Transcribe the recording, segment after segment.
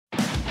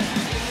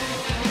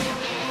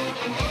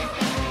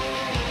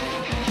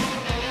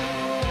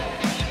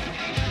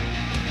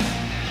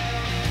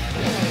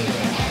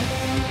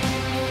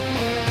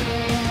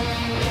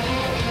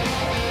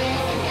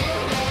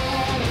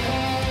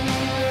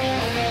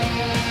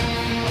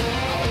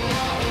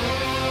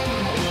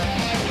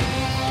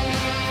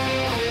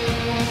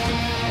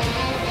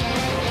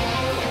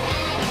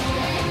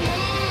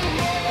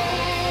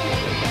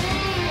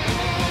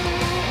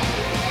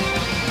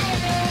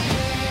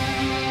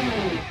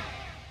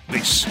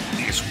This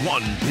is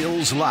One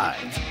Bills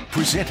Live,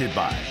 presented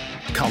by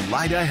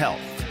Kaleida Health.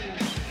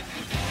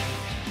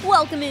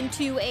 Welcome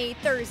into a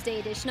Thursday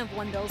edition of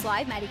One Bills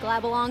Live. Maddie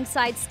Glab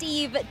alongside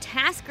Steve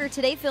Tasker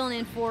today, filling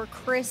in for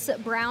Chris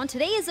Brown.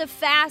 Today is a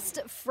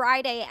fast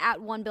Friday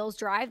at One Bills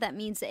Drive. That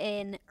means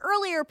an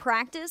earlier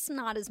practice,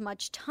 not as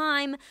much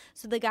time,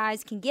 so the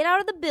guys can get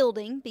out of the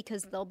building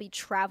because they'll be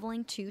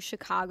traveling to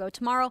Chicago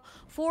tomorrow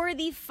for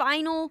the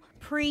final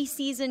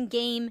preseason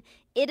game.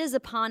 It is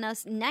upon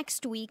us.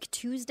 Next week,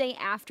 Tuesday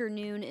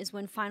afternoon, is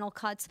when final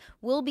cuts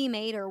will be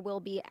made or will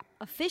be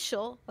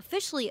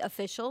officially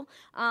official.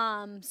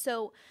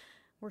 So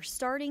we're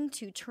starting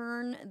to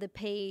turn the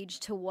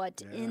page to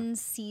what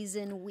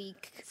in-season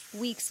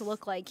weeks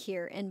look like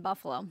here in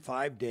Buffalo.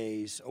 5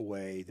 days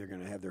away, they're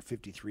going to have their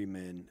 53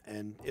 men,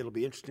 and it'll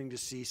be interesting to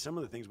see some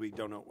of the things we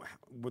don't know,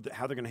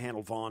 how they're going to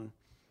handle Von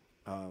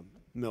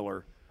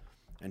Miller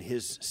and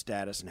his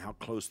status and how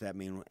close that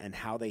means and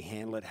how they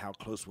handle it, how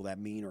close will that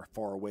mean or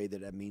far away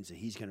that means that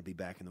he's going to be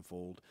back in the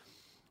fold.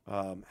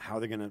 How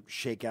they're going to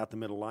shake out the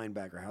middle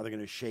linebacker, how they're going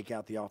to shake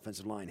out the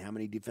offensive line, how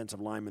many defensive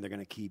linemen they're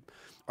going to keep.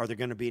 Are there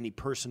going to be any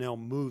personnel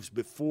moves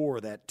before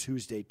that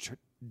Tuesday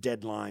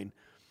deadline?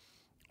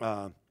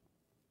 There's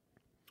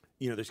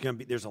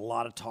a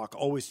lot of talk,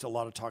 always a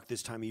lot of talk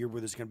this time of year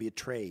where there's going to be a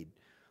trade.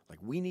 Like,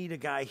 we need a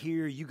guy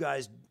here, you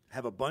guys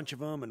have a bunch of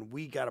them, and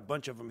we got a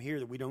bunch of them here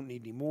that we don't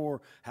need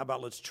anymore. How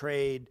about let's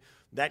trade?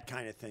 That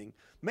kind of thing.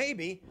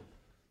 Maybe.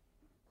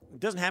 It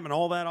doesn't happen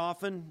all that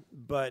often,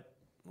 but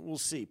we'll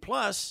see.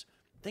 Plus,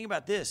 think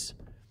about this.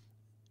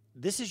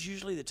 This is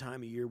usually the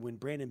time of year when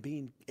Brandon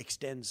Beane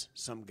extends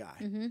some guy.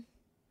 Mm-hmm.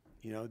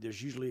 You know,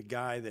 there's usually a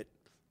guy that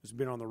has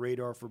been on the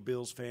radar for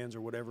Bills fans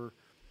or whatever,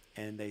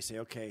 and they say,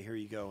 okay, here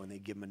you go, and they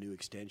give him a new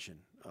extension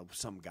of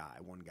some guy,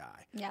 one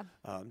guy. Yeah.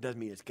 Doesn't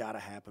mean it's got to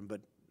happen, but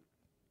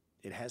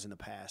it has in the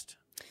past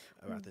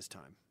about this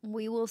time.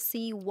 We will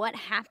see what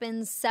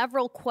happens.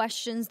 Several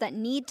questions that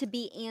need to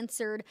be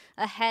answered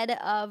ahead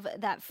of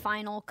that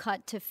final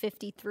cut to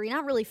 53.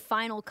 Not really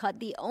final cut,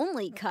 the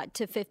only cut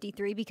to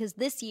 53, because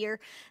this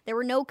year there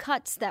were no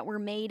cuts that were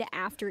made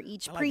after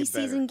each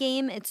preseason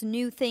game. It's a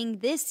new thing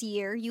this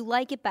year. You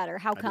like it better.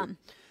 How come?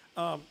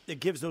 It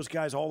gives those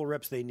guys all the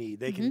reps they need.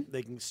 They can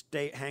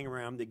hang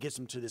around. It gets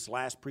them to this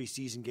last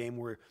preseason game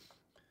where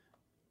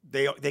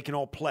they can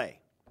all play.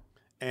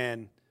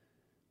 And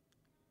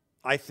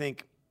I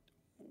think,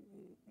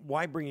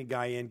 why bring a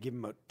guy in, give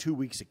him 2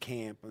 weeks of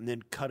camp, and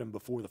then cut him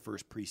before the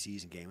first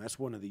preseason game? That's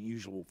one of the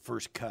usual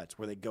first cuts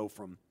where they go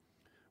from,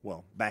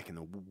 well,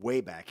 way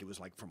back, it was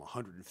like from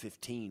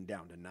 115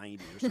 down to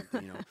 90 or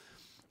something, you know.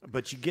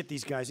 But you get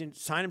these guys in,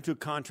 sign them to a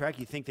contract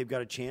you think they've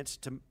got a chance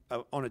to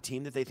on a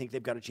team that they think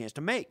they've got a chance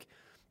to make.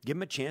 Give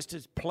them a chance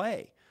to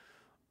play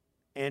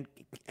and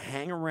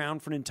hang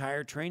around for an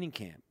entire training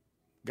camp.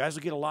 Guys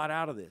will get a lot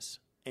out of this.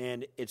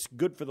 And it's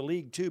good for the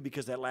league, too,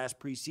 because that last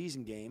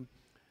preseason game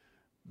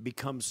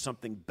becomes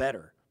something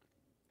better.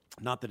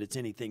 Not that it's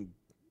anything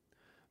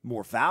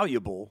more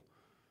valuable.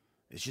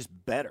 It's just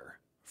better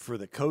for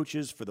the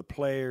coaches, for the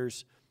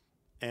players.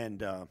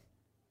 And I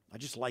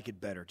just like it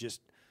better.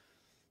 Just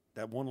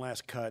that one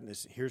last cut, and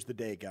here's the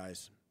day,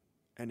 guys.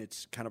 And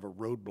it's kind of a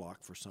roadblock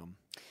for some.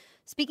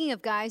 Speaking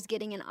of guys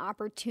getting an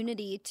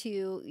opportunity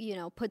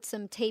to, put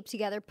some tape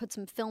together, put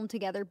some film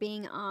together,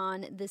 being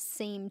on the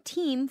same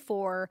team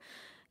for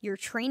your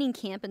training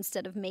camp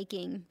instead of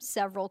making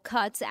several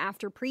cuts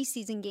after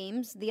preseason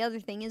games. The other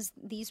thing is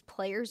these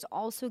players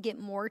also get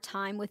more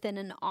time within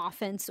an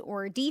offense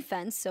or a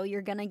defense, so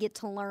you're going to get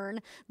to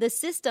learn the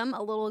system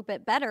a little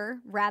bit better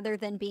rather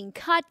than being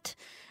cut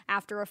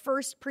after a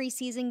first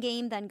preseason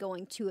game, then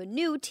going to a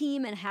new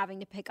team and having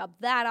to pick up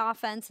that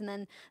offense. And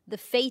then the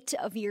fate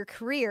of your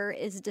career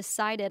is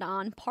decided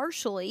on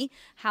partially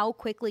how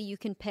quickly you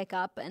can pick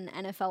up an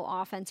NFL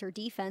offense or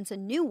defense, a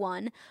new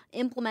one,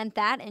 implement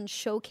that, and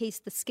showcase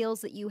the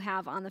skills that you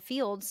have on the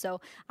field.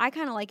 So I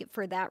kind of like it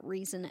for that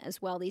reason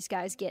as well. These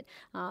guys get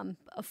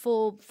a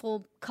full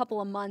couple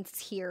of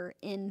months here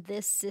in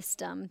this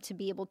system to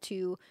be able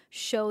to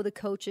show the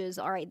coaches,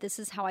 all right, this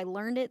is how I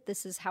learned it.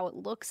 This is how it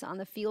looks on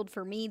the field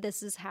for me.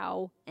 This is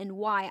how and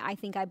why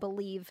I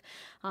believe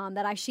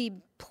that I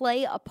should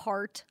play a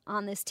part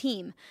on this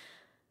team.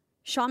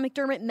 Sean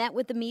McDermott met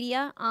with the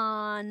media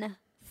on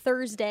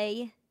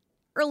Thursday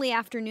early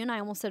afternoon. I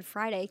almost said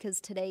Friday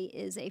because today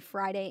is a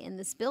Friday in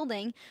this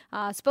building.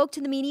 Spoke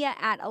to the media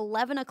at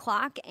 11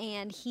 o'clock,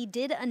 and he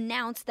did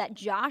announce that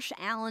Josh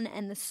Allen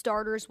and the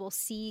starters will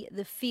see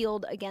the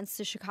field against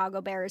the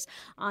Chicago Bears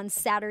on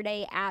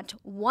Saturday at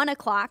 1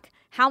 o'clock.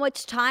 How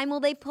much time will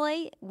they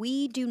play?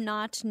 We do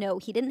not know.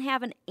 He didn't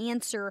have an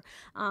answer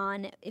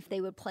on if they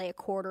would play a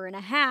quarter and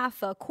a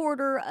half, a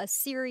quarter, a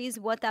series,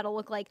 what that'll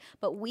look like,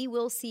 but we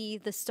will see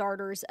the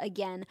starters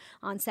again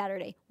on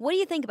Saturday. What do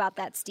you think about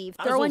that, Steve?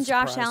 Throwing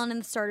Josh Allen and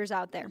the starters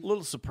out there. A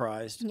little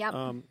surprised. Yep.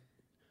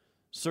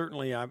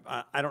 Certainly,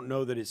 I don't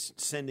know that it's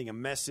sending a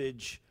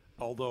message,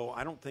 although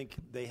I don't think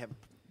they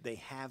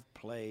have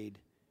played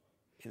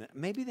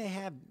maybe they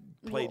have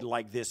played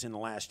like this in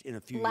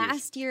a few years.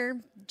 Last year,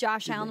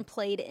 Josh Allen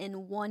played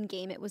in one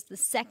game. It was the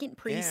second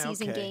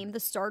preseason game, the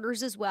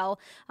starters as well.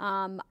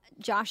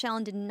 Josh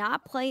Allen did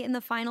not play in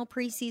the final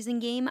preseason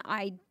game.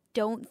 I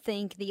don't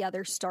think the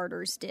other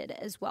starters did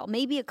as well.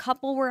 Maybe a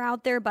couple were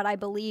out there, but I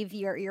believe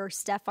your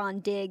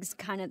Stephon Diggs,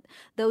 kind of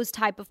those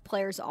type of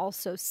players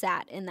also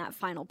sat in that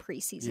final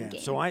preseason game.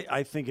 So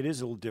I think it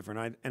is a little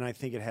different, and I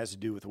think it has to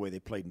do with the way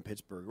they played in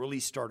Pittsburgh, or at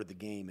least started the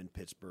game in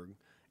Pittsburgh.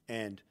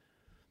 And,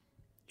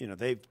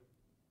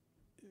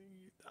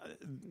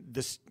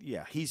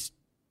 he's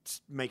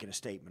making a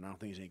statement. I don't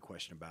think there's any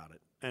question about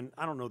it. And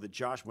I don't know that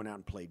Josh went out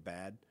and played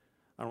bad.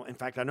 In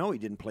fact, I know he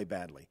didn't play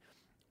badly.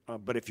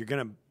 But if you're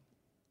going to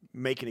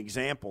make an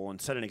example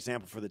and set an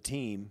example for the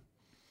team,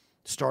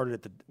 start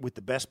it with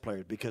the best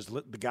players, because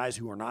the guys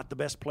who are not the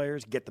best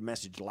players get the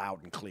message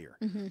loud and clear.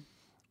 Mm-hmm.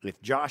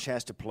 If Josh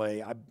has to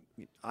play,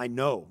 I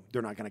know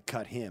they're not going to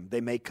cut him.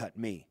 They may cut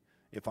me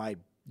if I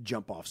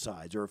jump off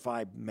sides, or if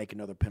I make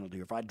another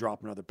penalty, or if I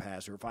drop another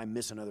pass, or if I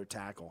miss another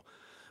tackle.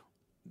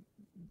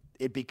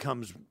 It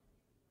becomes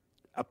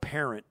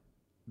apparent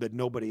that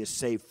nobody is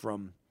safe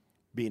from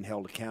being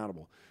held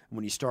accountable. And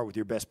when you start with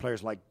your best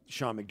players like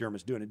Sean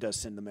McDermott's doing, it does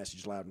send the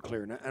message loud and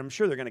clear. And I'm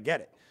sure they're going to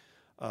get it.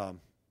 But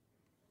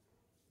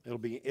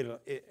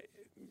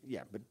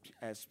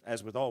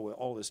as with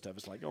all this stuff,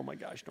 it's like, oh my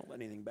gosh, don't let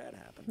anything bad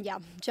happen. Yeah,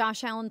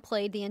 Josh Allen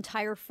played the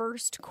entire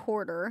first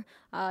quarter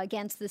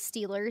against the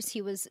Steelers.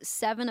 He was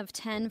 7 of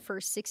 10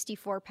 for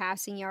 64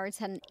 passing yards,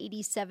 had an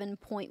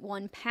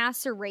 87.1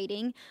 passer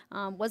rating,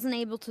 wasn't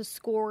able to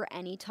score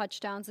any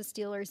touchdowns. The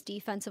Steelers'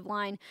 defensive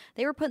line,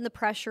 they were putting the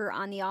pressure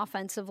on the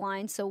offensive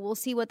line, so we'll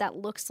see what that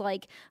looks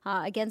like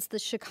against the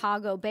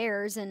Chicago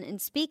Bears.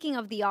 And speaking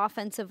of the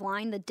offensive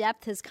line, the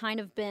depth has kind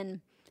of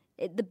been...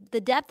 The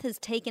depth has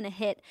taken a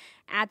hit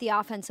at the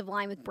offensive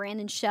line, with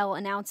Brandon Shell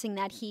announcing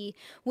that he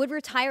would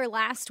retire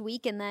last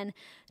week, and then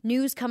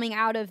news coming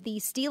out of the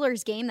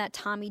Steelers game that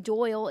Tommy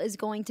Doyle is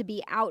going to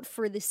be out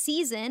for the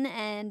season.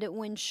 And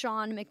when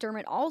Sean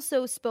McDermott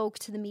also spoke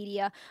to the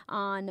media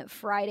on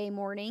Friday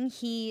morning,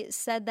 he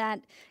said that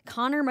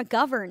Connor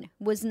McGovern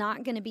was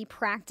not going to be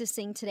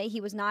practicing today.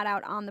 He was not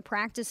out on the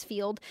practice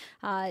field.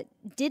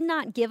 Did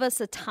not give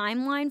us a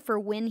timeline for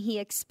when he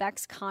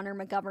expects Connor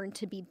McGovern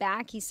to be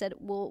back. He said,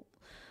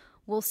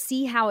 We'll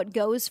see how it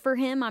goes for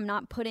him. I'm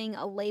not putting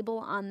a label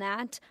on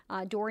that.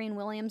 Dorian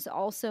Williams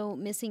also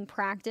missing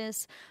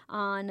practice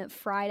on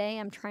Friday.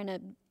 I'm trying to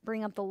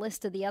bring up the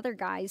list of the other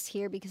guys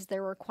here because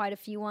there were quite a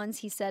few ones.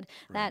 He said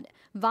that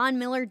Von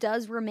Miller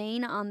does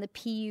remain on the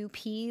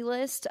PUP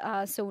list,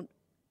 so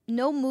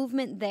no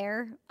movement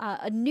there.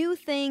 A new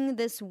thing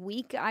this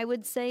week, I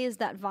would say, is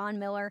that Von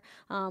Miller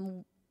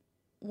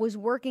was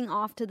working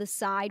off to the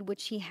side,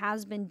 which he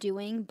has been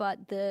doing,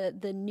 but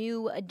the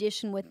new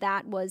addition with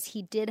that was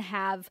he did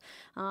have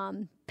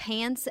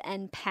pants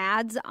and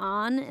pads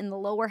on in the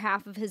lower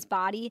half of his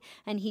body,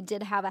 and he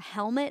did have a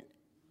helmet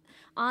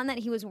on that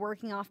he was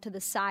working off to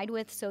the side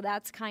with, so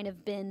that's kind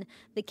of been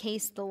the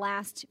case the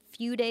last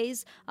few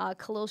days.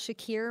 Khalil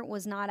Shakir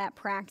was not at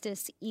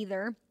practice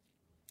either.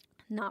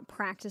 Not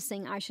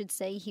practicing, I should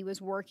say. He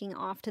was working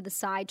off to the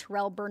side.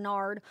 Terrell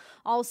Bernard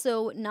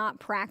also not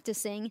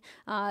practicing.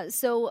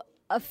 So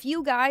a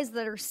few guys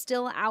that are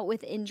still out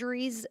with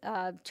injuries.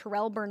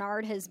 Terrell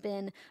Bernard has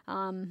been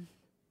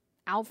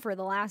out for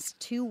the last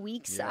 2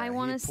 weeks, I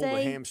want to say. He pulled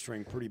a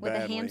hamstring pretty badly.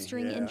 With a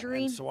hamstring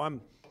injury. And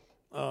so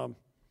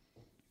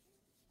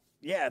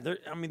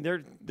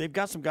they've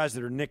got some guys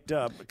that are nicked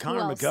up.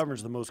 Connor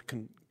McGovern's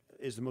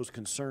is the most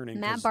concerning.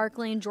 Matt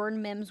Barkley and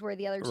Jordan Mims were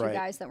the other two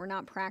guys that were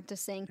not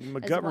practicing. And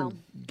McGovern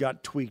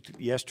got tweaked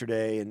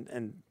yesterday,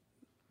 and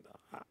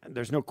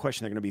there's no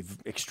question they're going to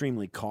be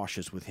extremely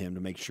cautious with him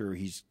to make sure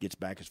he gets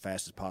back as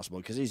fast as possible,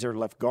 because he's their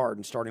left guard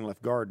and starting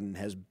left guard, and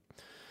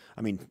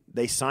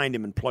they signed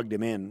him and plugged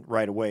him in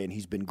right away, and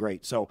he's been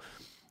great. So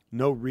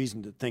no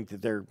reason to think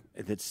that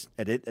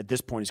at this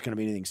point it's going to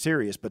be anything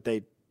serious, but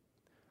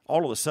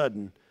all of a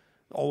sudden,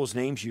 all those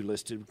names you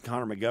listed,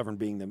 Connor McGovern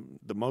being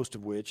the most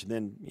of which, and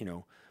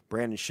then,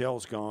 Brandon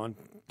Shell's gone,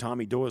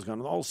 Tommy Doyle's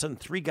gone. All of a sudden,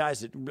 3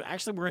 guys that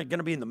actually were going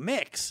to be in the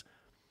mix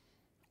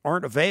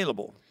aren't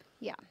available.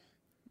 Yeah.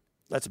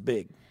 That's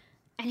big.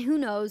 And who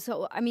knows?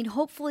 So,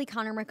 hopefully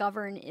Connor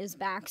McGovern is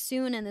back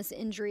soon, and this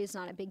injury is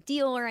not a big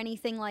deal or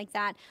anything like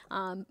that.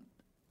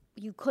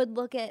 You could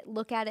look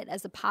at it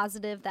as a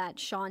positive that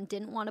Sean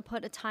didn't want to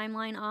put a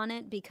timeline on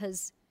it,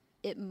 because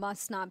it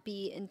must not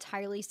be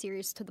entirely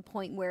serious to the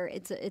point where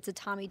it's a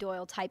Tommy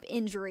Doyle type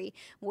injury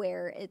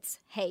where it's,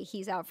 hey,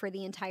 he's out for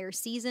the entire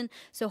season.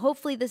 So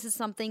hopefully this is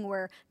something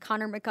where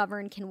Connor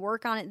McGovern can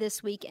work on it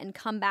this week and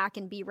come back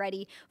and be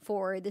ready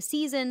for the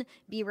season,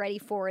 be ready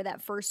for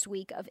that first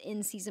week of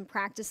in-season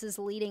practices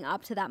leading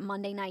up to that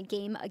Monday night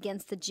game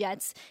against the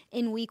Jets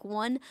in week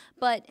 1.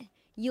 But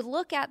you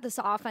look at this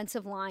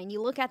offensive line,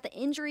 you look at the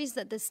injuries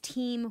that this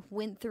team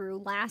went through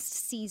last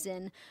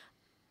season.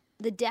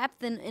 The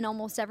depth in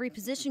almost every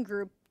position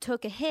group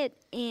took a hit,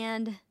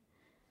 and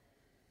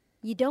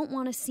you don't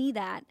want to see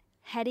that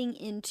heading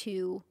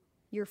into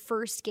your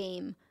first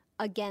game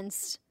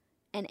against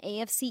an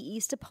AFC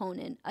East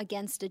opponent,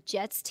 against a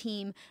Jets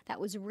team that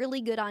was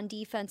really good on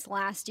defense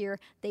last year.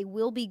 They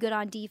will be good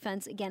on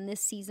defense again this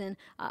season,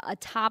 a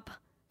top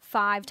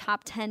 5,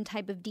 top 10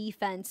 type of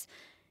defense.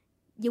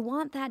 You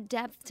want that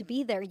depth to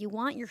be there. You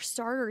want your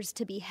starters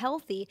to be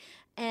healthy.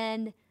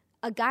 And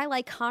a guy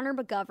like Connor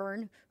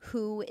McGovern,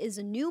 who is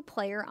a new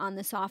player on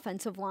this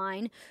offensive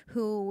line,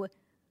 who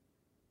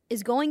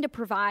is going to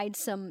provide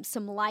some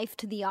life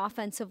to the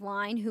offensive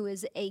line, who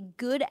is a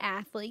good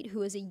athlete,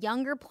 who is a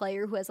younger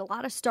player, who has a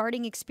lot of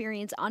starting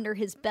experience under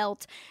his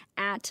belt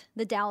at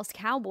the Dallas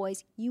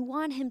Cowboys, you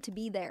want him to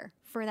be there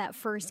for that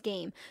first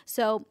game.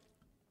 So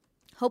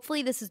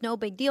hopefully this is no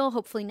big deal.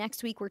 Hopefully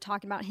next week we're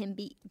talking about him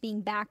being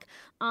back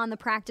on the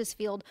practice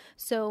field.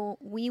 So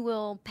we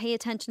will pay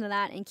attention to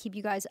that and keep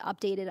you guys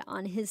updated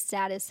on his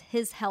status,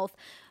 his health.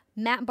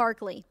 Matt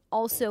Barkley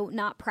also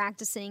not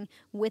practicing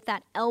with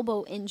that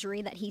elbow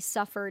injury that he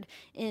suffered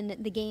in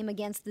the game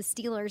against the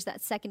Steelers,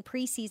 that second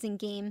preseason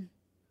game.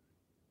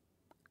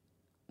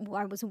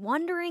 I was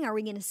wondering, are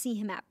we going to see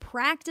him at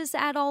practice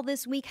at all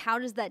this week? How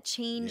does that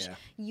change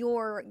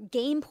your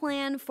game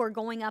plan for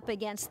going up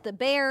against the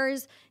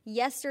Bears?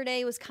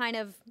 Yesterday was kind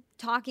of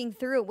talking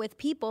through it with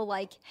people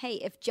like, hey,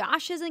 if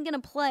Josh isn't going to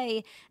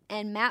play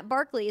and Matt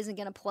Barkley isn't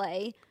going to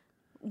play,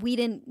 we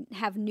didn't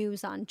have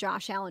news on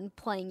Josh Allen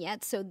playing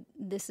yet, so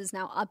this is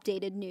now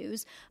updated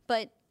news.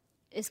 But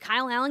is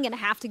Kyle Allen going to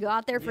have to go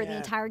out there for the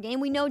entire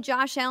game? We know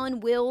Josh Allen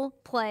will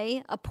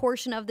play a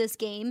portion of this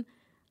game.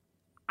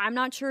 I'm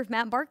not sure if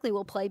Matt Barkley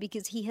will play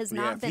because he has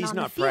not been on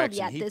the field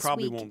yet this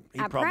week. He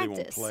probably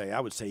won't play. I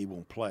would say he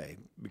won't play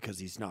because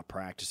he's not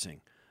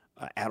practicing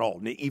at all,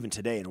 even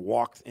today in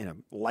a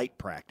light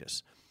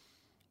practice.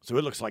 So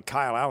it looks like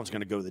Kyle Allen's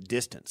going to go the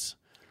distance.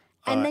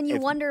 And then you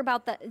wonder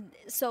about that.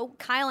 So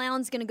Kyle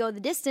Allen's going to go the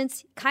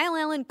distance. Kyle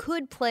Allen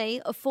could play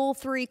a full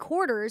 3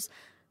 quarters.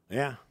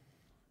 Yeah.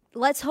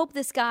 Let's hope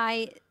this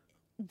guy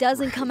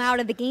doesn't come out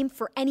of the game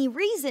for any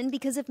reason,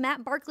 because if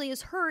Matt Barkley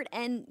is hurt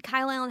and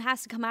Kyle Allen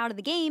has to come out of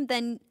the game,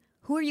 then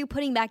who are you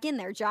putting back in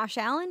there? Josh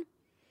Allen?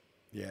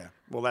 Yeah.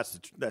 Well, that's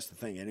the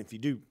thing. And if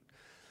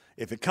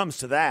it comes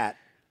to that,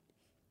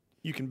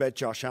 you can bet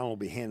Josh Allen will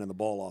be handing the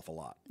ball off a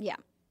lot. Yeah.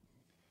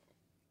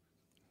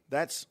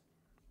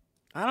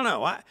 I don't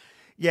know.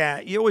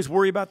 You always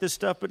worry about this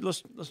stuff, but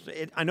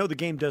I know the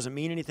game doesn't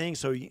mean anything,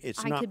 so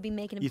it's not. I could be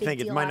making a you big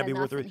think deal it might out not be of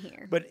worth nothing it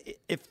here. But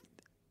if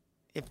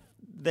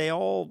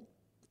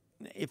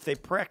they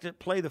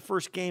play the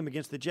first game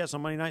against the Jets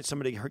on Monday night,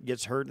 somebody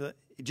gets hurt.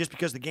 Just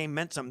because the game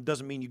meant something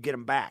doesn't mean you get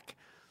them back.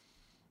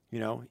 You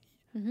know,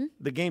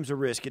 the game's a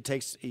risk. It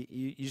takes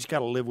you just got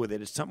to live with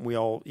it. It's something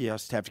you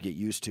just have to get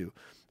used to.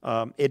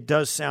 It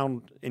does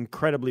sound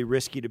incredibly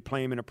risky to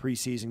play him in a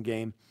preseason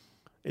game.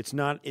 It's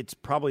not. It's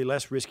probably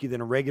less risky than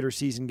a regular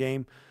season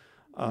game.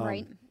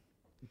 Right.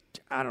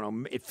 I don't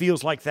know. It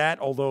feels like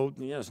that, although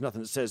there's nothing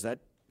that says that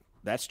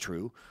that's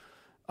true.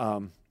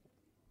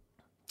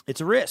 It's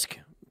a risk.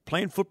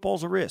 Playing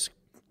football's a risk.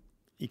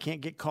 You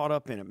can't get caught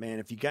up in it, man.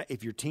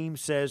 If your team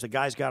says a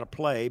guy's got to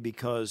play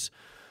because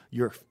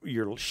you're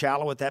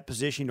shallow at that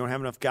position, you don't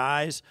have enough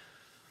guys,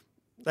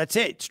 that's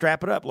it.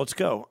 Strap it up. Let's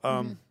go.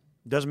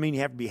 Doesn't mean you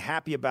have to be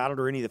happy about it,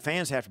 or any of the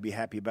fans have to be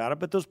happy about it.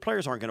 But those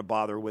players aren't going to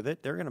bother with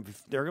it. They're going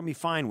to be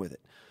fine with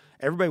it.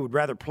 Everybody would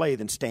rather play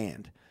than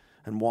stand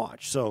and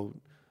watch. So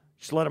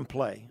just let them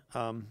play.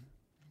 And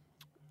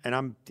I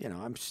know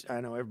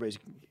everybody's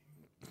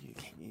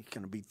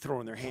going to be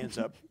throwing their hands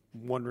up,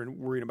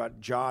 worrying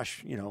about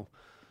Josh, getting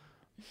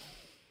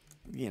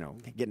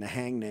a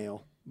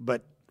hangnail.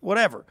 But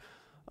whatever.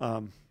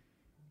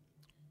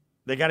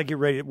 They got to get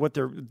ready.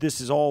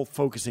 This is all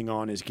focusing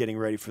on is getting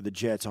ready for the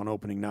Jets on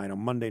opening night, on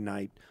Monday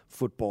Night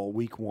Football,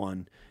 Week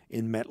 1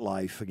 in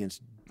MetLife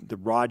against the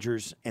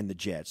Rodgers and the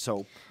Jets.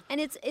 And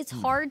it's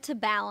hard to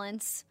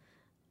balance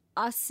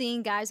us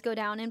seeing guys go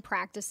down in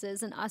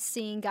practices and us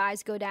seeing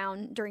guys go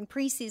down during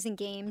preseason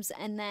games,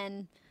 and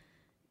then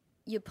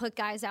you put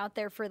guys out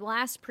there for the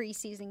last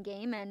preseason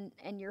game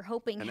and you're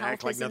hoping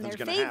health is in their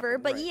favor.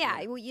 But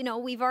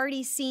we've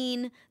already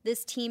seen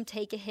this team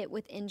take a hit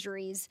with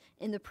injuries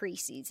in the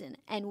preseason,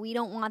 and we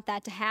don't want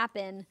that to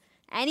happen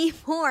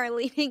anymore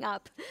leading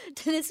up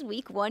to this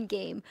Week 1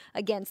 game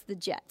against the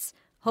Jets.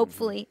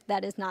 Hopefully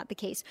that is not the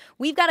case.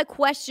 We've got a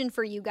question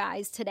for you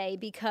guys today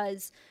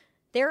because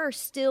there are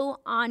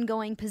still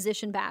ongoing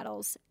position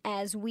battles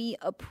as we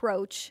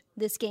approach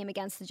this game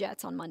against the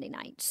Jets on Monday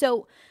night.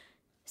 So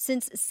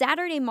since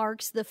Saturday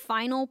marks the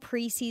final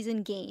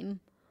preseason game,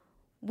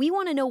 we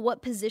want to know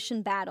what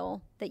position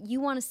battle that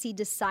you want to see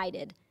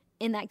decided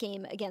in that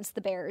game against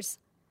the Bears.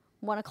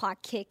 1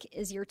 o'clock kick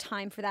is your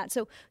time for that.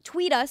 So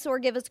tweet us or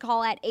give us a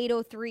call at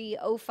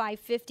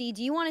 803-0550.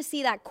 Do you want to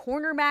see that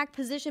cornerback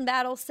position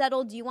battle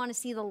settled? Do you want to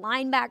see the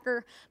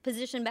linebacker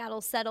position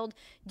battle settled?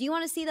 Do you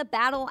want to see the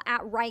battle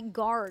at right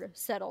guard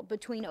settled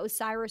between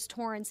Osiris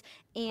Torrance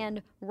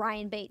and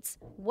Ryan Bates?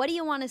 What do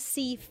you want to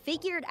see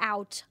figured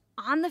out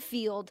on the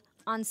field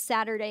on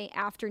Saturday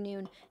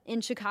afternoon in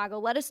Chicago?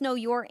 Let us know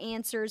your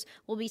answers.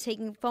 We'll be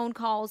taking phone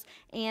calls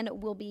and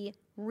we'll be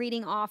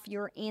reading off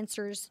your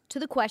answers to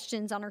the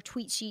questions on our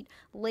tweet sheet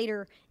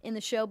later in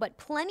the show. But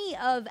plenty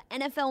of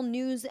NFL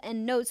news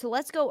and notes. So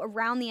let's go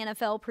around the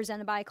NFL,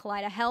 presented by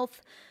Kaleida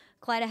Health.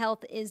 Kaleida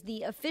Health is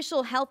the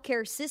official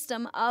healthcare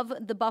system of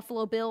the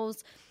Buffalo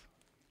Bills.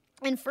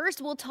 And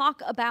first, we'll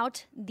talk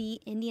about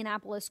the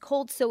Indianapolis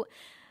Colts. So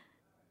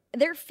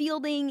they're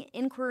fielding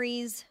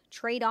inquiries,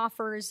 trade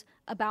offers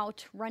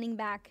about running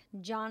back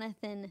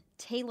Jonathan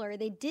Taylor.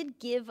 They did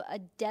give a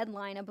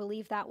deadline, I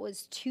believe that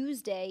was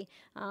Tuesday,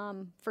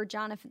 for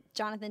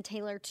Jonathan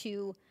Taylor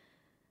to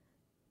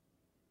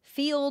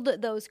field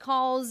those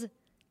calls,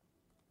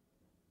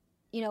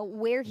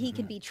 where he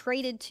could be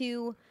traded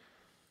to.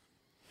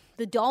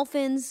 The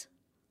Dolphins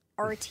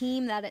are a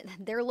team that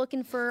they're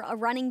looking for a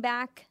running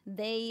back.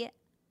 They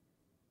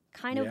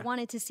kind of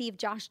wanted to see if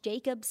Josh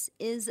Jacobs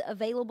is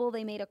available.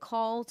 They made a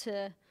call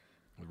to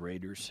the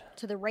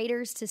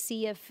Raiders to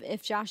see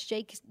if Josh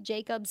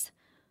Jacobs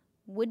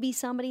would be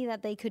somebody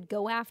that they could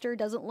go after.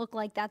 Doesn't look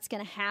like that's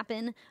going to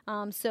happen.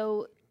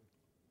 So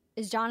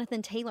is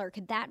Jonathan Taylor,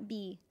 could that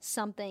be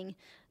something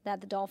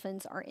that the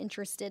Dolphins are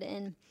interested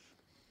in?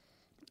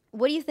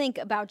 What do you think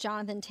about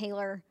Jonathan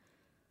Taylor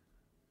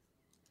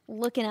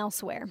looking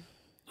elsewhere?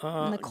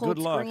 And the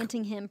Colts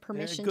granting him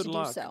permission to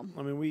do so.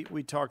 I mean,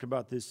 we talked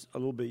about this a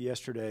little bit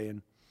yesterday,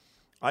 and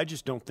I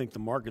just don't think the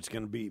market's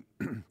going to be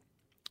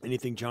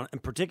anything, John,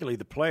 and particularly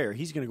the player.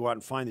 He's going to go out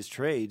and find his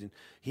trade, and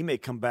he may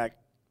come back.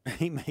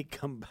 He may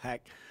come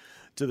back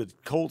to the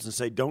Colts and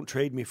say, "Don't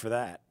trade me for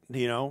that."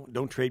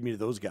 Don't trade me to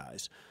those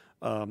guys.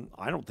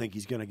 I don't think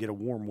he's going to get a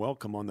warm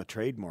welcome on the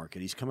trade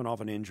market. He's coming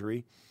off an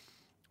injury.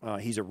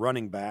 He's a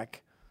running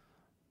back,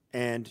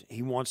 and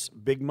he wants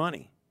big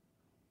money.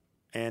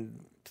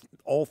 And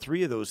all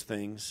three of those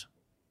things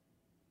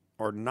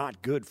are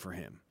not good for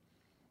him.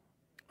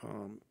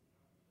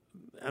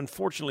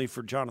 Unfortunately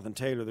for Jonathan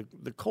Taylor,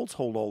 the Colts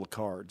hold all the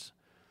cards.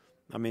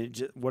 I mean,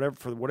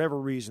 for whatever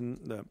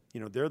reason,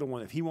 they're the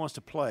one. If he wants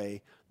to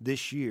play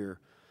this year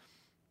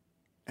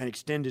and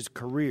extend his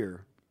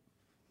career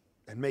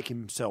and make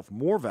himself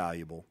more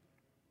valuable,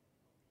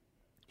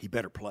 he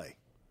better play.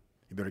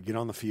 He better get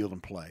on the field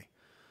and play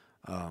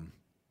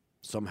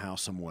somehow,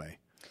 some way.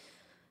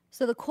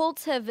 So the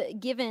Colts have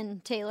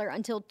given Taylor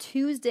until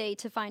Tuesday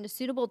to find a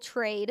suitable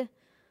trade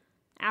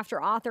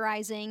after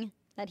authorizing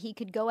that he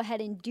could go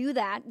ahead and do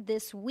that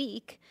this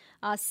week.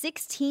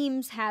 6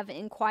 teams have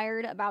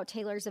inquired about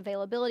Taylor's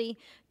availability.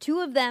 2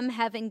 of them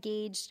have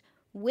engaged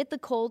with the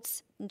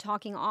Colts in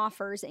talking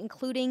offers,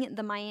 including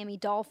the Miami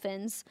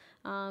Dolphins.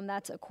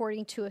 That's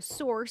according to a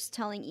source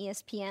telling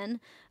ESPN.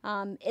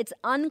 It's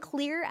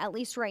unclear, at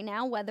least right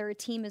now, whether a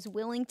team is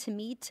willing to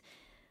meet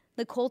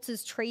the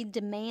Colts' trade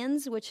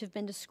demands, which have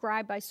been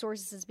described by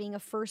sources as being a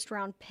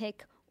first-round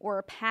pick or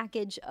a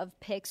package of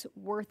picks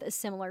worth a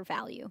similar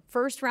value.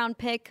 First-round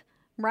pick,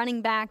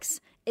 running backs,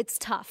 it's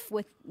tough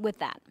with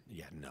that.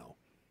 Yeah, no.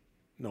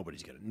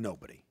 Nobody's going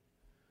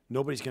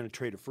to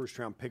trade a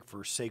first-round pick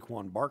for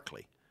Saquon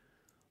Barkley,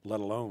 let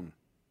alone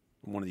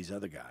one of these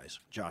other guys,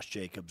 Josh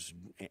Jacobs,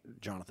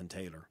 Jonathan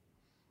Taylor.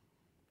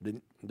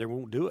 They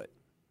won't do it.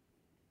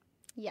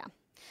 Yeah.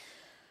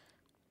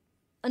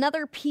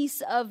 Another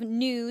piece of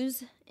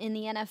news in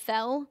the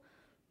NFL,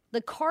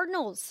 the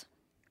Cardinals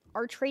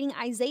are trading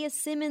Isaiah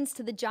Simmons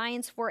to the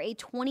Giants for a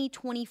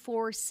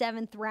 2024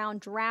 7th-round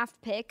draft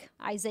pick.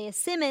 Isaiah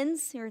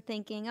Simmons, you're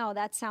thinking, oh,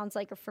 that sounds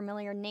like a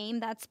familiar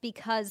name. That's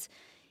because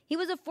he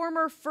was a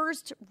former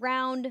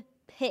first-round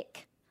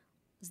pick.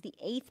 It was the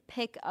 8th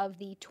pick of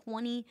the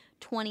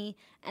 2020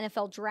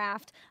 NFL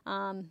draft.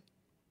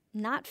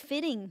 Not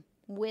fitting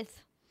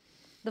with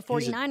the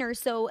 49ers,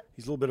 so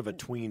he's a little bit of a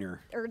tweener.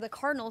 Or the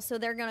Cardinals, so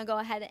they're going to go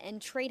ahead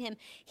and trade him.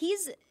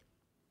 He's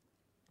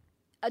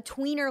a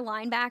tweener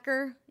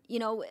linebacker,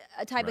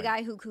 a type of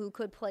guy who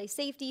could play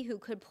safety, who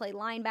could play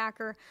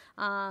linebacker,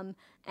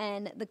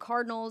 and the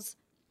Cardinals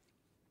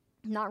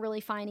not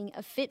really finding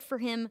a fit for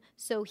him,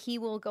 so he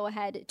will go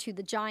ahead to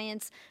the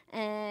Giants.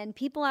 And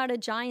people out of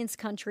Giants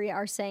country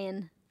are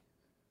saying,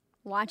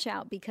 watch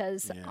out,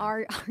 because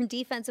our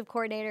defensive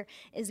coordinator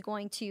is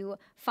going to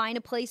find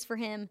a place for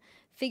him,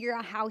 figure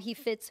out how he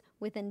fits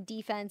within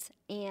defense,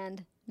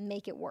 and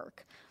make it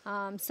work.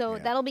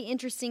 That'll be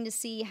interesting to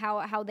see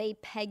how they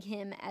peg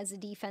him as a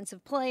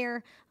defensive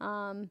player,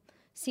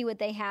 see what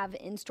they have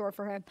in store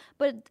for him.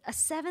 But a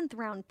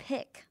 7th-round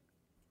pick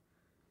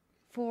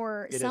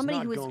for somebody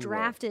who was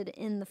drafted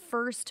in the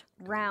first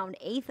round,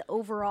 8th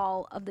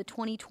overall of the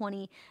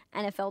 2020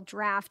 NFL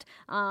draft,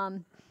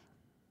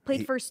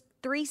 played first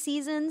 3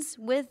 seasons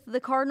with the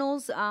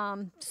Cardinals,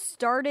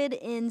 started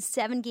in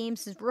 7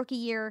 games his rookie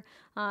year,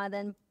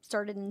 then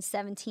started in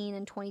 17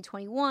 in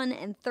 2021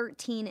 and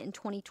 13 in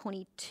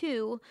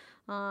 2022,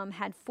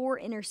 had 4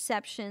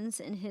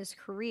 interceptions in his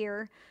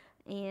career,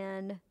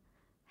 and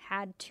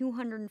had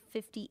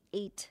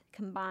 258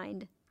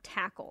 combined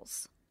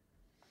tackles.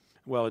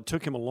 Well, it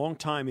took him a long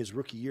time his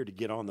rookie year to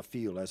get on the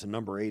field as a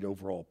number 8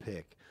 overall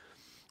pick,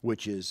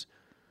 which is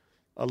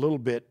a little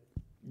bit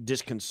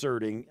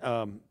disconcerting.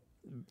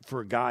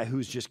 for a guy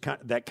who's just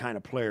that kind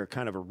of player,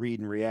 kind of a read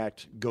and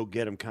react, go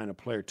get him kind of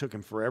player. It took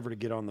him forever to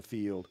get on the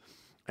field.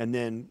 And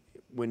then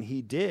when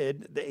he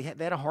did, they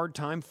had a hard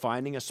time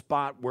finding a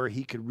spot where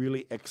he could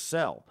really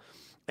excel.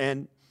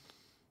 And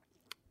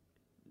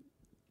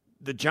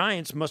the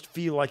Giants must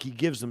feel like he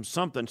gives them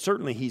something.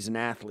 Certainly he's an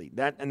athlete.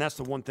 That's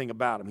the one thing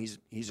about him.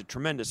 He's a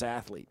tremendous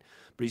athlete.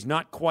 But he's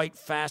not quite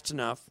fast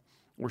enough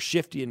or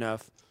shifty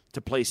enough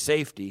to play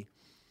safety.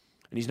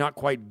 And he's not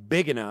quite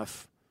big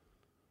enough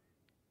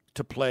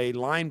to play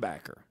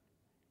linebacker.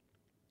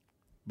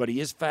 But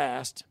he is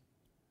fast.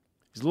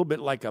 He's a little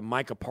bit like a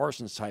Micah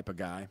Parsons type of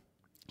guy.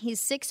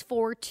 He's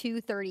 6'4",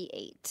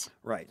 238.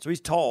 Right. So he's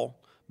tall,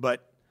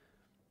 but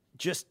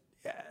just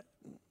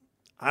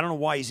I don't know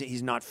why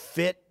he's not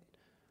fit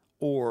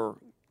or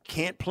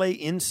can't play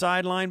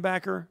inside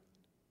linebacker.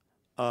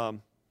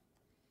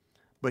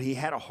 But he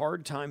had a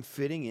hard time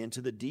fitting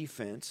into the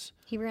defense.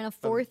 He ran a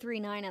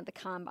 4.39 at the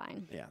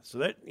combine. Yeah, so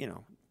that,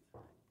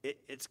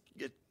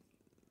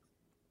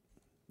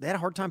 they had a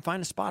hard time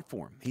finding a spot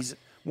for him. He's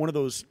one of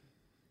those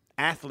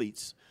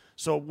athletes.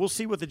 So we'll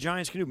see what the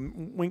Giants can do.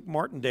 Wink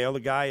Martindale, the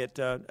guy at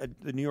the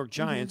New York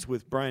Giants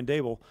with Brian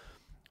Dable,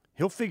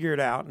 he'll figure it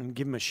out and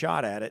give him a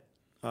shot at it.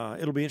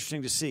 It'll be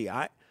interesting to see.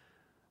 I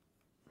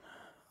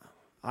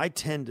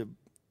tend to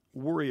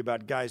worry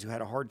about guys who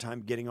had a hard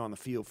time getting on the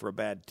field for a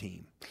bad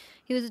team.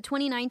 He was a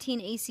 2019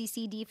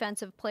 ACC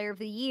Defensive Player of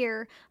the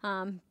Year.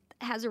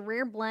 Has a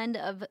rare blend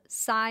of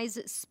size,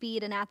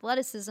 speed, and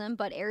athleticism,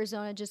 but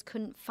Arizona just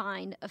couldn't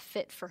find a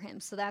fit for him.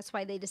 So that's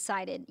why they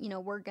decided,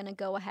 we're going to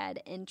go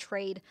ahead and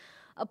trade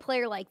a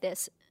player like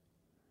this.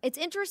 It's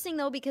interesting,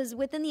 though, because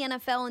within the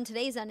NFL and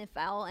today's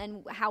NFL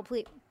and how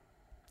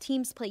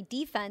teams play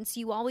defense,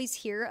 you always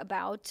hear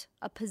about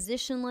a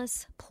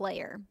positionless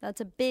player. That's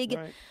a big...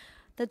 Right.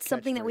 That's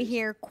something that we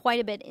hear quite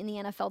a bit in the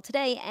NFL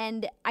today.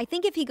 And I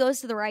think if he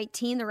goes to the right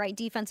team, the right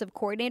defensive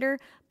coordinator,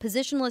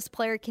 positionless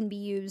player can be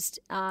used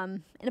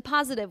in a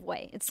positive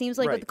way. It seems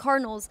like with the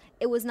Cardinals,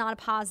 it was not a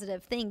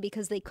positive thing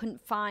because they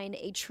couldn't find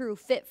a true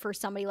fit for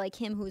somebody like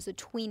him who's a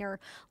tweener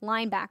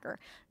linebacker.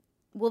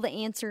 Will the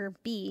answer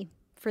be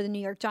for the New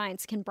York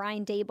Giants? Can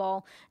Brian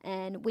Daboll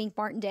and Wink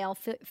Martindale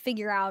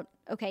figure out,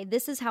 okay,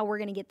 this is how we're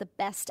going to get the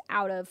best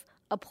out of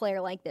a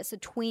player like this, a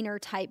tweener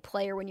type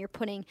player when you're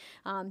putting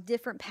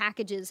different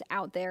packages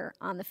out there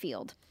on the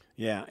field?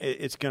 Yeah,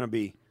 it's going to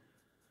be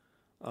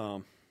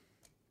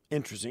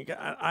interesting.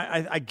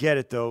 I get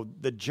it, though.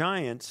 The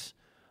Giants,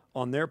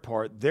 on their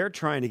part, they're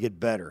trying to get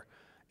better.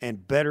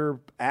 And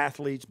better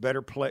athletes,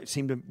 better play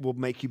will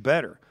make you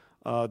better.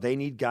 They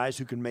need guys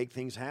who can make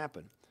things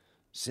happen.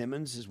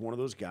 Simmons is one of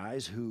those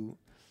guys who,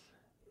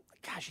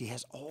 gosh, he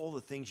has all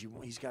the things you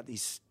want. He's got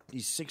he's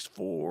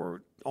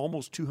 6'4",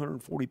 almost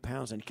 240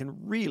 pounds, and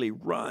can really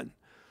run.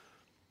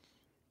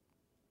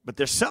 But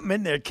there's something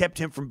in there that kept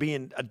him from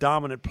being a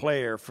dominant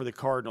player for the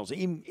Cardinals,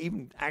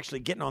 even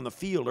actually getting on the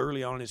field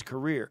early on in his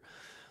career.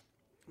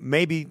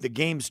 Maybe the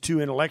game's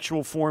too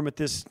intellectual for him at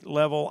this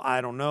level.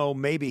 I don't know.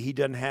 Maybe he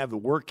doesn't have the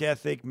work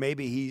ethic.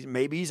 Maybe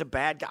he's a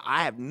bad guy.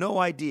 I have no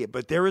idea.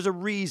 But there is a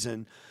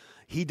reason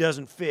he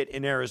doesn't fit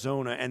in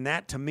Arizona, and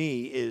that to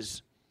me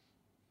is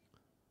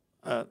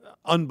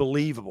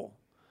unbelievable.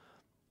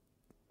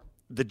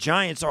 The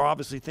Giants are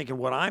obviously thinking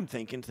what I'm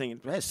thinking, hey,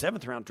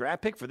 7th-round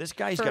draft pick for this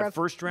guy. He's got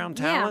first-round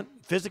talent,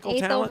 physical 8th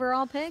talent. 8th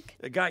overall pick.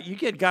 You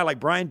get a guy like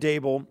Brian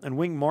Dable and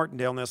Wink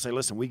Martindale, and they'll say,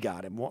 listen, we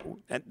got him.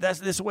 And this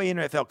is the way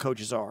NFL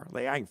coaches are.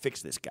 Like, I can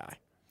fix this guy.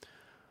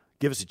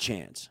 Give us a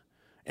chance.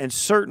 And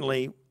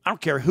certainly, I don't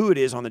care who it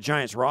is on the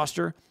Giants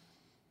roster,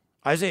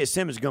 Isaiah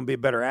Simmons is going to be a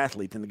better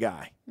athlete than the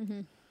guy.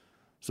 Mm-hmm.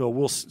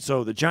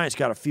 So the Giants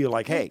got to feel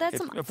like, hey,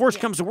 if worse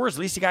comes to worse, at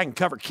least the guy can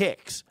cover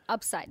kicks.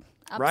 Upside.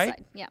 Right?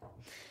 Yeah.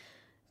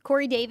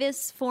 Corey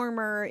Davis,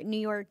 former New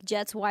York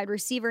Jets wide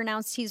receiver,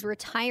 announced he's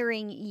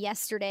retiring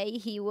yesterday.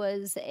 He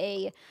was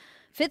a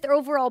 5th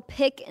overall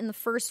pick in the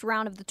first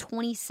round of the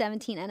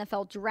 2017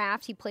 NFL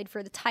Draft. He played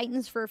for the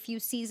Titans for a few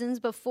seasons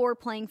before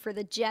playing for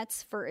the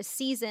Jets for a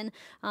season.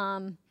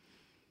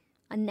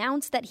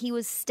 Announced that he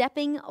was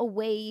stepping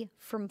away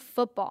from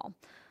football.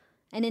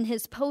 And in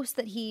his post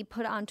that he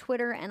put on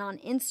Twitter and on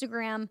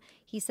Instagram,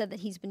 he said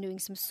that he's been doing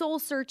some soul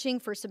searching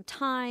for some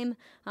time,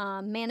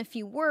 man a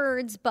few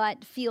words,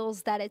 but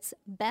feels that it's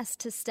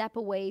best to step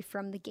away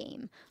from the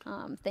game.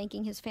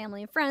 Thanking his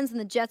family and friends and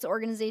the Jets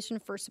organization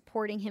for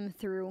supporting him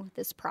through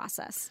this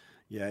process.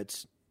 Yeah,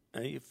 it's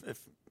if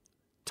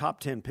top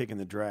 10 pick in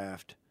the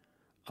draft.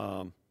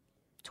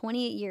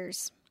 28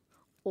 years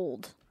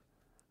old.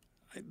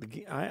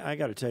 I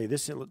got to tell you,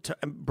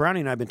 Brownie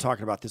and I have been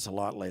talking about this a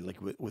lot lately,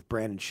 with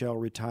Brandon Shell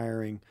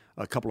retiring,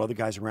 a couple other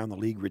guys around the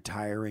league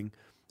retiring,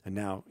 and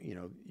now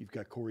you've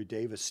got Corey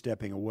Davis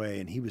stepping away,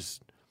 and he was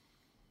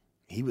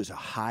a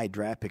high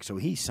draft pick, so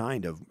he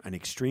signed an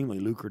extremely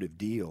lucrative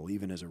deal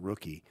even as a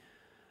rookie,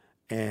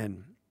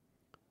 and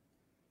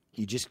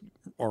you just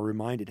are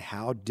reminded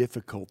how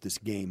difficult this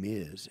game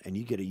is, and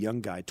you get a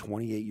young guy,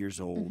 28 years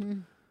old.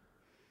 Mm-hmm.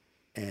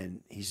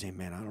 And he's saying,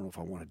 man, I don't know if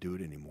I want to do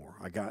it anymore.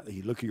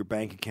 You look at your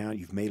bank account,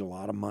 you've made a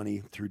lot of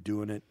money through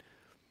doing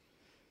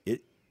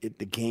it.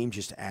 the game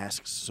just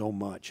asks so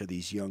much of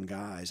these young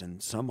guys,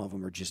 and some of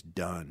them are just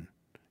done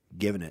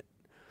giving it,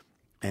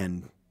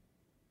 and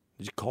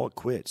just call it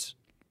quits.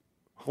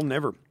 I'll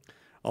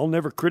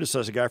never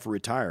criticize a guy for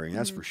retiring.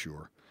 That's for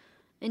sure.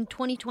 In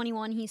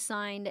 2021, he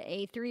signed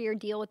a 3-year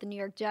deal with the New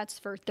York Jets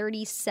for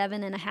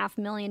 $37.5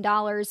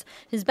 million.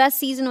 His best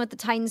season with the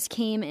Titans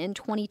came in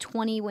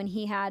 2020 when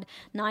he had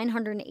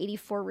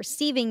 984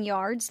 receiving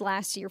yards.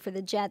 Last year for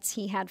the Jets,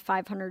 he had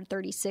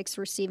 536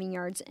 receiving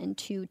yards and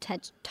 2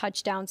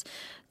 touchdowns,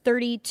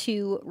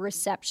 32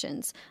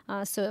 receptions.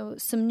 So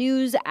some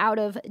news out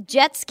of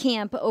Jets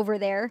camp over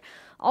there.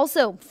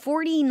 Also,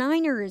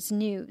 49ers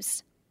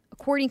news.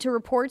 According to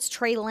reports,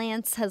 Trey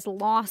Lance has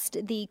lost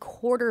the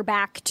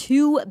quarterback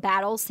 2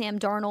 battle. Sam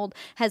Darnold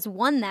has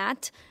won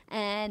that.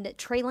 And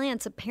Trey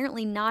Lance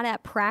apparently not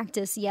at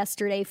practice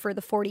yesterday for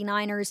the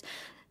 49ers.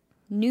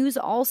 News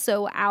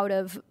also out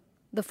of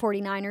the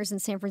 49ers in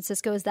San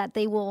Francisco is that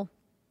they will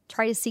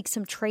try to seek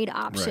some trade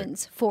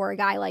options for a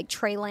guy like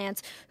Trey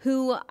Lance,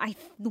 who I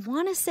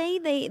want to say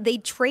they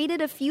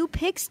traded a few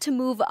picks to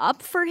move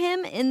up for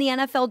him in the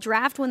NFL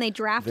draft when they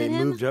drafted him.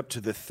 They moved up to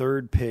the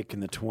 3rd pick in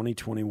the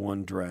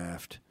 2021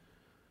 draft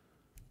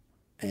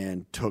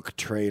and took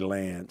Trey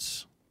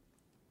Lance,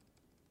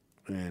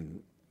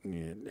 and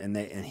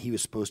he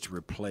was supposed to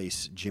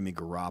replace Jimmy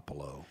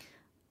Garoppolo.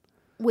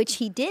 Which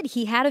he did.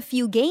 He had a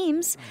few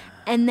games,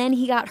 and then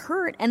he got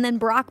hurt, and then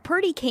Brock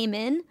Purdy came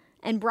in.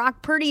 And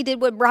Brock Purdy did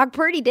what Brock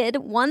Purdy did,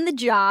 won the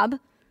job.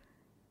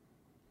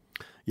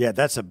 Yeah,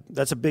 that's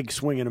a big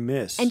swing and a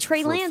miss. And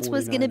Trey Lance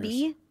was going to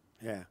be.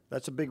 Yeah,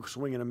 that's a big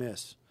swing and a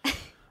miss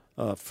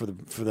for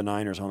the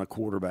Niners on a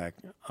quarterback.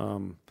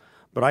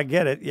 But I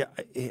get it. Yeah,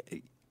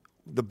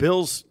 the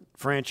Bills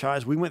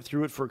franchise, we went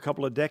through it for a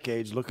couple of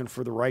decades looking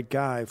for the right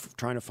guy,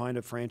 trying to find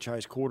a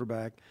franchise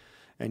quarterback.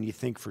 And you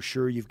think for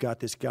sure you've got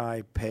this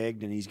guy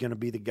pegged and he's going to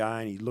be the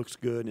guy and he looks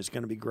good and it's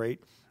going to be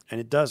great. And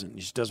it doesn't. It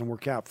just doesn't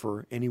work out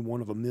for any one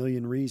of a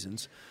million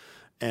reasons.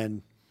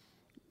 And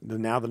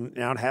now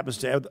it happens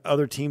to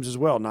other teams as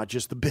well, not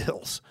just the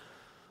Bills.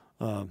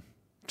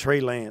 Trey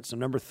Lance, the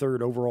number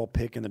 3rd overall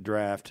pick in the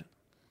draft,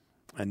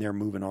 and they're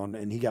moving on.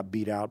 And he got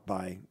beat out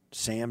by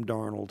Sam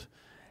Darnold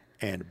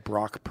and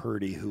Brock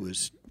Purdy, who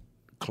is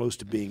close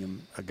to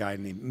being a guy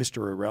named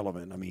Mr.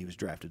 Irrelevant. I mean, he was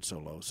drafted so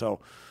low.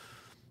 So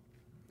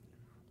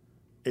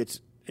it's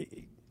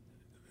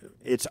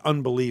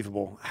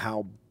unbelievable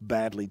how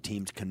badly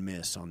teams can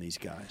miss on these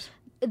guys.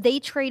 They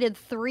traded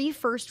 3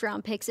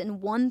 first-round picks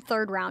and 1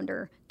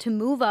 third-rounder to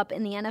move up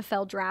in the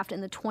NFL draft in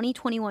the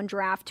 2021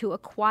 draft to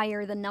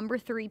acquire the number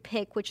 3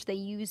 pick, which they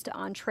used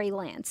on Trey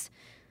Lance.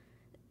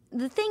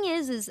 The thing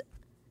is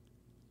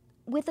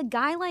with a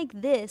guy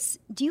like this,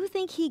 do you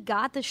think he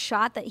got the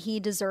shot that he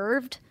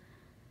deserved?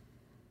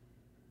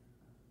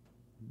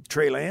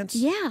 Trey Lance?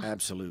 Yeah.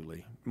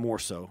 Absolutely. More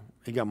so.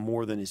 He got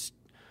more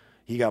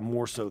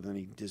so than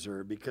he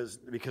deserved because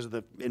of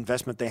the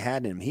investment they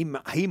had in him.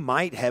 He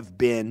might have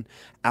been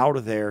out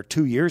of there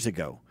 2 years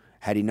ago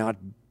had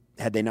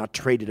they not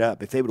traded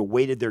up. If they would have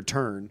waited their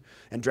turn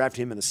and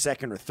drafted him in the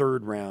 2nd or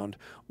 3rd round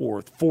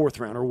or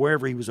 4th round or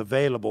wherever he was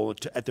available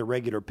at the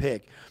regular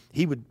pick,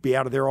 he would be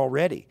out of there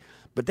already.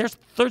 But there's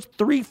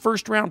 3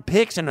 first-round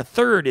picks and a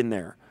 3rd in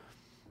there.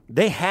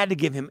 They had to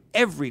give him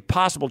every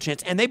possible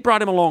chance, and they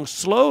brought him along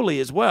slowly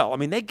as well. I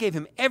mean, they gave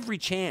him every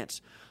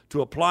chance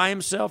to apply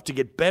himself, to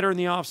get better in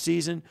the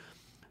offseason,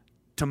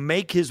 to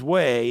make his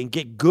way and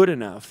get good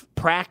enough.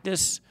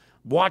 Practice,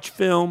 watch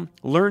film,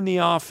 learn the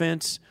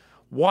offense,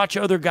 watch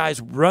other guys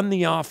run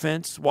the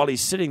offense while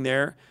he's sitting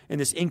there in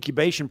this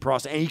incubation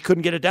process, and he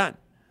couldn't get it done.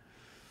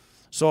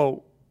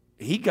 So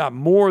he got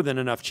more than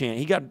enough chance.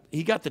 He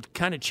got the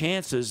kind of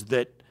chances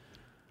that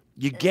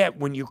you get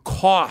when you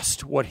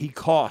cost what he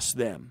cost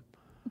them.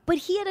 But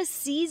he had a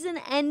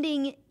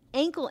season-ending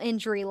ankle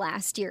injury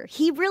last year.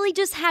 He really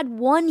just had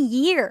 1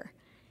 year.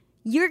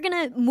 You're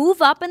going to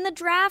move up in the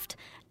draft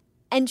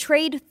and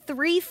trade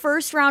 3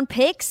 first-round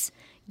picks,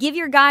 give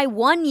your guy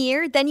 1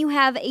 year, then you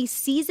have a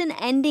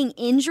season-ending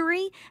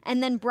injury,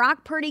 and then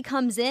Brock Purdy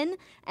comes in,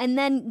 and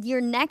then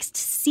your next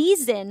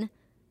season,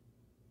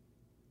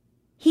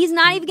 he's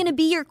not even going to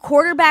be your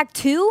quarterback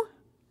too?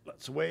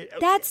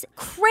 That's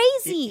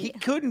crazy. He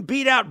couldn't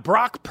beat out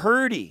Brock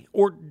Purdy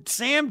or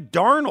Sam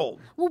Darnold.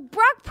 Well,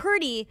 Brock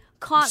Purdy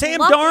caught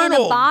luck in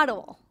a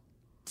bottle.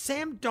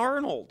 Sam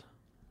Darnold.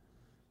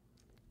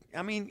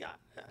 I mean,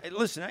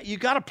 listen, you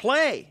got to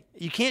play.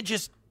 You can't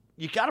just –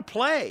 you got to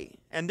play.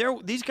 And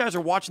these guys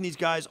are watching these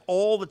guys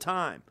all the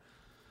time.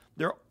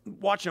 They're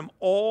watching them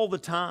all the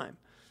time.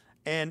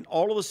 And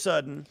all of a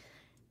sudden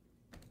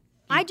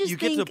you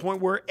get to the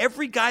point where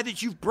every guy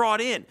that you've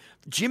brought in,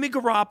 Jimmy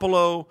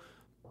Garoppolo –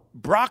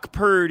 Brock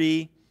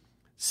Purdy,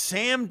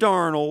 Sam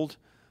Darnold,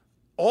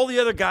 all the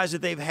other guys that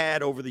they've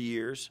had over the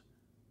years,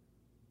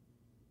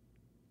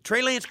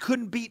 Trey Lance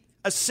couldn't beat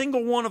a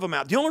single one of them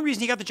out. The only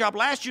reason he got the job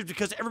last year is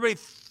because everybody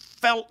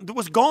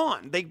was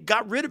gone. They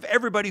got rid of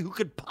everybody who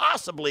could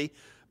possibly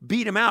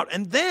beat him out.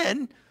 And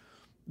then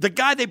the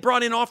guy they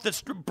brought in off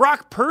the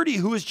Brock Purdy,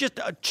 who is just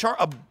a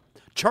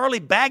Charlie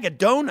bag of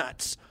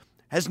donuts,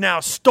 has now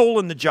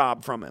stolen the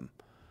job from him.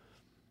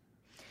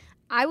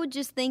 I would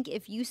just think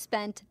if you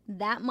spent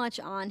that much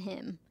on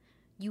him,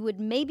 you would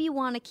maybe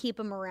want to keep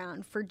him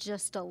around for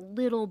just a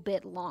little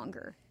bit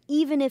longer,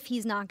 even if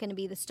he's not going to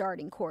be the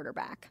starting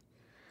quarterback.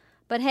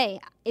 But hey,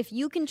 if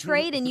you can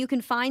trade and you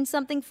can find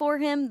something for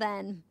him,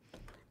 then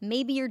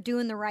maybe you're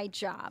doing the right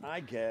job. I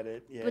get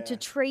it, yeah. But to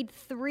trade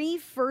 3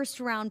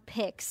 first-round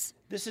picks...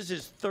 This is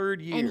his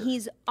 3rd year. And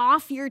he's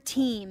off your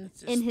team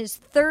in his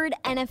 3rd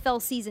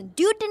NFL season.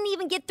 Dude didn't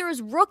even get through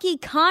his rookie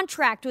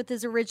contract with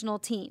his original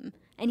team,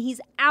 and he's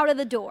out of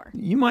the door.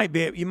 You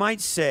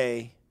might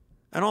say...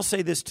 And I'll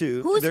say this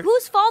too.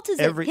 Whose fault is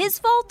it? His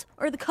fault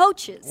or the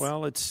coach's?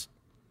 Well, it's...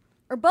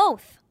 Or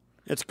both?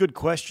 It's a good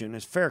question.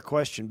 It's a fair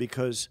question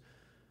because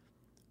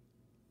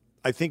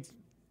I think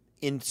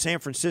in San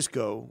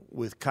Francisco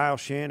with Kyle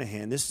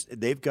Shanahan,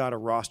 they've got a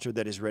roster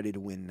that is ready to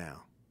win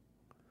now.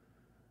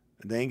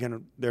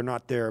 They're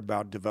not there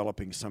about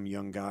developing some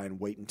young guy and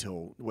wait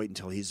until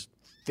his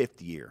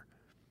 5th year,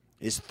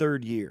 his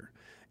 3rd year.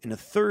 In the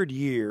 3rd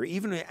year,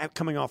 even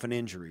coming off an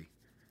injury,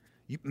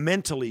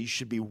 mentally, you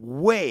should be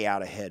way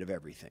out ahead of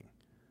everything.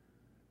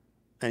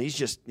 And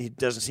he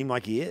doesn't seem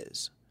like he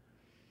is.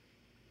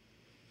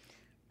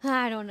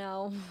 I don't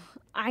know.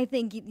 I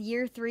think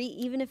year 3,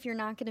 even if you're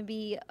not going to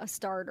be a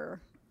starter,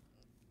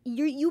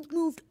 you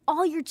moved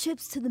all your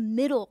chips to the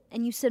middle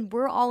and you said,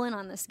 we're all in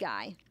on this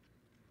guy.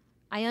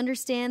 I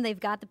understand they've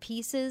got the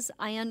pieces.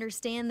 I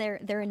understand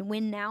they're in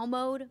win now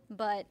mode,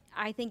 but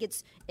I think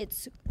it's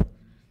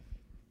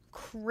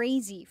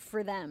crazy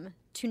for them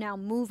to now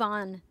move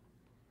on.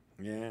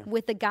 Yeah.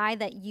 With the guy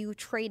that you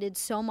traded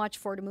so much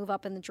for to move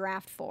up in the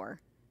draft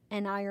for.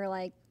 And now you're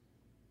like,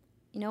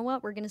 you know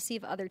what? We're going to see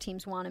if other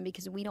teams want him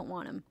because we don't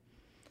want him.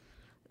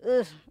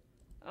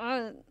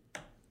 Ugh.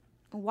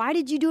 Why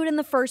did you do it in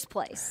the first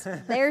place?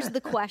 There's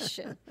the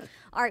question.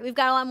 All right, we've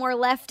got a lot more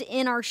left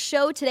in our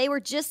show today.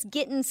 We're just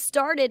getting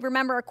started.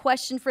 Remember, our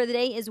question for the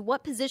day is,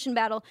 what position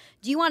battle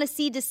do you want to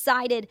see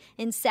decided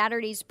in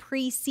Saturday's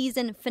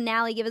preseason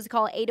finale? Give us a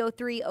call at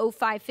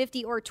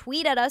 803-0550 or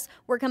tweet at us.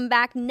 We're coming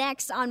back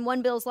next on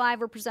One Bills Live.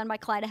 We're presented by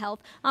Clyde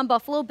Health on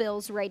Buffalo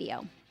Bills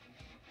Radio.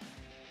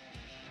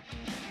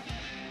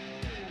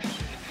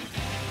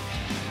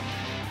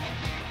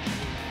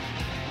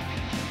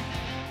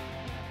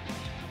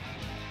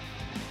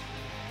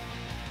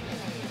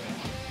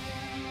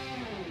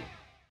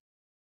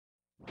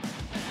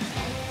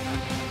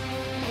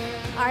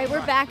 All right,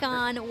 we're back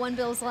on One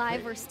Bills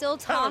Live. We're still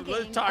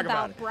talking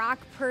about Brock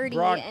Purdy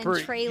and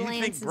Trey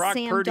Lance and Sam Darnold.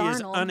 You think Brock Purdy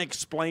is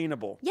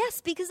unexplainable?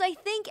 Yes, because I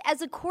think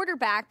as a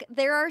quarterback,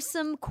 there are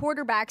some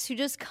quarterbacks who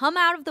just come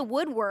out of the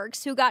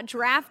woodworks who got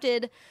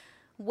drafted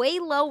way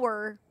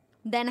lower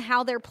than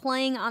how they're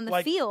playing on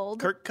the field.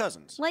 Kirk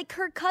Cousins. Like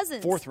Kirk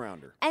Cousins. 4th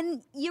rounder.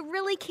 And you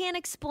really can't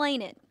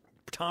explain it.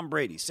 Tom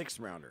Brady, 6th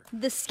rounder.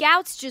 The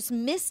scouts just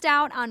missed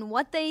out on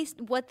what they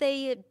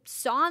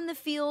saw on the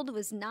field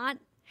was not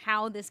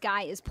how this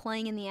guy is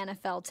playing in the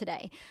NFL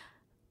today.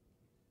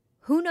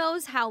 Who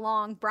knows how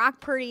long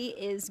Brock Purdy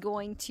is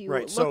going to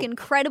look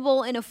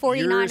incredible in a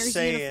 49ers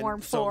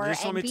uniform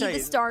and be the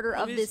starter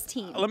of this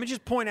team. Let me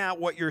just point out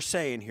what you're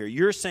saying here.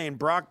 You're saying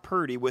Brock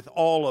Purdy with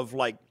all of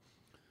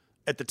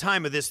at the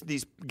time of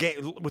these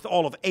games, with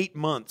all of 8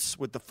 months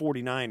with the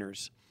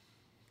 49ers,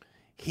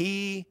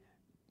 he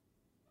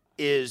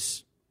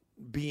is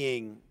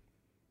being,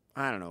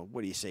 I don't know,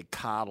 what do you say,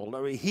 coddled.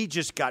 I mean, he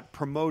just got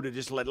promoted,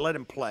 just let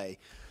him play.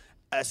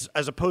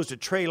 As opposed to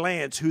Trey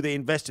Lance, who they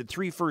invested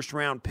 3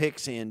 first-round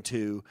picks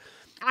into,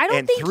 I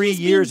don't think 3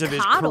 years of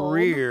his coddled.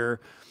 career,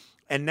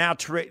 and now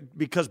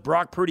because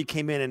Brock Purdy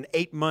came in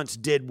 8 months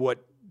did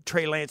what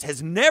Trey Lance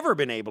has never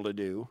been able to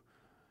do,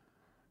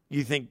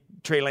 you think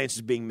Trey Lance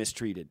is being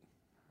mistreated?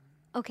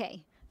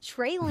 Okay,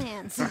 Trey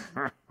Lance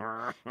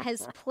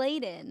has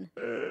played in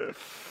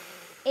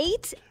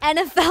 8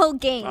 NFL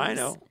games. I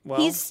know.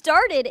 Well, he's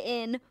started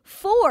in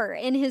 4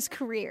 in his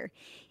career.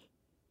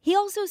 He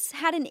also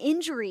had an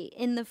injury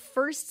in the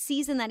first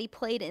season that he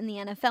played in the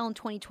NFL in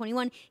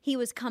 2021. He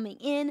was coming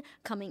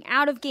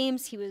out of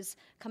games. He was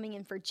coming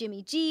in for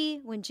Jimmy G.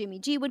 When Jimmy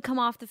G would come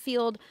off the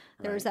field,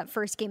 there was that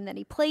first game that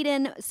he played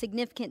in,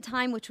 significant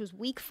time, which was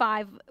week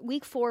 4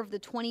 of the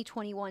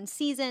 2021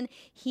 season.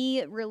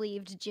 He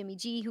relieved Jimmy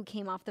G, who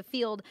came off the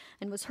field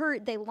and was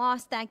hurt. They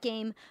lost that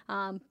game.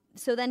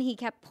 So then he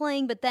kept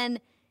playing, but then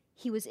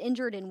he was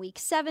injured in week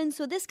 7,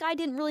 so this guy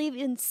didn't really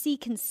even see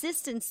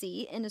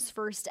consistency in his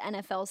first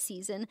NFL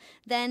season.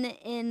 Then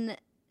in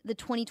the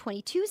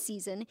 2022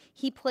 season,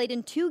 he played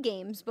in 2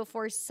 games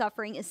before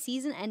suffering a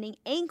season-ending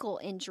ankle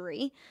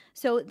injury.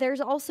 So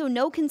there's also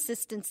no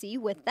consistency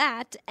with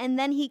that. And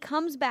then he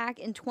comes back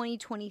in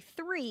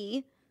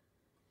 2023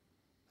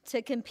 to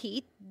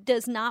compete,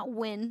 does not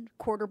win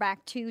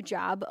quarterback 2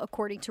 job,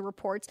 according to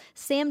reports.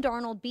 Sam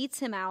Darnold beats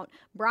him out.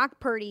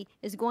 Brock Purdy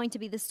is going to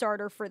be the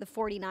starter for the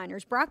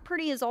 49ers. Brock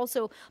Purdy has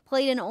also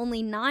played in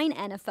only 9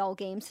 NFL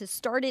games, has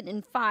started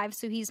in 5,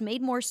 so he's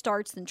made more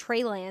starts than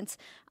Trey Lance.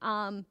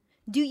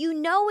 Do you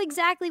know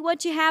exactly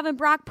what you have in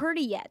Brock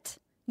Purdy yet?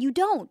 You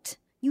don't.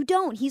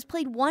 He's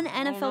played 1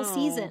 NFL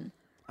season.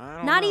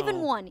 Not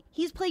even one.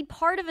 He's played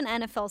part of an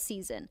NFL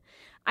season.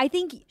 I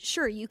think,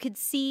 sure, you could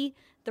see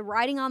the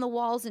writing on the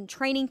walls in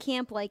training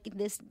camp, like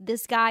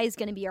this guy is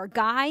going to be our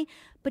guy,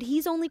 but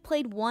he's only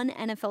played one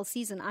NFL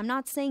season. I'm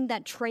not saying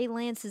that Trey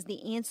Lance is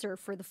the answer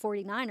for the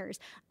 49ers.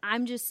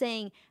 I'm just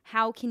saying,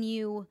 how can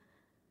you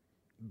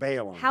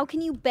bail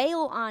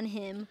on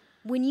him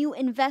when you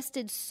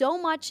invested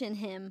so much in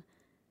him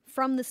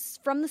from the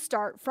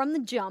start, from the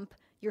jump?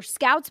 Your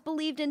scouts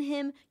believed in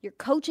him, your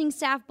coaching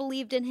staff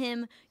believed in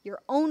him, your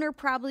owner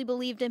probably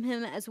believed in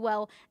him as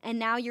well, and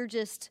now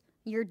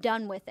you're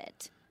done with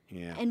it.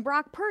 Yeah. And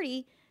Brock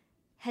Purdy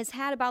has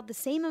had about the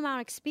same amount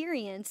of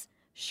experience.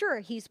 Sure,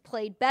 he's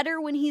played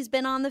better when he's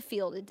been on the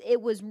field.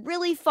 It was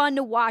really fun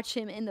to watch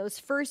him in those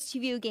first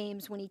few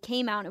games when he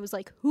came out. It was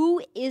like,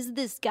 who is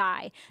this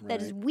guy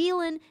that is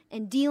wheeling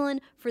and dealing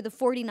for the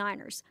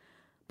 49ers?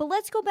 But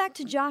let's go back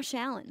to Josh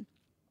Allen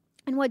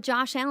and what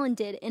Josh Allen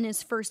did in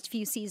his first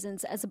few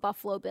seasons as a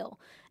Buffalo Bill.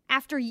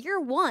 After year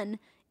one,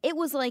 it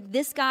was like,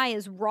 this guy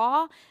is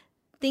raw.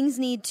 Things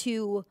need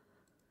to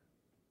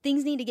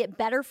get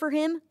better for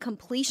him.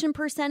 Completion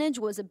percentage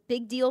was a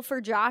big deal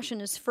for Josh in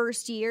his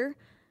first year.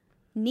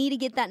 Need to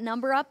get that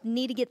number up.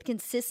 Need to get the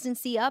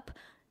consistency up.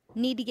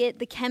 Need to get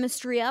the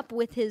chemistry up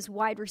with his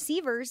wide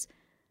receivers.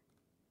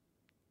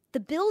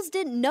 The Bills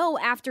didn't know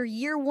after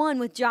year one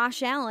with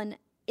Josh Allen,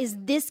 is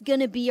this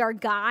going to be our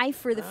guy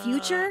for the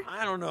future?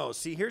 I don't know.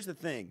 See, here's the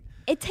thing.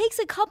 It takes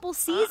a couple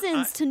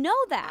seasons to know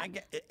that.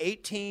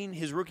 18,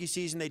 his rookie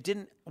season, they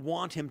didn't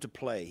want him to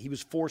play. He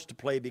was forced to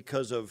play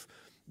because of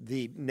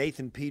the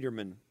Nathan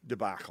Peterman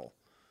debacle.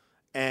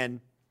 And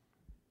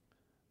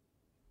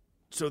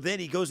so then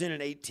he goes in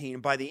at 18.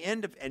 By the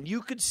end of, and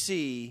you could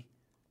see,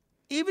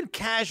 even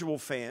casual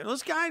fans,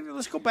 let's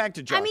go back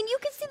to Josh. I mean, you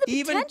could see the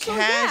potential, even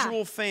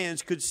casual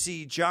fans could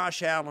see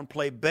Josh Allen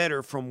play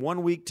better from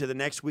 1 week to the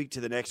next week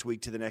to the next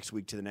week to the next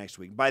week to the next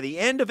week. By the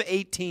end of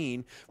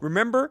 18,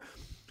 remember,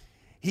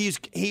 he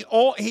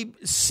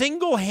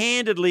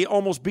single-handedly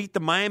almost beat the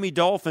Miami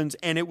Dolphins,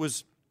 and it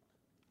was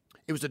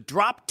a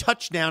drop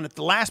touchdown at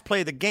the last play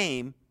of the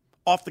game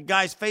off the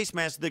guy's face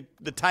mask,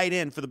 the tight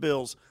end for the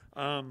Bills.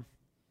 I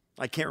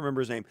can't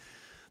remember his name.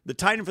 The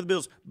tight end for the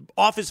Bills,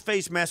 off his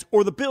face mask,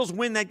 or the Bills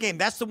win that game.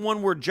 That's the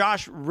one where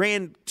Josh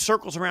ran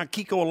circles around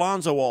Kiko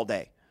Alonso all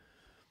day.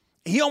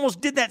 He almost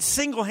did that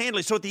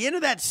single-handedly. So at the end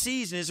of that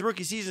season, his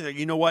rookie season,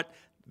 you know what?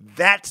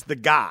 That's the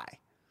guy.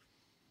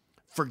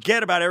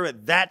 Forget about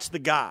it. That's the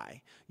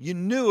guy. You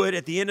knew it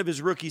at the end of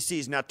his rookie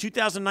season. Now,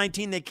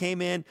 2019, they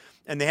came in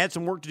and they had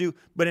some work to do.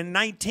 But in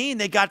 19,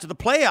 they got to the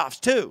playoffs,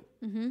 too,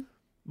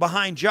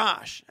 behind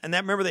Josh. And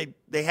that, remember,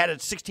 they had a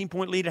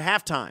 16-point lead at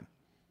halftime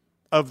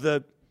of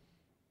the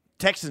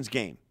Texans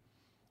game,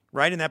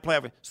 right, in that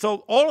playoff.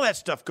 So all of that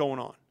stuff going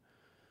on.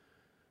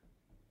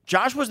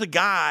 Josh was the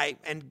guy,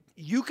 and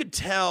you could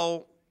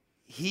tell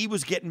he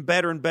was getting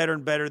better and better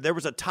and better. There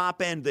was a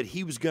top end that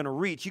he was going to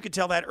reach. You could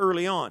tell that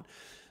early on.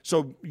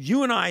 So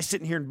you and I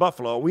sitting here in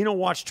Buffalo, we don't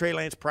watch Trey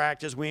Lance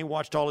practice. We ain't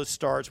watched all his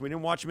starts. We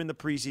didn't watch him in the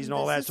preseason and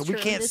all that. So we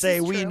can't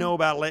say we know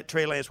about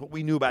Trey Lance what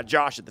we knew about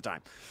Josh at the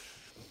time.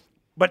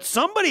 But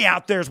somebody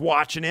out there is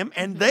watching him,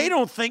 and they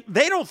don't think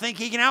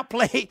he can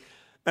outplay.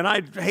 And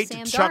I'd hate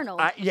Sam to chuckle.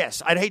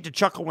 Darnold. I'd hate to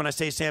chuckle when I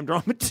say Sam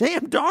Darnold, but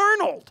Sam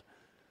Darnold.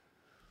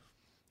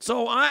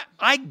 So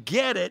I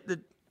get it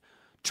that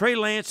Trey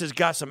Lance has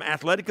got some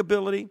athletic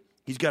ability.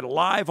 He's got a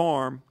live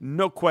arm,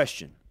 no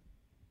question.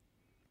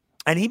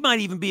 And he might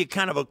even be a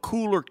kind of a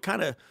cooler,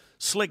 kind of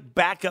slick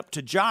backup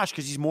to Josh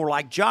because he's more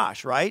like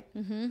Josh, right?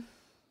 Mm-hmm.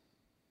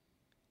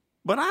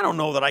 But I don't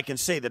know that I can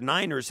say the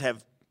Niners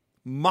have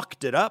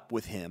mucked it up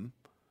with him.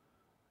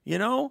 You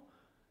know?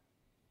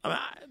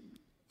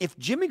 If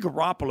Jimmy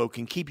Garoppolo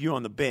can keep you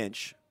on the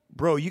bench,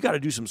 bro, you got to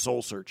do some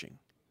soul searching.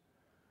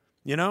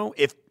 You know?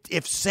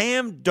 If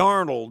Sam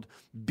Darnold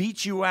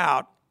beats you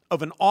out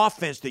of an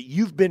offense that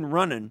you've been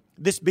running,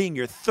 this being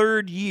your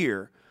third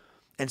year,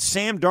 and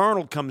Sam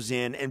Darnold comes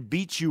in and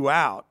beats you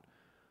out,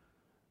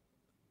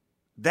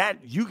 that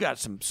you got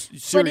some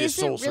serious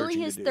soul searching to do. But is it really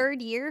his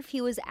third year if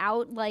he was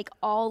out like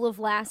all of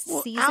last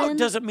season? Out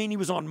doesn't mean he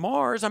was on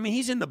Mars. I mean,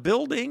 he's in the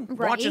building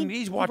watching.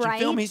 He's watching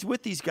film. He's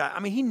with these guys. I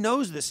mean, he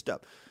knows this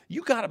stuff.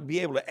 You got to be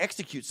able to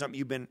execute something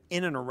you've been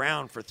in and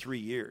around for 3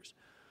 years.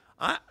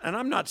 And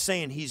I'm not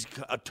saying he's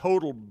a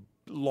total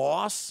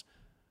loss.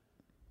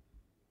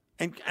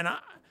 And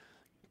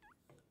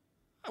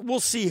we'll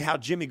see how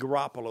Jimmy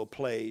Garoppolo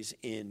plays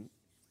in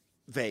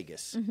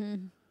Vegas.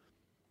 Mm-hmm.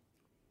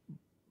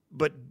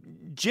 But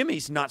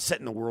Jimmy's not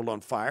setting the world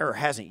on fire, or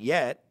hasn't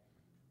yet.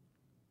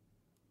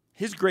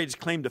 His greatest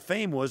claim to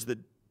fame was that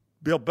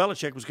Bill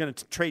Belichick was going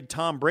to trade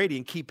Tom Brady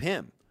and keep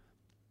him.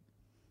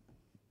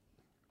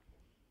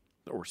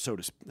 Or so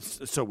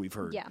we've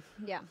heard.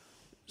 Yeah.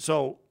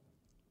 So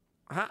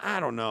I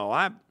don't know.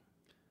 I'm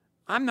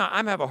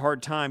having a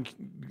hard time,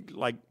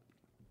 like.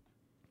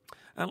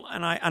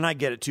 And I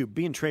get it too.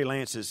 Being Trey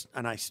Lance is,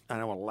 and I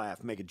don't want to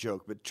laugh, make a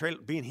joke, but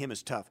being him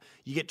is tough.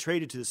 You get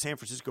traded to the San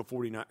Francisco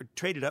 49ers,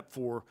 traded up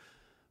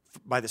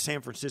by the San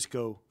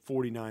Francisco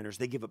 49ers.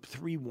 They give up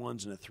 3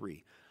 1s and a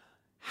 3.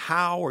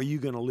 how are you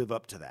going to live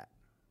up to that?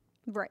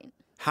 Right.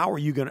 How are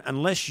you going to,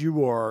 unless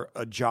you are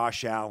a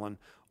Josh Allen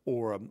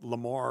or a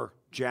Lamar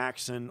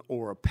Jackson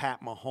or a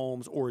Pat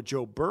Mahomes or a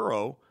Joe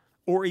Burrow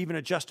or even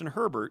a Justin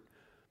Herbert,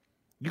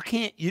 you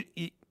can't,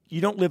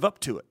 you don't live up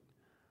to it.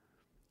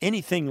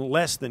 Anything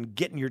less than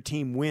getting your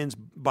team wins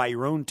by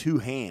your own two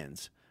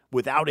hands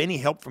without any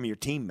help from your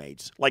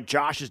teammates, like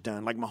Josh has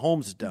done, like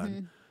Mahomes has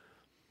done,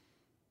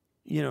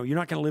 you know, you're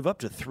not going to live up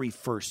to 3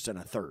 firsts and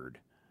a third.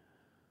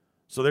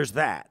 So there's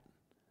that.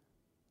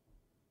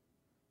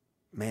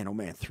 Man, oh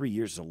man, 3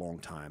 years is a long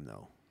time,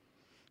 though.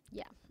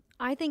 Yeah.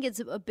 I think it's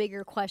a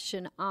bigger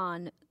question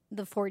on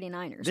the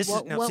 49ers. This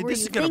what were you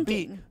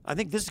thinking? I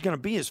think this is going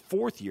to be his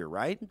 4th year,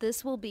 right?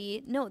 This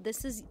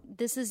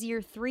is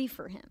year 3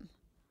 for him.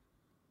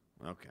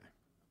 Okay.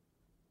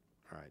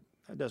 All right.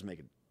 That does make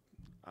it.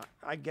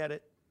 I get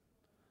it.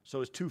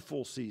 So it's 2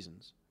 full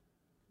seasons.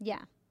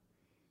 Yeah.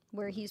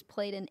 Where he's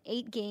played in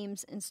 8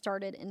 games and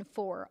started in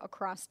 4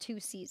 across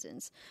 2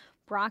 seasons.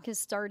 Brock has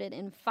started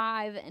in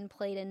 5 and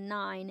played in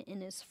 9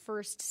 in his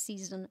first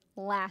season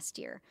last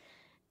year.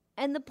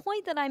 And the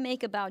point that I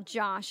make about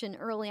Josh and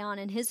early on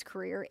in his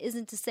career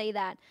isn't to say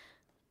that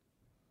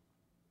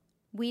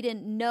we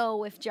didn't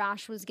know if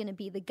Josh was going to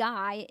be the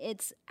guy.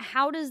 It's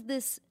how does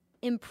this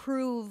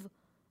improve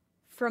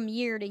from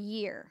year to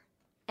year?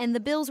 And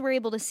the Bills were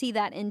able to see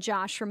that in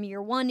Josh from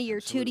year 1 to year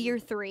 2 to year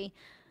 3.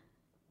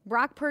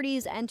 Brock Purdy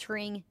is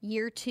entering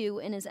year 2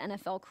 in his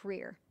NFL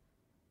career.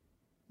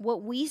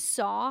 What we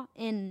saw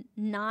in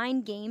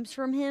 9 games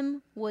from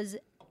him was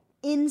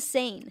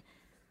insane.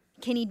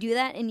 Can he do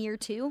that in year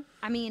 2?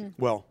 I mean...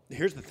 Well,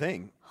 here's the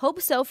thing.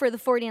 Hope so for the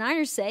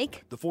 49ers'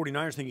 sake. The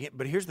 49ers thing,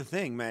 but here's the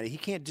thing, Maddie. He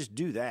can't just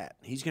do that.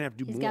 He's going to have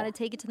to do more. He's got to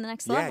take it to the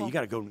next level. Yeah, you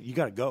got to go. You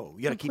got to go.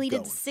 You got to keep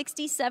going. Completed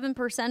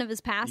 67% of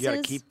his passes. You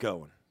got to keep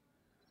going.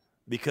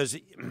 Because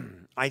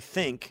I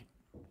think,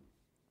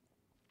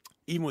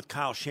 even with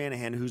Kyle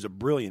Shanahan, who's a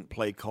brilliant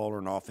play caller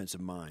and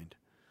offensive mind,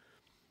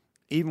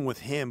 even with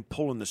him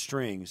pulling the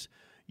strings,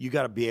 you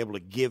got to be able to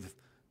give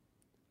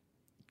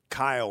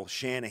Kyle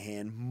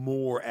Shanahan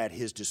more at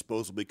his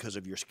disposal because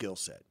of your skill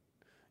set.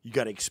 You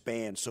got to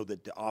expand so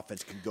that the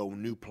offense can go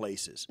new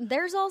places.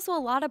 There's also a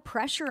lot of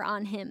pressure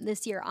on him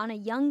this year, on a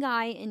young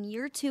guy in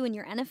year 2 in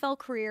your NFL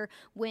career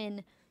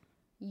when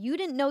you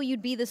didn't know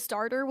you'd be the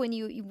starter when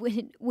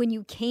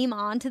you came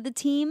onto the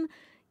team.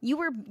 You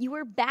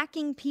were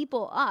backing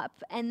people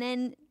up, and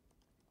then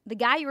the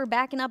guy you were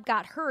backing up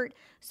got hurt,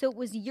 so it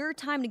was your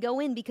time to go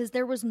in because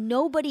there was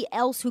nobody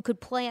else who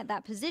could play at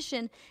that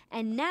position,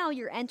 and now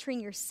you're entering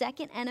your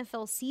 2nd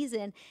NFL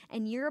season,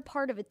 and you're a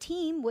part of a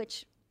team,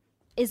 which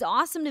is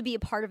awesome to be a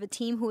part of a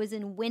team who is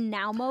in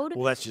win-now mode.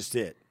 Well, that's just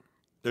it.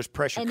 There's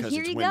pressure because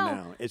it's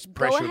win-now. It's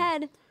pressure. Go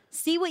ahead.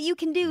 See what you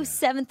can do,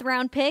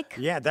 7th-round pick.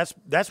 Yeah,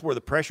 that's where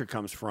the pressure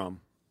comes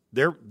from.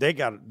 They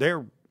got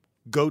their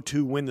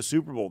go-to win the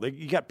Super Bowl.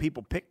 You got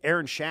people pick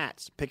Aaron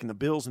Schatz picking the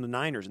Bills and the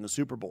Niners in the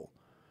Super Bowl.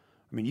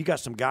 I mean, you got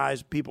some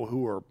guys, people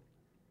who are,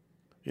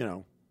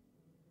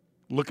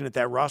 looking at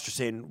that roster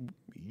saying,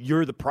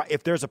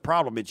 if there's a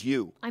problem, it's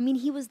you. I mean,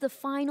 he was the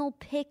final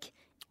pick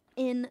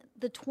in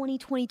the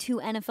 2022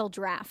 NFL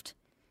draft.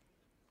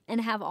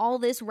 And have all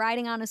this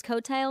riding on his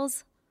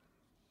coattails,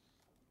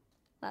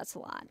 that's a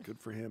lot.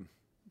 Good for him.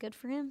 Good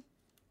for him.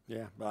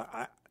 Yeah,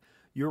 but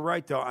you're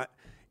right, though.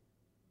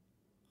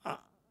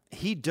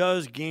 He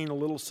does gain a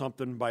little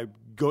something by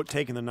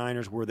taking the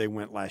Niners where they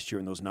went last year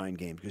in those 9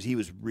 games because he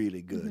was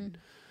really good.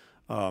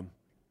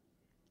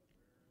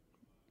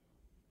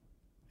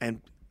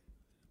 And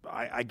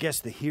I guess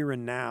the here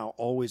and now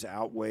always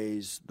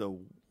outweighs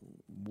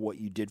what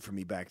you did for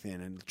me back then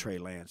and Trey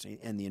Lance.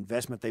 And the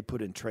investment they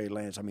put in Trey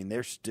Lance, I mean,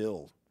 they're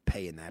still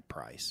paying that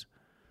price.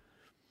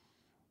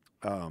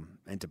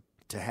 And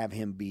to have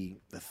him be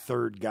the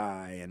 3rd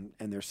guy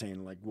and they're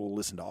saying, like, we'll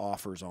listen to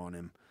offers on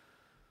him.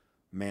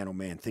 Man, oh,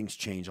 man, things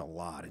change a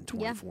lot in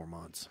 24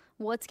 months.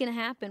 What's going to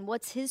happen?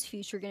 What's his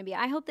future going to be?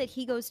 I hope that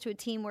he goes to a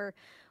team where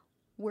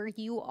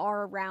you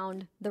are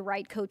around the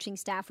right coaching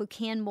staff who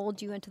can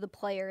mold you into the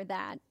player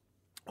that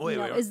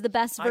is the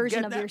best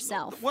version of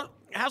yourself.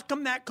 How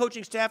come that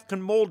coaching staff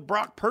can mold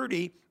Brock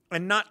Purdy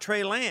and not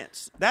Trey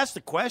Lance? That's the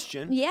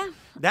question. Yeah.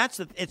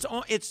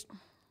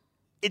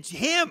 It's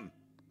him.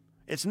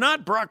 It's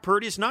not Brock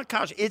Purdy. It's not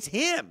Kyle. It's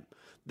him.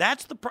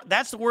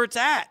 That's where it's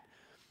at.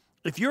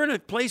 If you're in a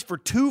place for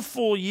 2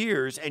 full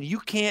years and you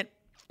can't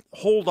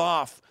hold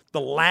off the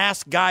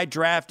last guy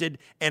drafted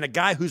and a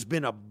guy who's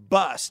been a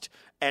bust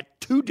at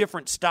 2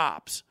 different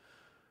stops,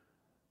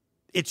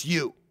 it's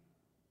you.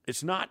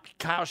 It's not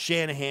Kyle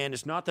Shanahan.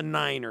 It's not the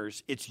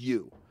Niners. It's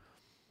you.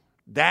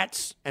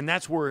 That's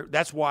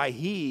why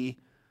he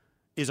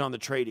is on the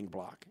trading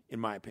block, in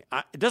my opinion.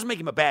 It doesn't make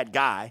him a bad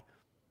guy.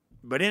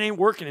 But it ain't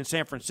working in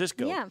San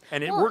Francisco. Yeah.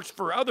 And it works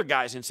for other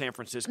guys in San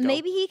Francisco.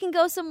 Maybe he can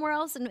go somewhere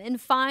else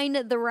and find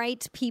the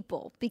right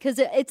people. Because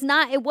it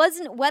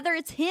wasn't, whether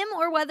it's him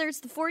or whether it's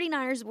the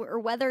 49ers or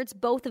whether it's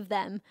both of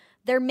them,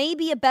 there may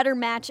be a better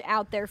match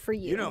out there for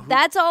you.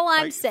 That's all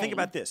I'm saying. Think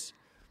about this.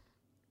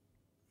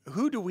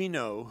 who do we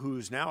know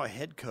who's now a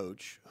head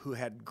coach who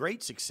had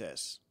great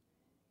success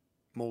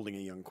molding a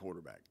young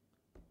quarterback?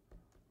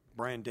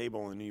 Brian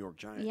Daboll and the New York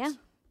Giants. Yeah.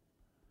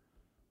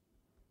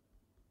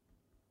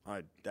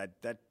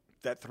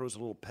 That throws a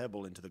little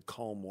pebble into the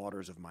calm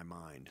waters of my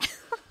mind.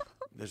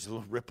 There's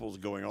little ripples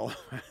going all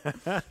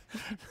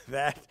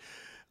that.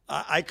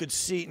 I could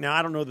see. Now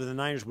I don't know that the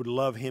Niners would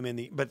love him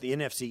but the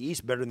NFC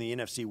East better than the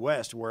NFC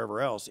West,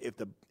 wherever else.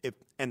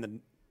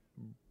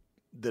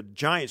 The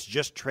Giants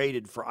just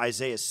traded for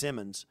Isaiah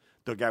Simmons,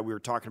 the guy we were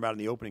talking about in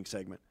the opening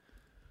segment.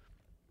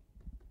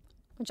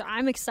 Which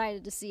I'm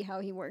excited to see how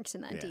he works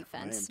in that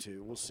defense. I am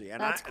too. We'll see. And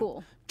That's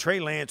cool. Trey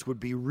Lance would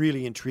be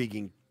really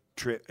intriguing.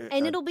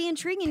 And it'll be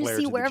intriguing to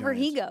see wherever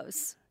he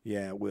goes.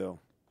 Yeah, it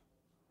will.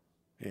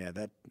 Yeah,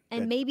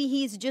 and maybe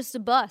he's just a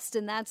bust,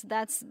 and that's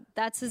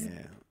his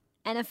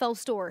NFL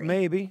story.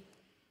 Maybe,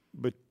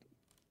 but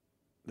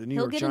the New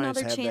York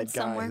Giants have that guy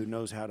somewhere. who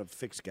knows how to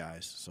fix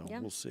guys, so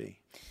we'll see.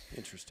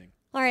 Interesting.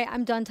 All right,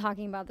 I'm done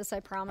talking about this,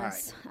 I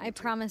promise. Right, I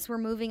promise we're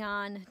moving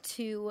on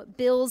to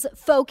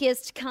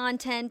Bills-focused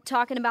content,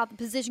 talking about the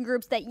position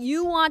groups that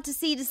you want to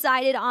see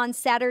decided on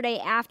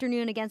Saturday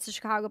afternoon against the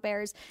Chicago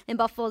Bears in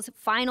Buffalo's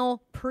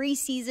final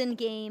preseason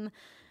game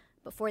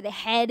before they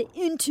head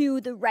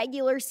into the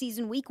regular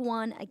season week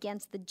 1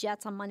 against the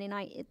Jets on Monday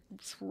night.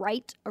 It's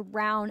right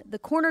around the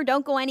corner.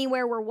 Don't go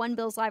anywhere. We're One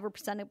Bills Live. We're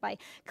presented by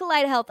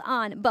Kaleida Health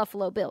on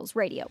Buffalo Bills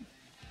Radio.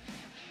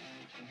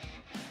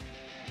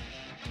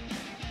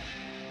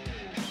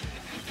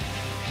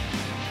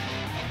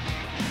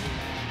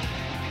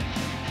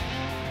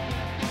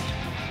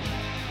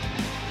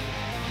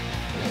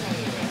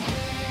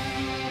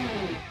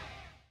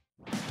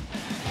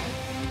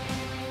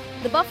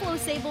 The Buffalo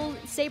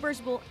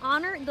Sabres will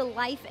honor the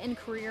life and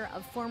career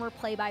of former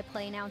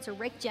play-by-play announcer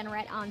Rick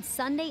Jeanneret on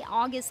Sunday,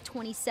 August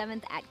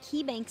 27th at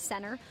KeyBank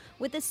Center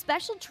with a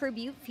special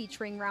tribute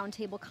featuring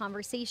roundtable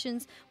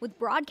conversations with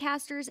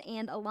broadcasters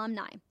and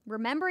alumni.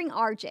 Remembering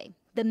RJ,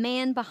 the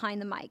man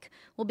behind the mic,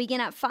 will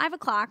begin at 5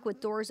 o'clock with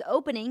doors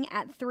opening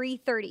at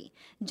 3:30.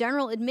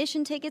 General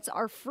admission tickets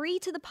are free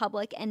to the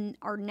public and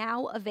are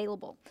now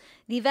available.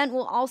 The event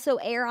will also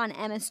air on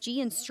MSG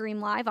and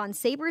stream live on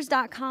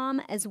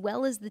Sabres.com as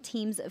well as the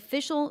team's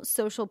official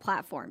social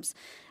platforms.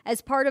 As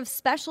part of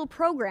special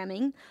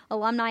programming,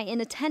 alumni in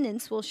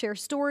attendance will share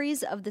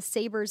stories of the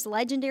Sabres'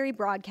 legendary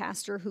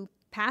broadcaster who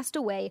passed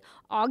away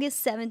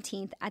August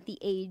 17th at the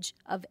age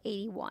of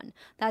 81.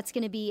 That's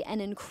going to be an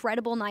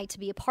incredible night to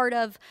be a part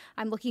of.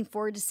 I'm looking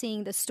forward to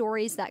seeing the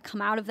stories that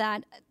come out of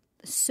that.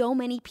 So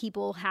many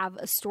people have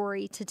a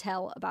story to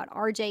tell about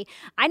RJ.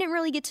 I didn't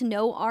really get to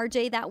know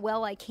RJ that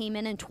well. I came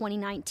in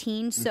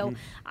 2019, so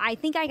I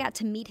think I got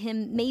to meet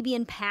him maybe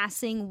in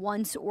passing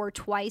once or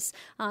twice.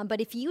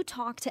 But if you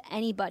talk to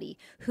anybody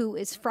who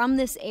is from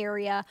this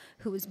area,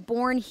 who was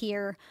born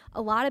here,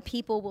 a lot of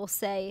people will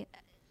say,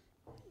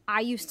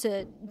 I used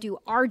to do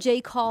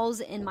RJ calls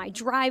in my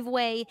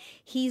driveway.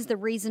 He's the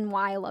reason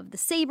why I love the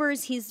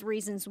Sabres. He's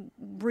the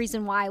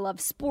reason why I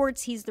love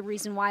sports. He's the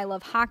reason why I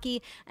love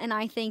hockey. And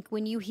I think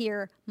when you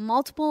hear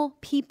multiple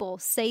people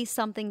say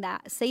something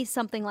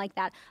like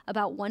that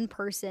about one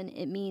person,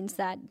 it means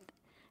that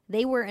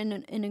they were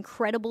an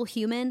incredible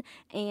human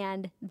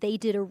and they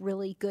did a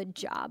really good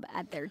job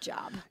at their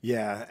job.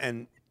 Yeah,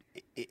 and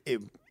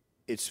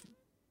it's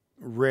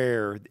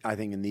rare, I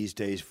think, in these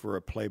days for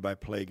a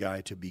play-by-play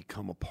guy to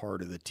become a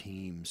part of the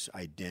team's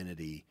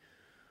identity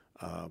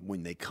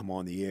when they come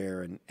on the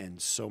air.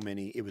 And so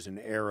many, it was an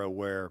era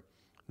where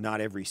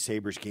not every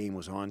Sabres game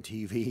was on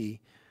TV,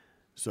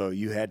 so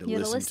you had to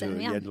listen to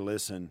it. Yeah. You had to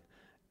listen.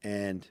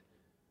 And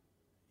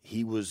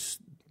he was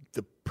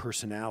the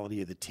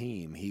personality of the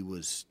team. He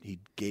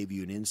gave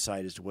you an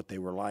insight as to what they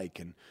were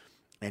like,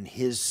 and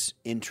his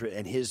interest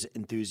and his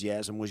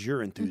enthusiasm was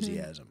your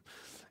enthusiasm.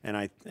 Mm-hmm. And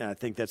I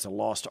think that's a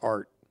lost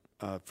art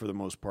for the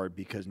most part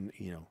because,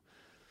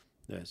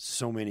 there's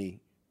so many,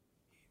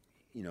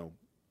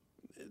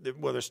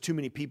 there's too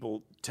many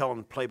people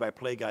telling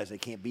play-by-play guys they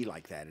can't be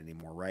like that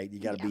anymore, right? You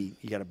got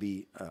to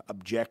be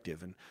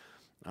objective. And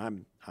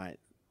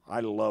I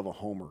love a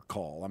homer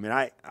call. I mean,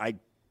 I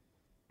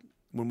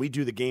when we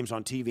do the games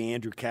on TV,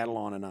 Andrew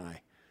Catalon and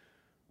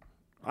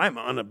I'm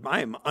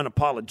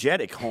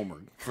unapologetic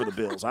homer for the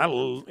Bills.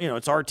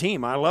 It's our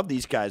team. I love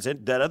these guys.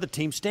 That other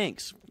team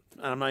stinks.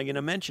 I'm not going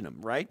to mention them,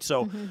 right?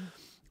 So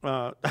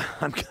I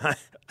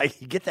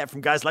get that from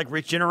guys like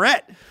Rich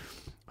Jeanneret,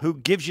 who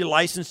gives you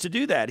license to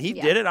do that. He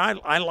did it.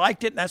 I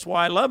liked it. That's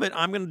why I love it.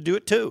 I'm going to do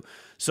it too.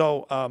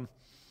 So,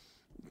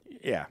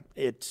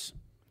 it's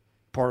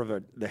part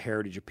of the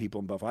heritage of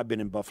people in Buffalo. I've been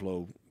in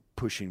Buffalo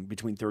pushing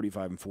between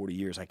 35 and 40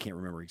 years. I can't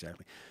remember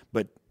exactly.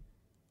 But,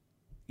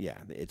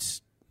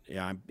 it's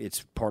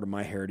part of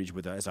my heritage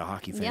as a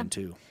hockey fan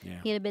too. Yeah.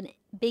 He had a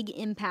big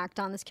impact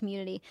on this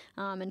community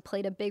and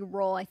played a big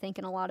role, I think,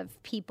 in a lot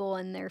of people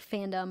and their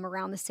fandom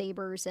around the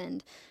Sabres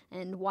and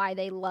why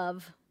they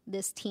love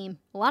this team.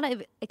 A lot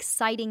of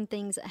exciting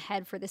things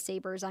ahead for the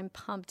Sabres. I'm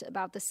pumped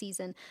about the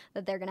season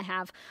that they're going to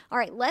have. All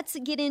right, let's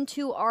get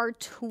into our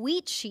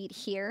tweet sheet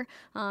here.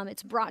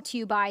 It's brought to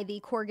you by the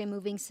Corrigan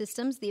Moving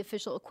Systems, the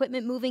official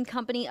equipment moving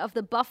company of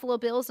the Buffalo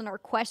Bills. And our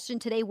question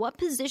today, what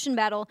position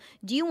battle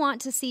do you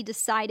want to see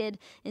decided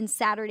in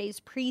Saturday's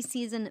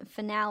preseason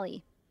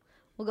finale?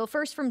 We'll go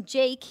first from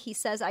Jake. He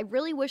says, I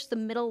really wish the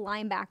middle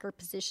linebacker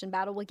position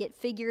battle would get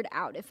figured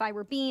out. If I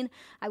were Bean,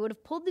 I would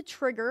have pulled the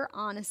trigger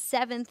on a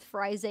 7th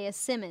for Isaiah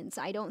Simmons.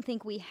 I don't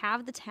think we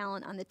have the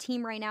talent on the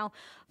team right now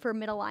for a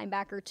middle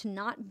linebacker to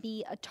not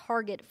be a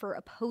target for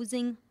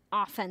opposing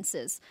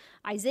offenses.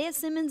 Isaiah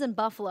Simmons and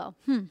Buffalo,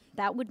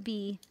 that would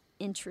be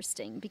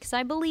interesting because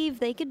I believe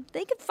they could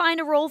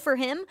find a role for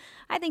him.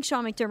 I think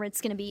Sean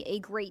McDermott's going to be a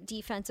great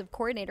defensive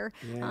coordinator.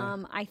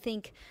 Yeah. I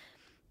think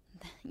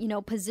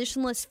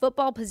positionless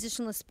football,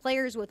 positionless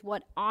players with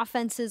what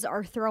offenses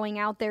are throwing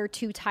out there,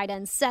 2 tight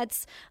end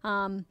sets,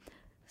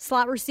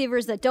 slot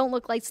receivers that don't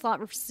look like slot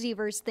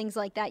receivers, things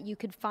like that. You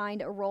could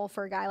find a role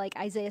for a guy like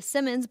Isaiah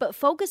Simmons, but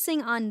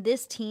focusing on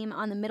this team,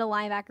 on the middle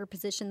linebacker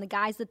position, the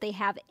guys that they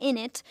have in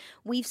it,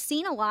 we've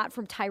seen a lot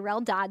from Tyrell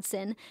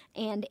Dodson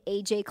and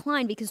A.J.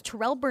 Klein because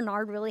Terrell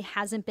Bernard really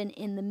hasn't been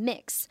in the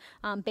mix.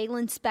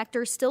 Balin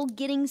Spector still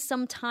getting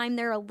some time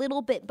there a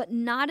little bit, but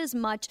not as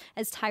much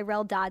as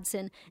Tyrell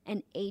Dodson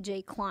and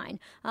A.J. Klein.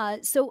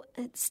 So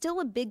it's still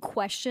a big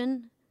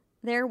question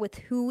there with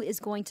who is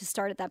going to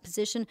start at that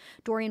position.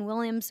 Dorian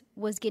Williams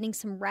was getting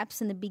some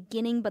reps in the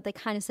beginning, but they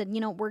kind of said,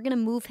 we're going to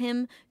move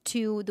him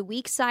to the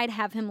weak side,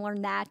 have him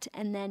learn that,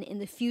 and then in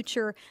the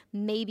future,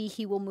 maybe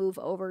he will move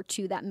over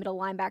to that middle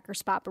linebacker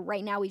spot. But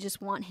right now, we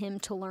just want him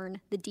to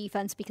learn the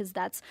defense because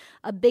that's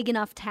a big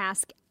enough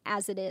task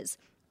as it is.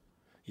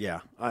 Yeah.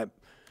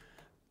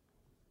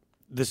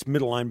 This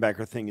middle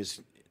linebacker thing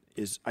is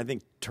I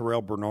think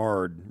Terrell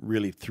Bernard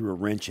really threw a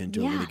wrench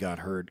into it when he got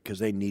hurt because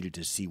they needed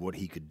to see what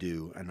he could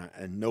do,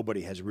 and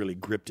nobody has really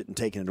gripped it and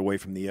taken it away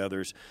from the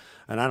others.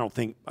 And I don't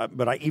think,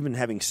 even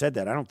having said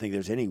that, I don't think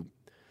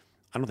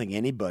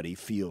anybody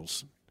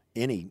feels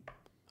any.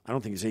 I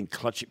don't think there's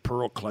any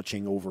pearl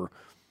clutching over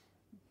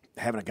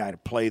having a guy to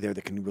play there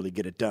that can really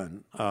get it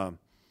done.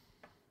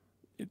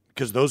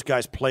 Because those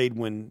guys played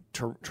when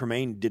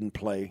Tremaine didn't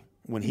play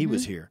when he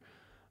was here,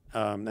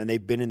 and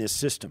they've been in this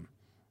system.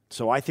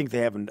 So I think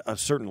they have a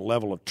certain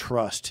level of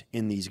trust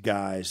in these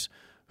guys,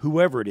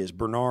 whoever it is,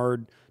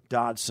 Bernard,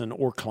 Dodson,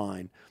 or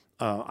Klein.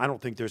 I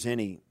don't think there's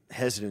any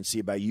hesitancy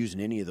about using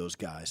any of those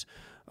guys.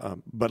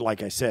 But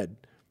like I said,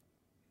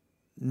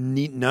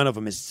 none of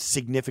them is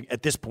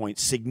at this point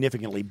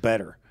significantly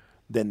better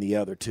than the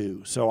other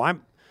two. So I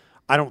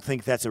don't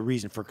think that's a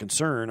reason for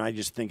concern. I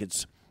just think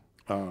it's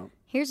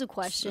here's a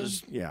question.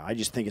 I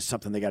just think it's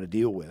something they got to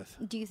deal with.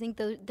 Do you think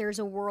there's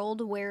a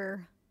world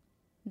where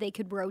they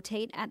could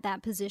rotate at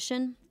that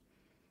position?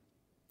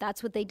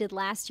 That's what they did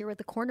last year with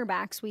the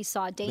cornerbacks. We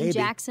saw Dane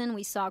Jackson,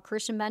 we saw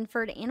Christian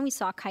Benford, and we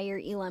saw Kyer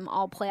Elam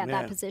all play at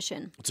that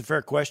position. It's a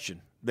fair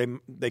question.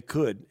 They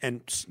could,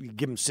 and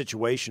give them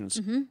situations.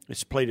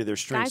 It's play to their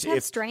strengths. Guys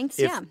have strengths,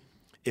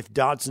 If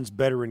Dodson's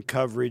better in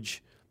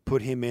coverage,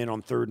 put him in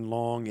on 3rd and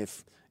long.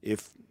 If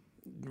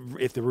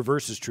the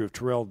reverse is true, if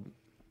Terrell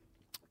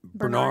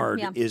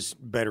Bernard is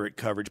better at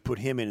coverage, put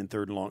him in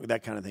 3rd and long,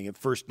 that kind of thing.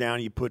 If 1st down,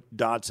 you put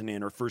Dodson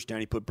in, or 1st down,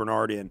 you put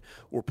Bernard in,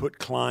 or put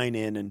Klein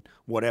in, and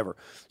whatever.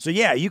 So,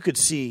 you could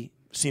see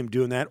him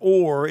doing that,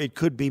 or it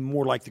could be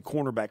more like the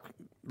cornerback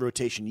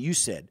rotation you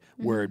said,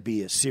 where it'd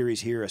be a series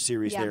here, a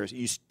series there.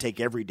 You take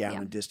every down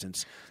and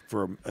distance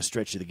for a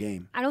stretch of the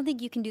game. I don't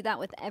think you can do that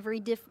with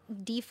every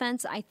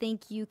defense. I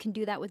think you can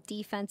do that with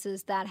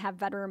defenses that have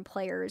veteran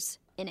players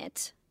in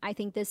it. I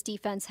think this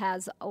defense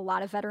has a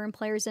lot of veteran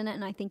players in it,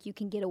 and I think you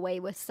can get away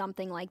with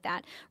something like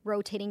that,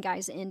 rotating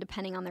guys in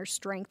depending on their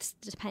strengths,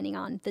 depending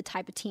on the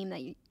type of team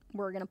that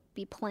we're going to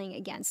be playing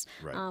against,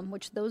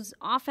 which those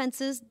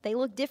offenses, they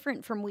look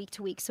different from week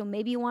to week. So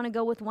maybe you want to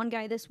go with one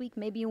guy this week.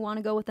 Maybe you want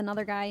to go with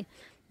another guy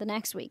the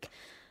next week.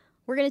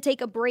 We're going to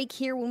take a break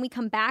here. When we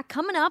come back,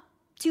 coming up,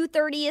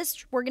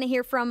 2:30ish, we're going to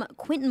hear from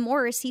Quentin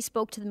Morris. He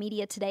spoke to the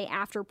media today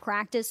after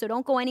practice, so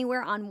don't go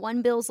anywhere on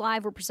One Bills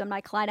Live. We're presented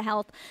by Kaleida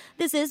Health.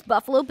 This is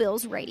Buffalo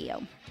Bills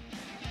Radio.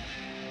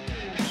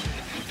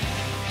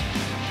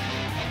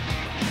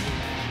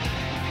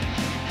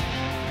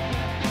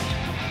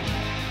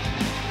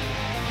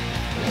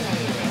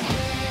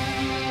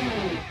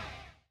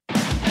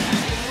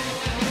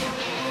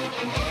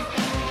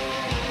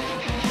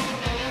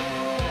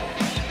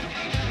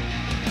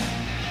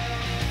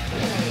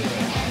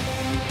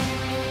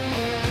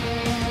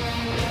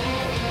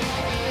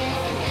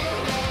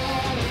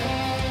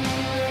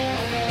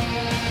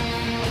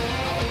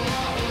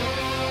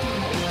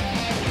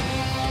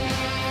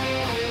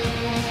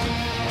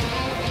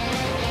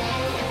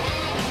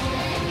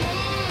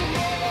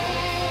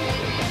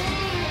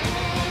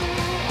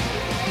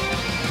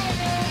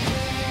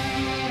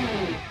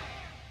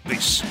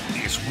 This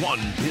is One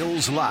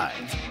Bills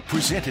Live,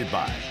 presented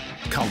by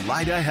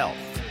Kaleida Health.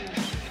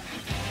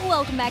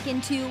 Welcome back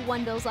into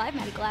One Bills Live.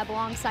 Maddie Glab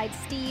alongside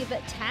Steve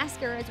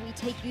Tasker as we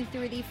take you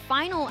through the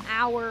final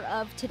hour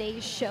of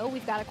today's show.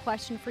 We've got a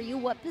question for you.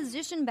 What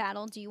position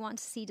battle do you want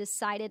to see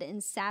decided in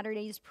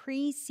Saturday's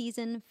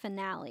preseason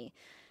finale?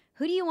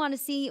 Who do you want to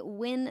see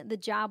win the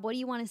job? What do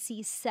you want to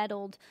see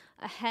settled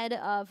ahead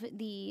of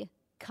the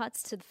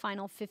cuts to the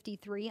final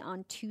 53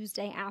 on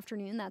Tuesday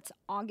afternoon? That's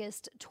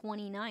August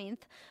 29th.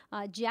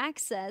 Jack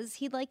says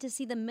he'd like to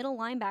see the middle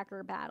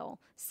linebacker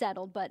battle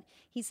settled, but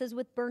he says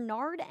with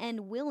Bernard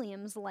and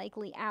Williams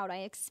likely out, I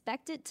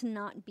expect it to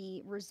not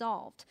be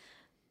resolved.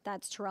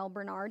 That's Terrell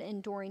Bernard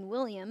and Dorian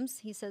Williams.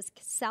 He says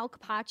Sal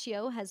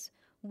Capaccio has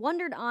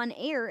wondered on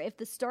air if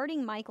the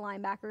starting Mike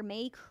linebacker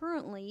may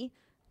currently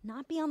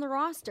not be on the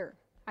roster.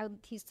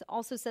 He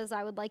also says,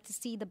 I would like to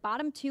see the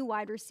bottom two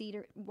wide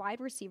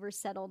receivers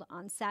settled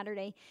on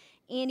Saturday.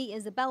 Andy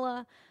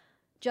Isabella,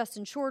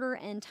 Justin Shorter,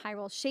 and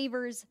Tyrell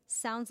Shavers.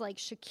 Sounds like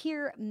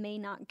Shakir may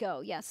not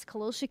go. Yes,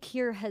 Khalil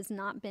Shakir has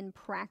not been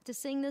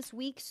practicing this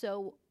week,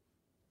 so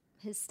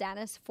his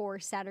status for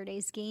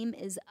Saturday's game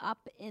is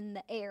up in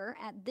the air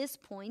at this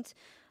point.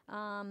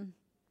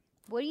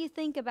 What do you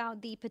think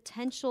about the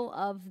potential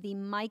of the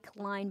Mike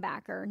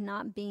linebacker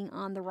not being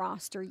on the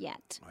roster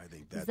yet? I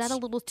think that's... Is that a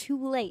little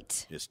too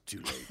late? It's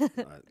too late.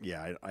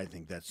 Yeah, I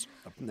think that's...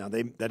 Now,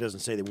 that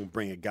doesn't say they won't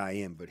bring a guy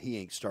in, but he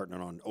ain't starting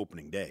on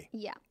opening day.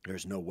 Yeah.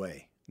 There's no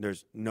way.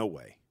 There's no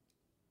way.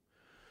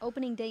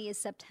 Opening day is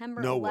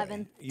September No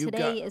 11th. way.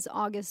 Today is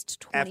August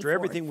 24th. After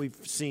everything we've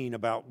seen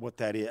about what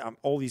that is,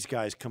 all these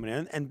guys coming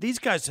in, and these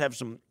guys have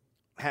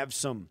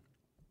some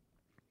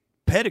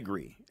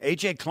pedigree.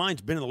 A.J.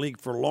 Klein's been in the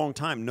league for a long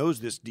time, knows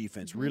this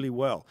defense really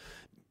well.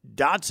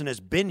 Dodson has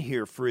been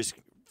here for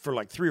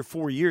like 3 or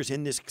 4 years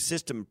in this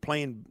system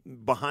playing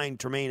behind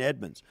Tremaine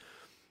Edmonds.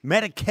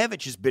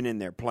 Metakevich has been in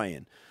there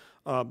playing.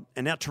 And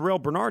now Terrell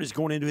Bernard is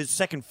going into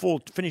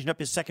finishing up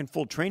his second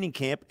full training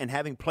camp and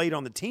having played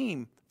on the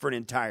team for an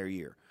entire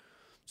year.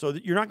 So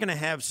you're not going to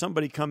have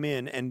somebody come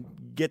in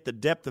and get the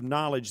depth of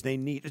knowledge they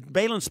need.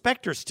 Balin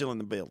Spector's still in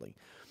the building.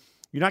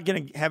 You're not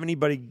going to have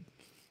anybody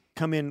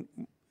come in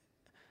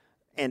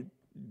and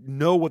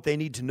know what they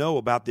need to know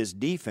about this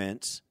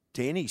defense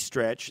to any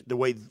stretch the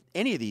way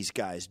any of these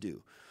guys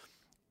do.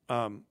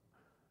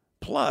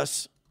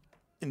 Plus,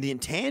 in the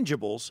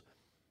intangibles,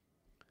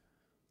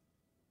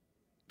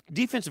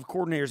 defensive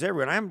coordinators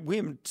everywhere, and we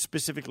haven't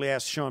specifically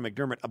asked Sean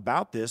McDermott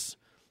about this,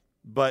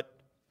 but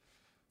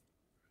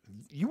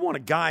you want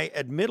a guy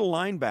at middle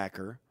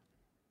linebacker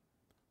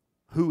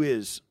who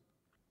is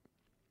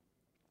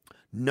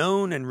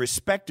known and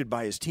respected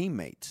by his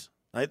teammates.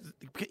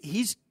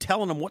 He's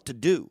telling them what to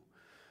do.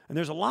 And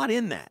there's a lot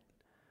in that.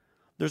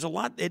 There's a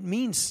lot. It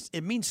means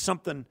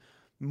something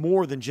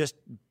more than just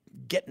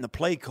getting the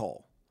play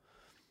call.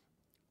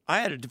 I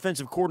had a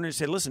defensive coordinator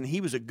say, listen,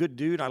 he was a good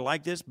dude. I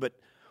like this, but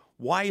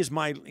why is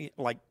my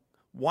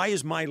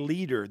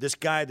leader, this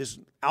guy, this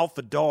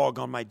alpha dog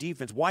on my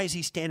defense, why is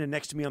he standing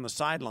next to me on the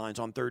sidelines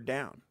on third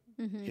down?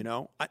 Mm-hmm. You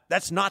know,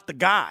 that's not the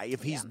guy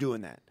if he's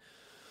doing that.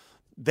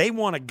 They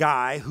want a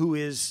guy who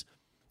is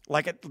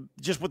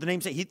just what the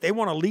name says. They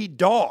want a lead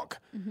dog.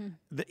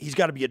 Mm-hmm. He's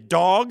got to be a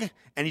dog,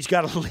 and he's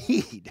got to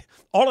lead.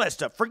 All of that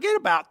stuff. Forget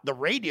about the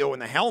radio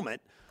and the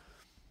helmet.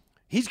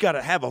 He's got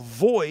to have a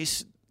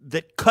voice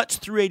that cuts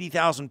through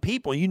 80,000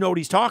 people. You know what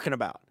he's talking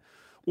about.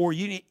 Or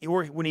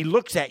when he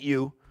looks at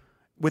you,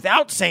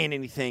 without saying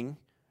anything,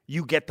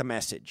 you get the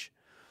message.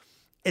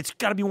 It's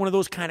got to be one of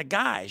those kind of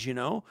guys, you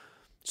know.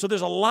 So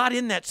there's a lot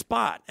in that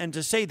spot. And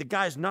to say the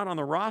guy's not on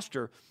the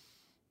roster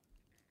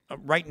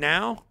right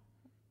now,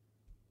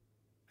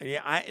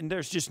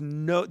 there's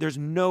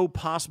no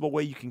possible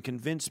way you can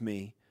convince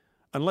me,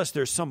 unless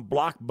there's some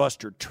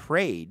blockbuster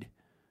trade,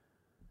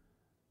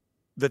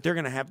 that they're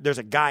going to have. There's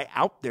a guy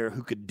out there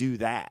who could do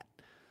that.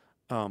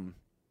 And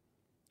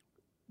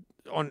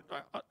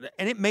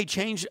it may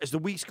change as the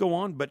weeks go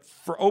on, but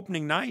for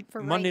opening night,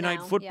 for Monday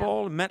Night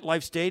Football,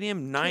 MetLife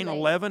Stadium,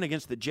 9-11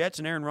 against the Jets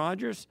and Aaron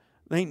Rodgers,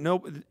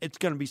 it's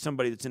going to be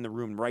somebody that's in the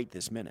room right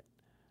this minute.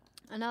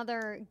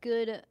 Another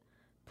good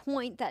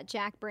point that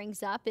Jack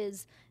brings up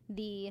is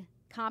the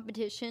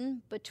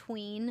competition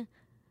between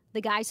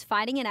the guys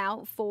fighting it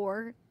out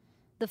for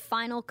the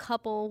final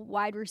couple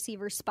wide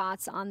receiver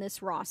spots on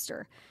this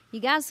roster.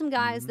 You got some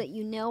guys that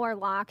you know are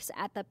locks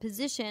at the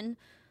position.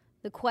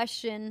 The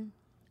question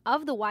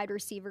of the wide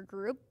receiver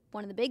group,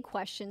 one of the big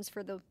questions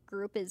for the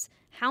group is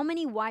how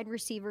many wide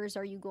receivers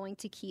are you going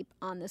to keep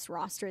on this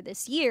roster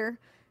this year,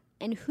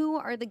 and who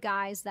are the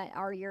guys that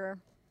are your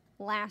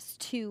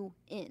last two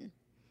in?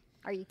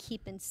 Are you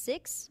keeping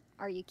 6?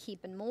 Are you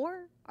keeping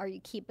more? Are you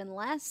keeping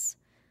less?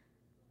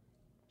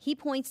 He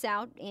points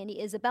out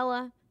Andy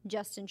Isabella,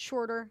 Justin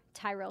Shorter,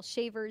 Tyrell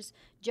Shavers.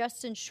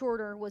 Justin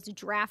Shorter was a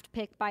draft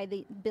pick by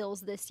the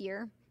Bills this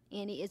year.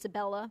 Andy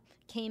Isabella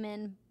came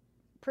in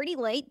pretty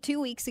late, 2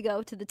 weeks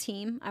ago to the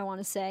team, I want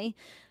to say.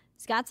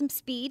 He's got some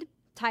speed.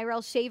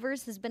 Tyrell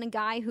Shavers has been a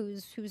guy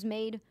who's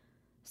made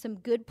some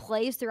good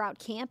plays throughout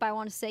camp. I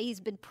want to say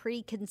he's been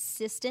pretty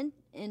consistent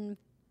in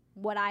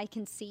what I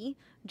can see.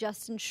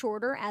 Justin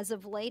Shorter, as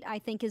of late, I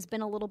think has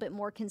been a little bit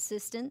more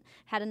consistent.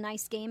 Had a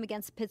nice game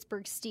against the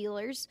Pittsburgh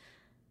Steelers.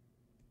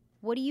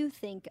 What do you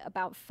think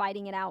about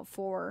fighting it out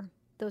for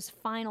those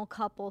final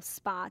couple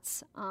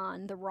spots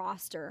on the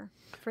roster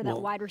for that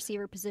wide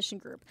receiver position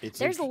group?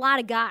 There's a lot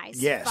of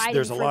guys. Yes, fighting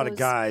there's a for lot those of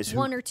guys.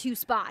 one or two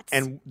spots.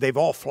 And they've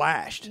all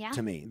flashed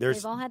to me.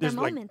 They've all had their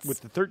moments.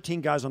 With the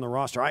 13 guys on the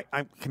roster, I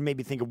can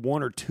maybe think of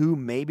one or two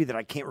maybe that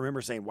I can't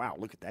remember saying, wow,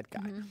 look at that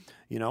guy.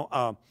 You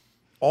know,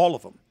 all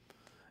of them.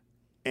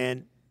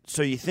 And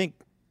so you think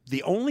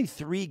the only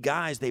 3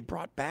 guys they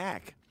brought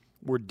back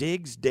were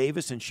Diggs,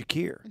 Davis, and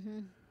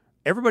Shakir.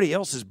 Everybody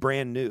else is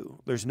brand new.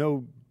 There's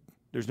no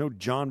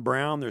John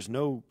Brown. There's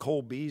no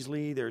Cole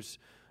Beasley. There's,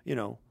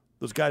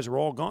 those guys are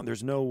all gone.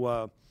 There's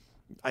no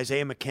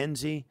Isaiah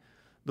McKenzie.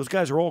 Those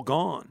guys are all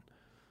gone.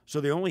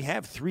 So they only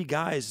have 3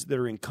 guys that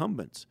are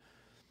incumbents.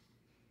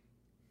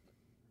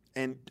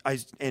 And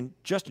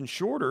Justin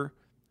Shorter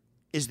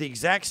is the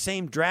exact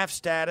same draft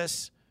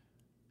status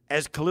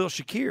as Khalil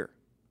Shakir.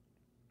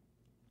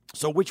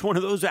 So which one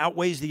of those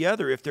outweighs the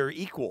other if they're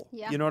equal?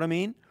 Yeah. You know what I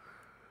mean?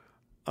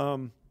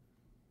 And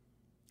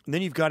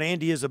then you've got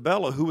Andy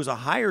Isabella, who was a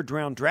higher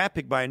round draft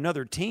pick by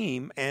another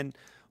team, and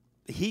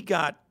he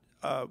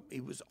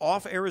was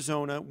off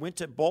Arizona, went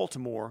to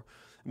Baltimore,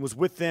 and was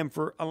with them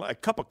for a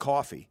cup of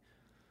coffee.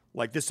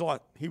 Like this,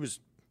 he was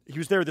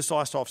there this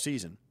last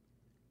offseason.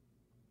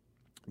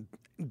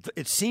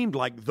 It seemed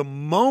like the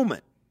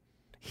moment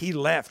he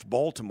left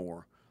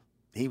Baltimore,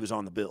 he was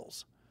on the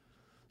Bills.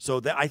 So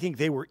I think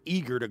they were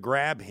eager to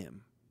grab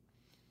him.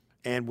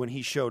 And when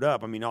he showed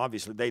up, I mean,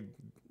 obviously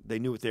they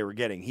knew what they were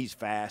getting. He's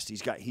fast.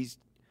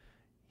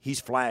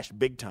 He's flashed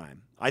big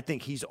time. I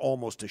think he's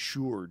almost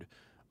assured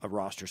a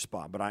roster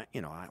spot. But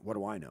what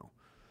do I know?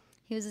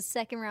 He was a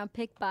second-round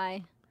pick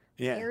by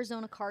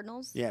Arizona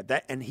Cardinals. Yeah,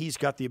 and he's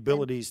got the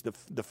abilities,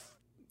 the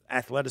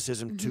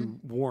athleticism to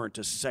warrant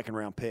a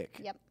second-round pick.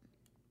 Yep,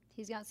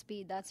 he's got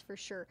speed. That's for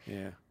sure.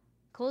 Yeah.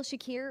 Khalil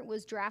Shakir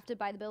was drafted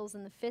by the Bills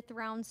in the 5th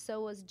round. So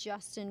was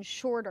Justin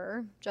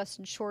Shorter.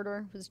 Justin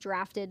Shorter was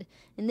drafted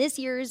in this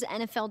year's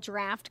NFL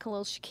draft.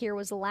 Khalil Shakir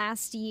was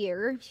last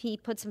year. He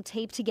put some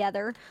tape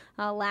together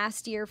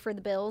last year for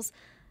the Bills.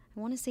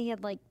 I want to say he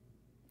had like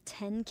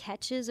 10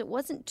 catches. It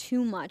wasn't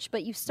too much,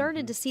 but you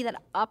started to see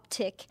that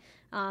uptick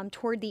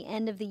toward the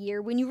end of the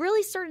year when you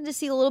really started to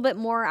see a little bit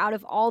more out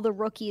of all the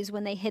rookies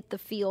when they hit the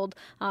field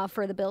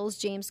for the Bills.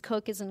 James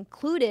Cook is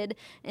included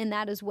in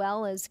that, as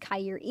well as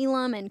Kyer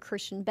Elam and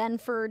Christian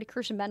Benford.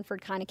 Christian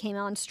Benford kind of came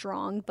on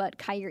strong, but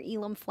Kyer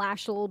Elam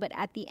flashed a little bit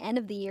at the end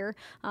of the year.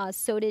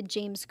 So did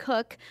James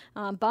Cook.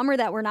 Bummer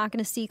that we're not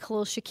going to see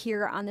Khalil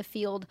Shakir on the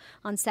field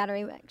on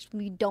Saturday.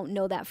 We don't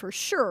know that for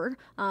sure.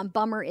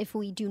 Bummer if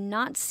we do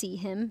not see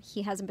him.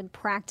 He hasn't been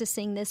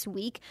practicing this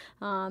week,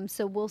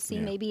 so we'll see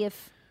maybe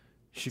if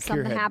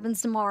something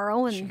happens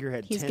tomorrow and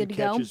he's good to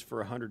go. Shakir had 10 catches for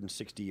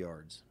 160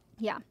 yards.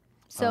 Yeah.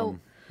 So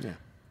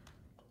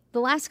the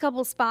last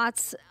couple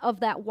spots of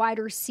that wide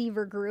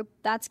receiver group,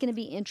 that's going to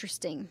be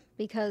interesting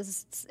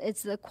because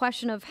it's the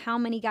question of how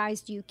many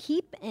guys do you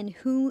keep and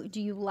who do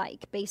you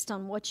like based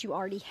on what you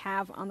already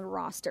have on the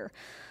roster.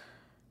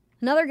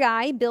 Another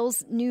guy,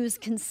 Bills News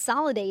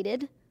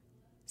Consolidated,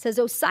 says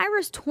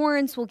O'Cyrus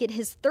Torrence will get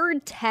his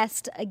 3rd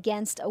test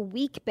against a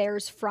weak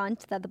Bears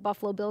front that the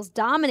Buffalo Bills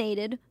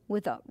dominated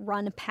with a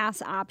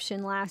run-pass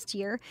option last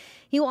year.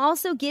 He will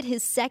also get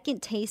his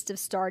 2nd taste of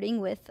starting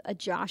with a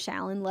Josh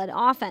Allen-led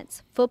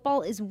offense.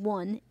 Football is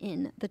won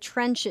in the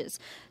trenches.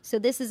 So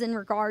this is in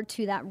regard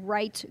to that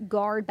right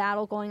guard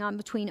battle going on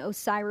between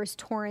O'Cyrus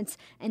Torrence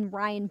and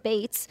Ryan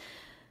Bates.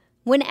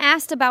 When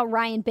asked about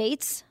Ryan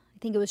Bates, I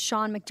think it was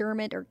Sean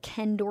McDermott or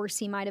Ken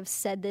Dorsey might have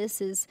said this,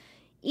 is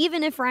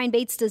even if Ryan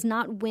Bates does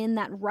not win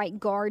that right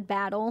guard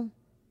battle,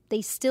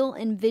 they still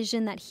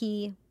envision that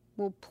he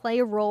will play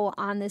a role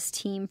on this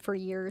team for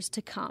years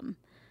to come.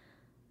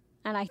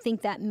 And I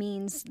think that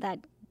means that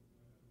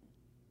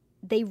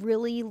they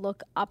really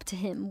look up to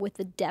him with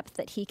the depth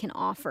that he can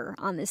offer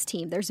on this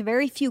team. There's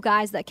very few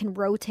guys that can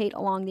rotate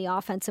along the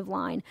offensive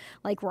line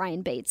like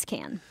Ryan Bates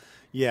can.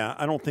 Yeah,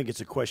 I don't think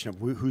it's a question of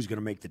who's going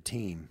to make the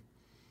team.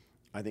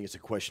 I think it's a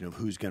question of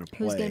who's going to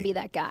play. Who's going to be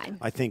that guy?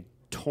 I think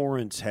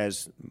Torrance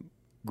has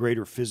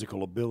greater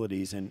physical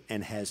abilities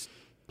and has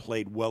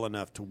played well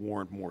enough to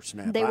warrant more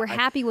snaps. They were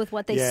happy with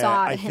what they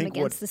saw of him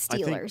against the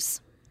Steelers.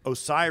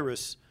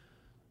 O'Cyrus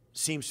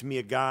seems to me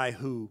a guy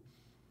who,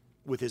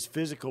 with his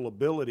physical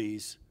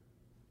abilities,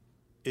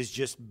 is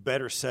just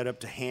better set up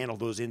to handle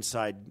those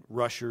inside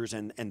rushers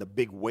and the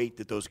big weight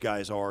that those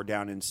guys are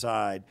down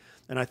inside.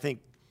 And I think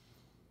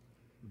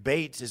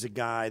Bates is a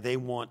guy they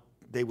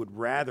would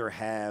rather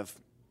have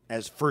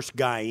as first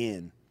guy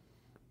in,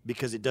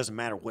 because it doesn't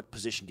matter what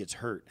position gets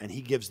hurt. And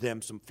he gives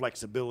them some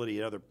flexibility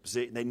at other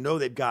positions. They know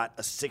they've got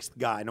a 6th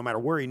guy, no matter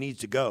where he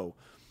needs to go.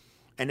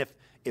 And if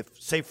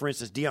say, for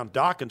instance, Deion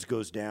Dawkins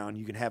goes down,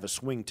 you can have a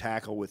swing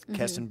tackle with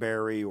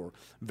Kessenberry or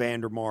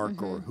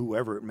Vandermark or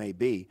whoever it may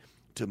be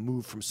to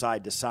move from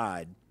side to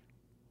side.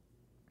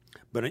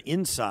 But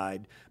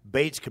inside,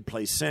 Bates could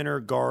play center,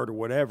 guard, or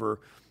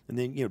whatever, And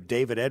then,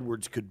 David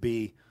Edwards could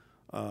be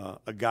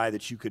a guy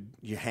that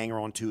you hang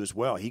on to as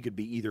well. He could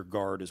be either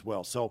guard as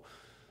well. So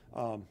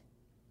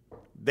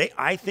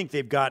I think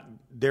they've got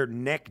their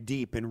neck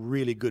deep in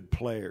really good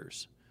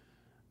players.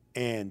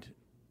 And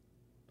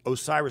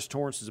Osiris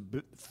Torrance's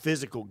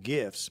physical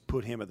gifts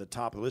put him at the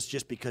top of the list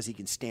just because he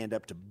can stand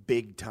up to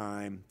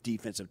big-time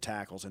defensive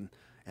tackles, and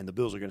the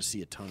Bills are going to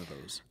see a ton of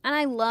those. And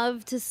I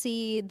love to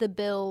see the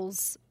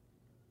Bills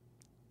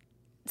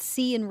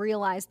see and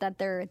realize that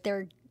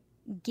they're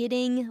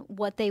getting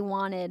what they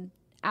wanted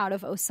out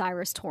of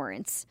Osiris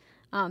Torrance.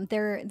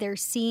 They're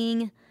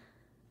seeing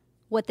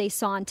what they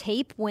saw on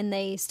tape when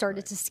they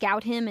started to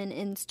scout him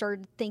and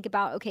started to think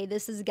about, okay,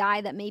 this is a guy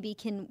that maybe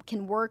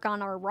can work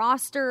on our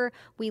roster.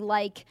 We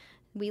like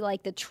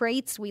the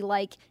traits. We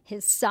like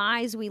his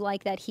size. We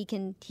like that he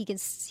can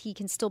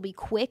still be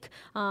quick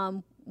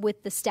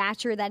with the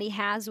stature that he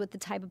has, with the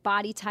type of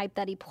body type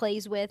that he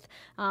plays with.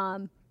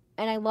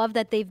 And I love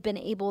that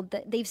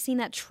they've seen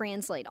that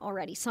translate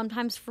already.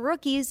 Sometimes for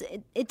rookies,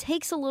 it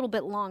takes a little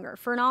bit longer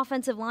for an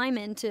offensive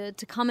lineman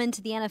to come into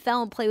the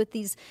NFL and play with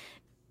these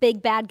big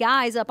bad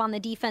guys up on the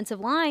defensive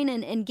line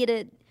and get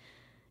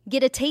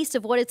a taste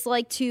of what it's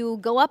like to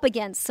go up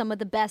against some of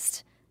the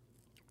best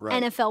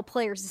NFL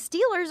players. The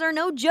Steelers are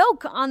no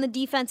joke on the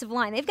defensive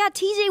line. They've got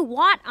TJ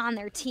Watt on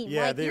their team.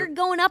 Yeah, you're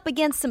going up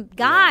against some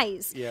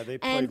guys. Yeah, they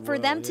played and for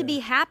well, them to be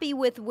happy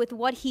with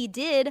what he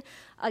did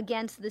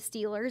against the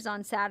Steelers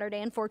on Saturday,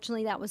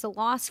 unfortunately that was a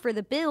loss for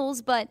the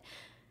Bills, but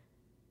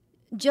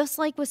just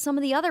like with some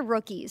of the other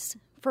rookies,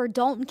 for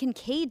Dalton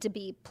Kincaid to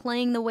be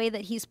playing the way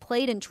that he's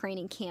played in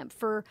training camp,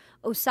 for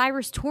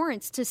Osiris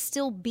Torrance to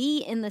still be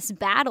in this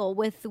battle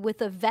with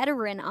a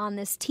veteran on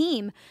this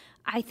team,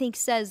 I think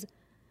says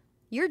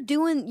you're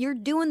doing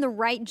the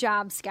right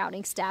job,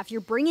 scouting staff.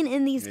 You're bringing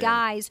in these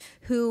guys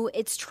who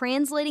it's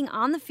translating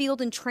on the field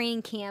in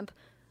training camp.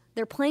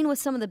 They're playing with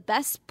some of the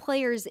best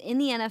players in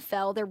the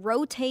NFL. They're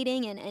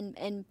rotating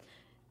and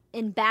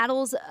in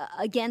battles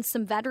against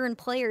some veteran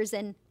players,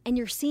 and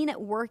you're seeing it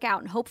work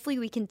out. And hopefully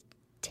we can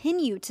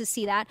continue to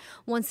see that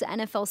once the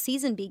NFL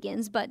season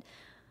begins, but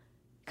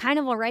kind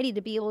of already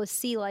to be able to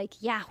see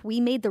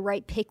we made the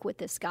right pick with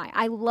this guy.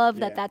 I love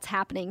that that's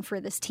happening for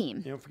this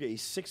team. Don't forget,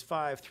 he's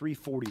 6'5",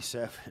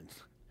 347.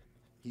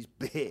 He's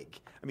big.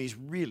 I mean, he's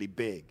really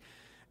big.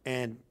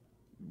 And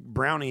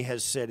Brownie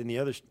has said in the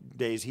other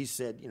days, he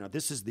said,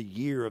 this is the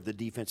year of the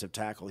defensive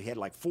tackle. He had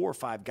 4 or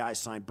 5 guys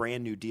sign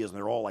brand new deals, and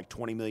they're all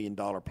 $20 million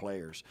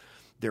players.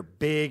 They're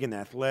big and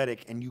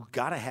athletic, and you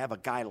got to have a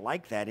guy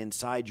like that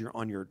inside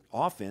on your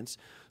offense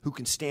who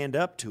can stand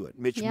up to it.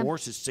 Mitch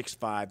Morse is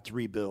 6'5",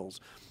 3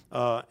 Bills.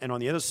 And on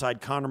the other side,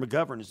 Connor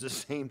McGovern is the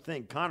same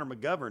thing. Connor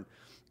McGovern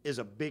is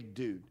a big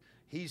dude.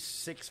 He's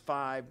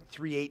 6'5",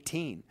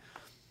 318.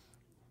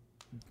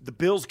 The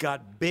Bills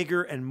got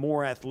bigger and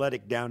more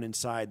athletic down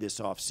inside this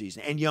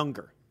offseason, and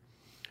younger.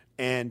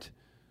 And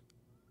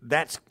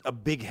that's a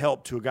big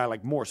help to a guy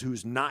like Morse,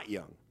 who's not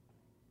young.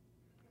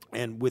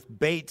 And with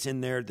Bates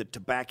in there to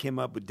back him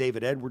up, with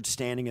David Edwards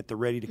standing at the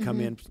ready to come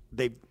in,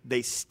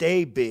 they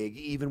stay big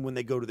even when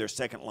they go to their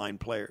second-line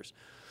players.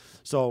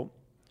 So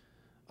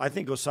I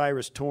think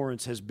Osiris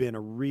Torrance has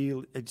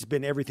been it's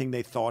been everything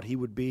they thought he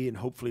would be, and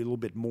hopefully a little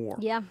bit more.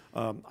 Yeah.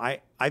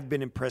 I've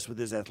been impressed with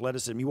his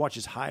athleticism. You watch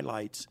his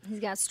highlights.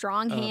 He's got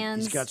strong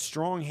hands. He's got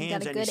strong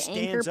hands, and he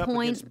stands up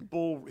point. against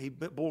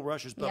bull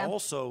rushers. But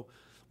also,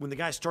 when the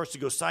guy starts to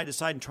go side to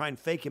side and try and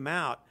fake him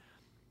out,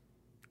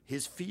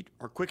 his feet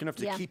are quick enough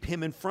to keep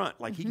him in front.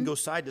 He can go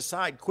side to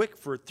side quick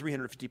for a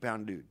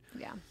 350-pound dude.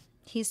 Yeah.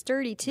 He's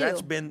sturdy, too.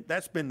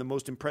 That's been the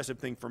most impressive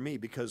thing for me,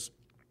 because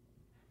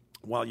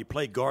while you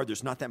play guard,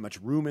 there's not that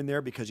much room in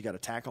there because you got a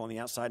tackle on the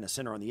outside and a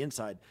center on the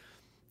inside.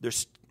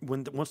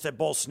 Once that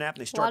ball's snapped,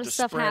 they start to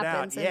spread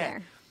out.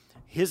 There.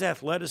 His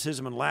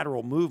athleticism and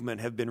lateral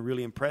movement have been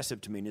really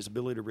impressive to me, and his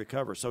ability to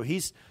recover. So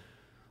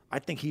I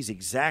think he's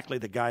exactly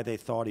the guy they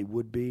thought he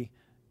would be,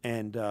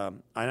 and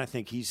I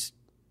think he's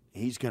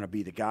going to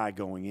be the guy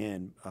going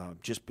in,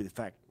 just by the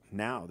fact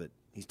now that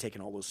he's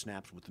taking all those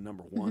snaps with the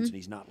number ones, and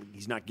he's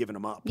not giving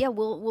them up. Yeah,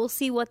 we'll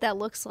see what that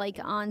looks like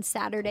on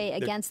Saturday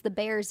against the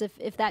Bears,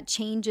 if that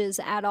changes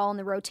at all in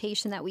the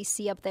rotation that we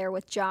see up there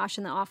with Josh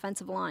and the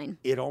offensive line.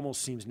 It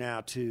almost seems now,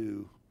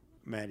 too,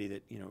 Maddie,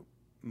 that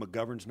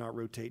McGovern's not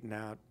rotating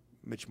out,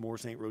 Mitch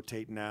Morse ain't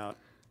rotating out,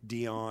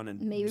 Dion and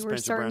maybe Spencer we're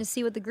starting Brown, to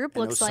see what the group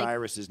and looks like.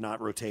 Osiris is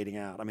not rotating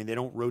out. I mean, they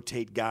don't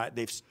rotate guys.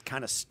 They've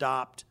kind of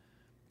stopped.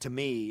 To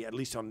me, at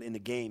least in the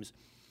games,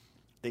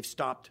 they've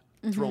stopped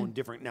throwing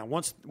different. Now,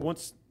 once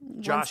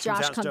Josh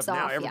comes out and stuff,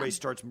 now everybody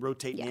starts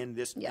rotating in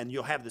this, and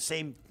you'll have the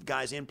same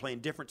guys in playing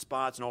different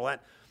spots and all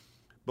that.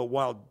 But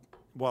while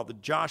the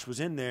Josh was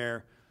in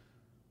there,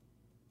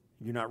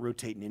 you're not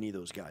rotating any of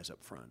those guys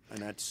up front,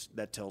 and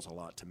that tells a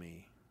lot to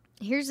me.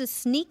 Here's a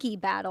sneaky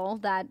battle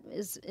that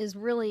is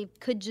really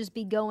could just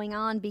be going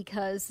on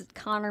because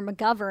Connor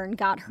McGovern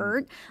got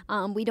hurt.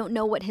 We don't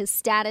know what his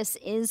status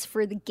is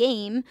for the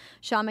game.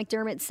 Sean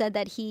McDermott said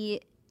that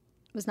he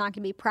was not going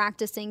to be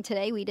practicing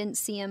today. We didn't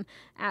see him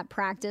at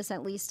practice,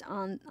 at least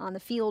on the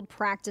field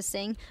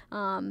practicing.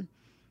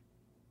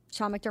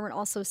 Sean McDermott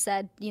also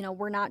said,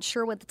 we're not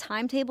sure what the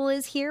timetable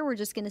is here. We're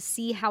just going to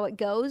see how it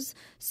goes.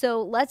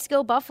 So let's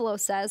go, Buffalo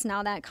says,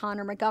 now that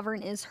Connor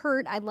McGovern is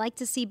hurt, I'd like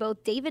to see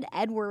both David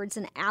Edwards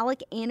and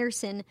Alec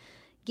Anderson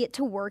get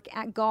to work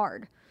at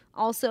guard.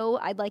 Also,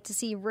 I'd like to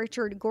see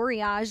Richard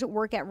Goriage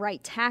work at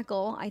right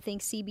tackle. I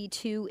think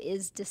CB2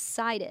 is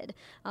decided.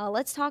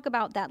 Let's talk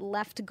about that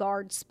left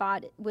guard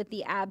spot with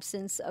the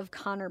absence of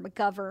Connor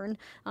McGovern.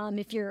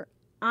 If you're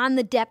on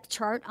the depth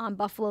chart on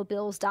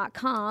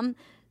BuffaloBills.com,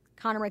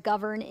 Connor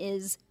McGovern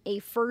is a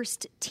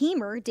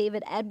first-teamer.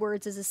 David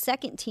Edwards is a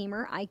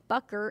second-teamer. Ike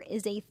Bucker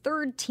is a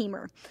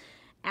third-teamer.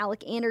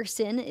 Alec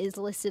Anderson is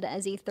listed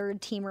as a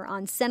third-teamer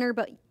on center,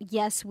 but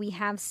yes, we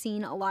have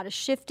seen a lot of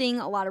shifting,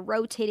 a lot of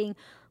rotating.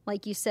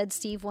 Like you said,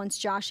 Steve, once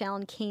Josh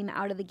Allen came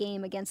out of the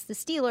game against the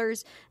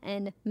Steelers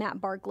and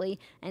Matt Barkley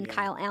and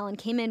Kyle Allen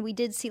came in, we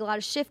did see a lot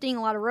of shifting,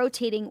 a lot of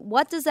rotating.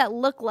 What does that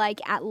look like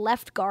at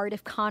left guard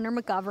if Connor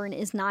McGovern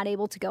is not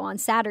able to go on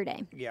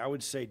Saturday? Yeah, I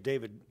would say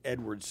David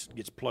Edwards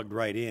gets plugged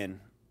right in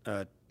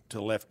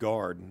to left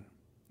guard,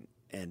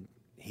 and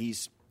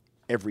he's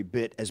every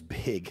bit as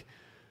big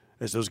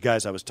as those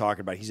guys I was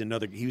talking about.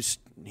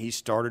 He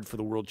started for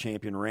the world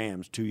champion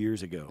Rams 2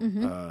 years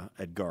ago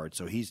at guard.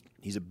 So he's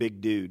a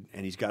big dude,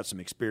 and he's got some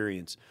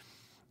experience.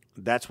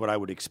 That's what I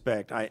would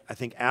expect. I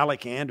think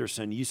Alec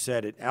Anderson, you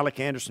said it, Alec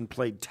Anderson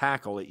played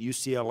tackle at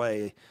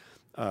UCLA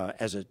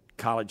as a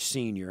college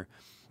senior,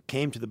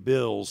 came to the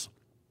Bills,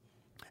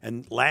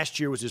 and last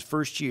year was his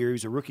first year. He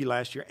was a rookie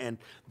last year, and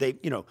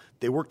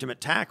they worked him at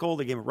tackle.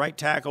 They gave him right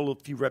tackle, a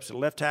few reps at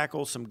left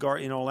tackle, some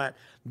guard, all that.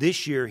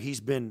 This year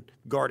he's been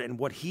guard, and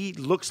what he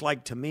looks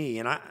like to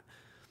me,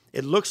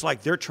 it looks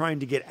like they're trying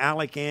to get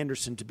Alec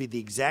Anderson to be the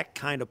exact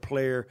kind of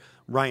player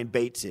Ryan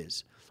Bates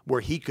is, where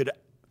he could,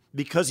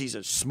 because he's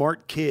a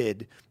smart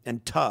kid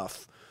and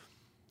tough,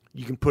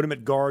 you can put him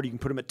at guard, you can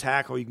put him at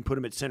tackle, you can put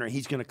him at center.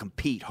 He's going to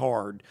compete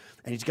hard,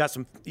 and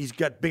he's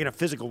got big enough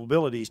physical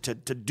abilities to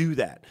do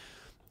that.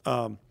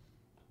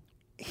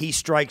 He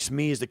strikes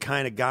me as the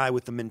kind of guy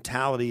with the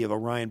mentality of a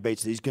Ryan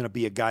Bates that he's going to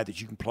be a guy that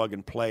you can plug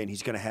and play, and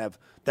he's going to have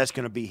that's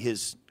going to be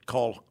his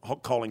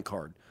calling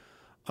card.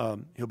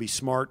 He'll be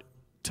smart,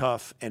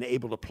 tough, and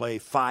able to play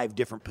 5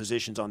 different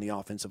positions on the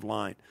offensive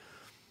line.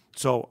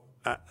 So,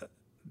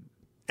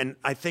 and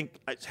I think,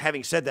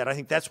 having said that, I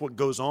think that's what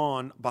goes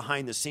on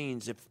behind the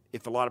scenes.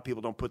 If a lot of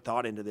people don't put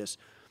thought into this,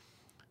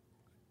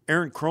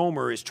 Aaron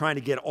Cromer is trying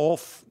to get all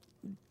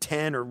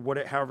 10 or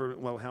whatever, however,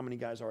 well, how many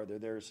guys are there?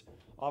 There's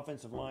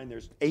offensive line,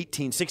 there's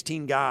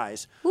 16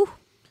 guys. Whew.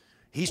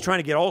 He's trying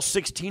to get all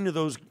 16 of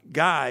those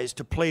guys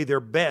to play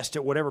their best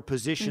at whatever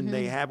position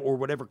they have or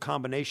whatever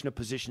combination of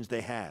positions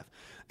they have.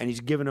 And he's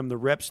giving them the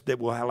reps that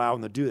will allow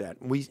them to do that.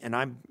 And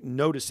I'm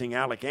noticing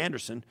Alec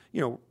Anderson,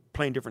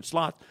 playing different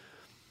slots.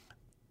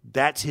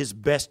 That's his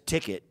best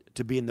ticket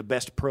to being the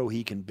best pro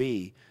he can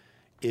be,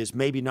 is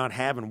maybe not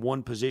having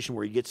one position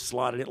where he gets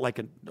slotted in like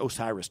an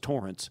Osiris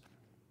Torrance,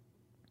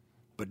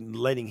 but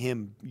letting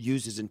him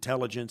use his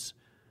intelligence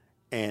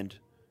and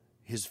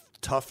his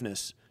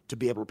toughness to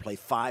be able to play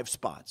 5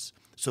 spots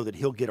so that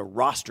he'll get a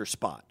roster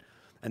spot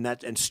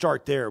and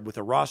start there with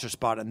a roster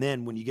spot. And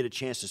then when you get a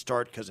chance to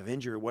start because of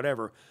injury or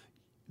whatever,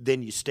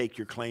 then you stake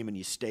your claim and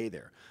you stay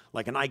there.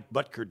 Like an Ike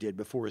Butker did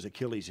before his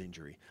Achilles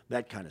injury,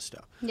 that kind of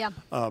stuff. Yeah.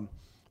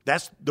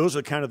 Those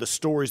are kind of the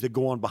stories that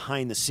go on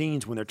behind the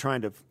scenes when they're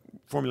trying to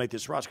formulate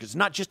this roster. Because it's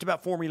not just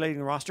about formulating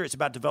the roster, it's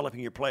about developing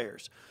your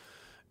players.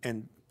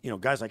 And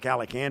guys like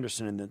Alec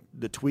Anderson and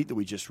the tweet that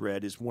we just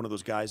read is one of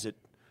those guys that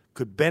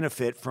could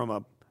benefit from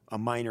a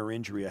minor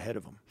injury ahead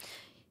of him.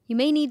 You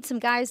may need some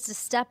guys to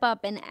step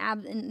up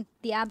in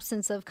the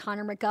absence of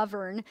Connor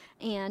McGovern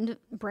and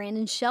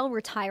Brandon Shell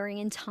retiring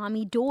and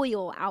Tommy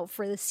Doyle out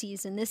for the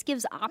season. This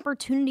gives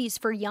opportunities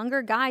for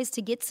younger guys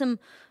to get some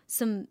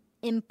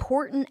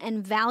important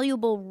and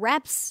valuable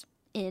reps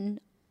in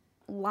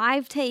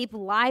live tape,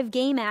 live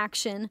game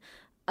action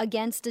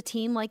against a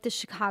team like the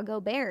Chicago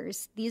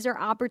Bears. These are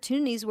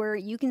opportunities where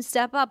you can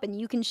step up and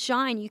you can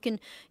shine. You can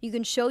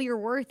show your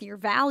worth, your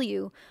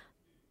value.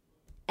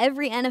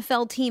 Every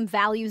NFL team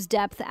values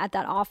depth at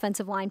that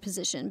offensive line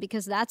position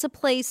because that's a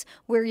place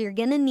where you're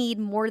going to need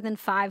more than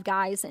 5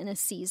 guys in a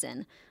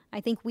season. I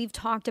think we've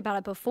talked about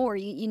it before.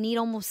 You need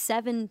almost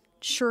 7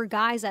 sure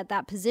guys at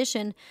that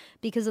position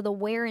because of the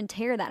wear and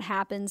tear that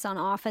happens on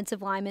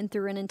offensive linemen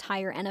through an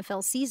entire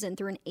NFL season,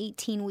 through an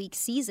 18-week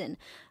season.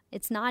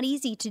 It's not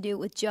easy to do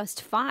with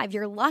just 5.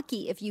 You're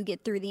lucky if you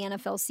get through the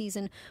NFL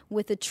season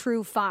with a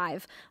true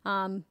 5.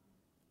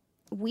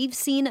 We've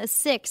seen a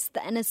 6th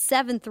and a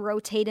 7th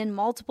rotate in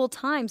multiple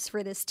times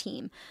for this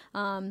team.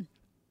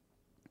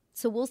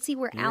 So we'll see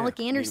where Alec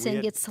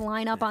Anderson gets to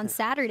line up on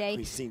Saturday.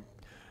 We've seen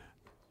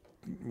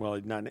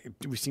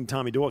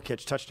Tommy Doyle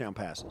catch touchdown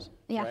passes.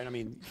 Yeah.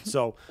 Right?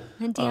 So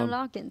and Deion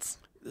Dawkins.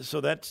 So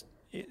that's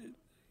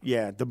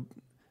you're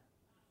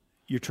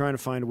trying to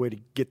find a way to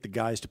get the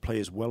guys to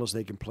play as well as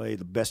they can play,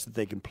 the best that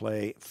they can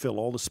play, fill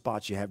all the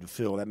spots you have to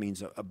fill. That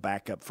means a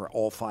backup for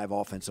all 5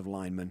 offensive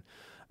linemen.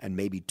 and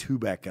maybe 2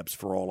 backups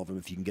for all of them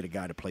if you can get a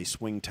guy to play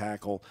swing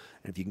tackle,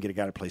 and if you can get a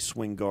guy to play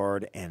swing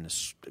guard and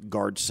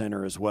guard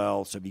center as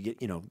well. So if you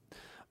get, you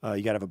got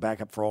to have a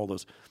backup for all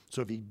those.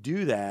 So if you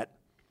do that,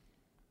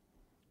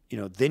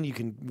 then you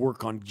can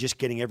work on just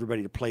getting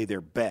everybody to play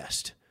their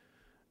best.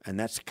 And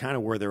that's kind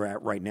of where they're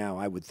at right now,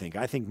 I would think.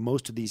 I think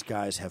most of these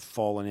guys have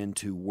fallen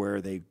into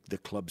where the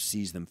club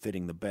sees them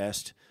fitting the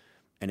best,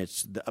 and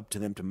it's up to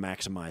them to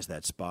maximize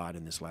that spot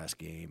in this last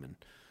game and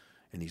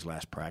in these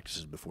last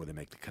practices before they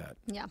make the cut.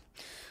 Yeah.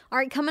 All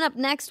right, coming up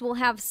next, we'll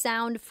have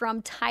sound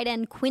from tight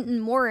end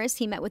Quinton Morris.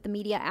 He met with the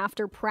media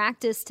after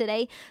practice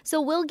today. So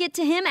we'll get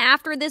to him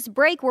after this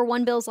break. We're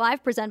One Bills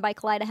Live, presented by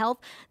Kaleida Health.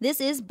 This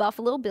is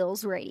Buffalo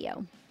Bills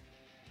Radio.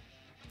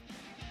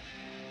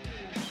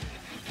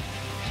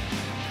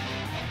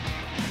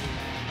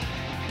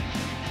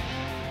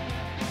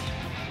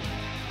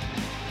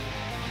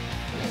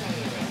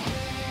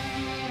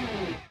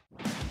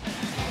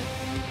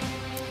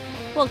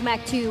 Welcome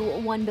back to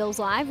One Bills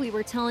Live. We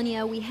were telling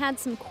you we had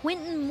some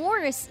Quinton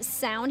Morris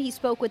sound. He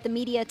spoke with the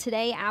media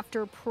today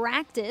after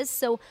practice.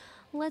 So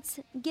let's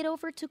get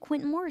over to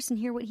Quinton Morris and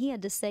hear what he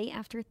had to say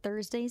after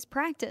Thursday's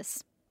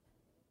practice.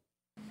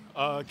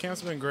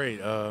 Camp's been great.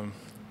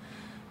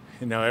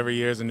 Every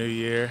year is a new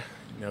year.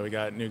 We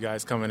got new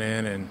guys coming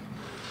in, and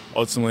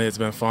ultimately it's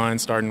been fun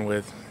starting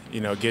with,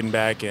 getting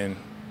back and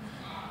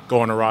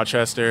going to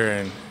Rochester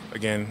and,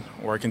 again,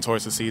 working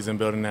towards the season,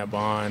 building that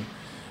bond,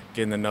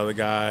 getting to know the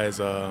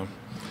guys,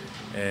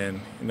 and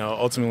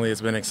ultimately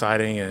it's been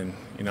exciting, and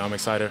I'm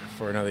excited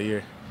for another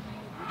year.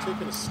 You're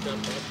taking a step up.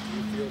 Do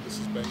you feel this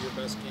has been your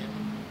best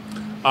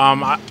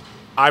camp?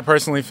 I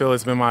personally feel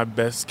it's been my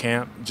best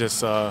camp.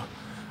 Just I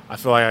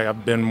feel like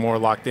I've been more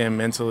locked in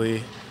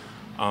mentally.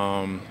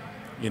 After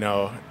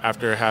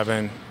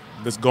having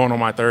this going on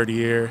my 3rd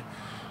year,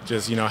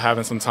 just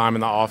having some time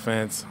in the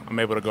offense, I'm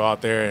able to go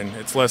out there and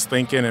it's less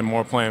thinking and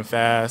more playing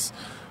fast,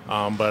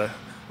 but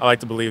I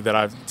like to believe that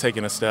I've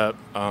taken a step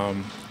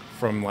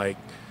from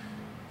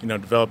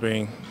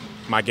developing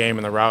my game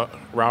in the route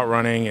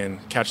running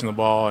and catching the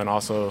ball, and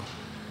also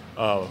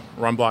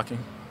run blocking.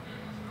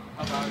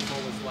 How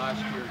valuable was last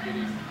year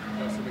getting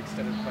some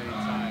extended playing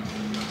time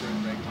during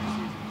the regular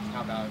season?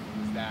 How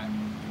valuable was that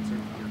in terms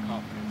of your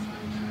confidence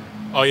for this year?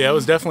 Oh yeah, it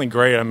was definitely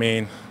great. I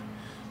mean,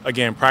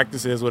 again,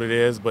 practice is what it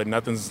is, but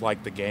nothing's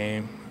like the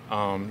game.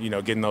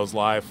 Getting those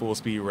live full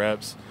speed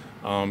reps,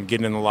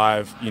 getting in the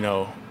live,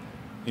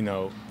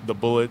 the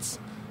bullets,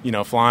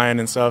 flying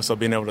and stuff. So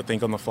being able to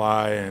think on the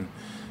fly and,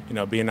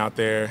 being out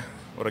there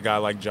with a guy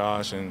like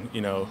Josh and,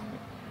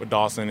 with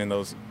Dawson in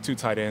those 2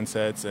 tight end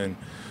sets. And,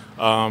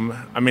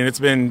 it's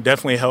been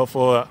definitely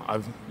helpful.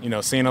 I've,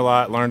 seen a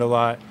lot, learned a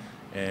lot,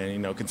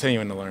 and,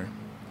 continuing to learn.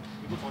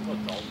 People talk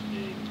about Dalton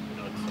being an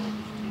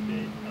unselfish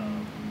teammate,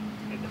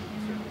 and then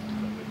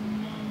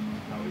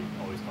how he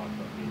always talks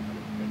about being kind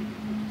of competitive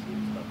with the team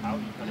and stuff. How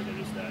have you kind of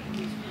noticed that in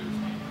his first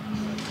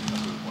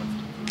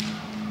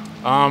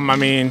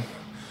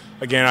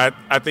Again,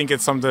 I think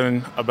it's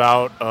something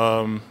about,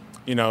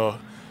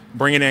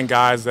 bringing in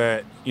guys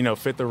that,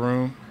 fit the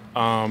room.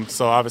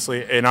 So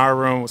obviously in our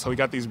room, so we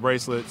got these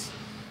bracelets.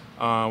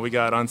 We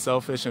got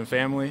unselfish and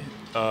family,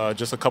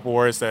 just a couple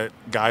words that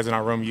guys in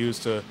our room use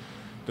to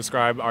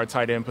describe our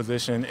tight end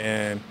position.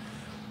 And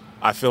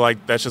I feel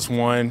like that's just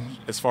one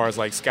as far as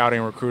scouting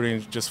and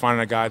recruiting, just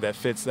finding a guy that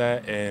fits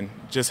that. And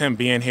just him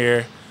being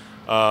here,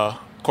 of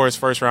course,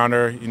 first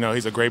rounder,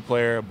 he's a great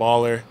player, a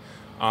baller.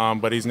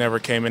 But he's never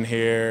came in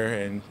here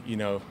and,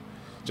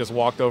 just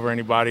walked over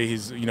anybody.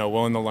 He's,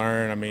 willing to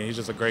learn. He's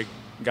just a great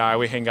guy.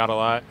 We hang out a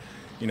lot.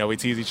 We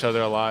tease each other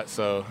a lot.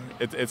 So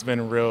it's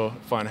been real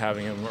fun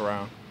having him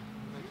around.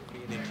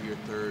 Being into your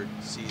 3rd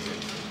season,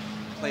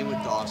 playing with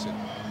Dawson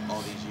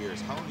all these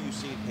years, how have you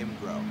seen him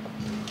grow?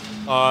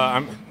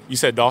 You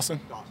said Dawson?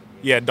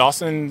 Yeah,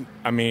 Dawson,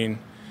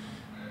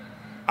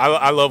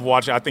 I love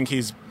watching. I think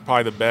he's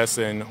probably the best.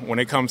 And when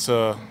it comes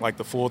to,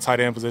 the full tight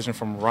end position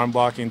from run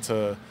blocking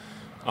to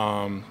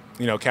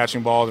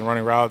catching balls and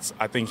running routes,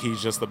 I think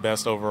he's just the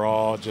best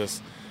overall.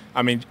 Just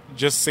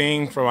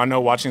seeing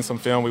watching some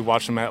film, we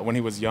watched him when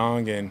he was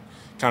young and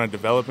kind of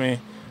developing.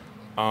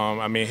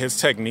 His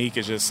technique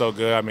is just so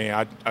good.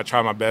 I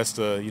try my best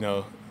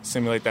to,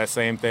 simulate that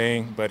same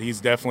thing, but he's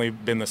definitely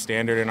been the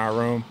standard in our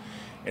room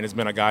and has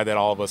been a guy that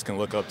all of us can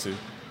look up to. When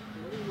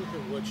you look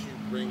at what you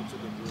bring to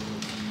the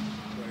room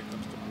when it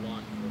comes to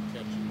blocking or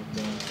catching the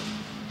ball,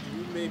 do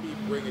you maybe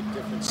bring a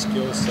different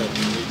skill set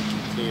that maybe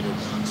Kincaid or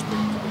Knox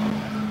bring to the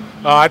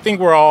room? I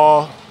think we're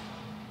all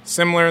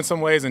similar in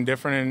some ways and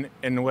different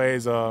in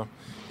ways. I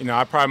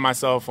pride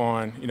myself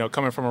on,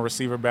 coming from a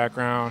receiver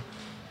background.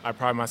 I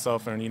pride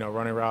myself in,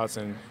 running routes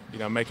and,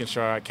 making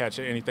sure I catch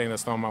anything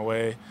that's thrown my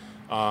way.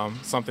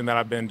 Something that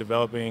I've been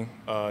developing,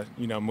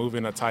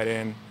 moving a tight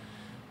end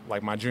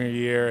like my junior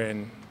year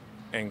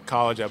in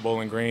college at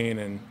Bowling Green,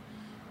 and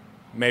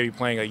maybe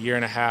playing a year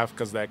and a half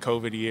because of that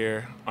COVID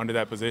year under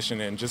that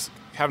position, and just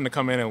having to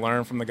come in and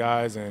learn from the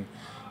guys. And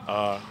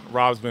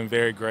Rob's been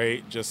very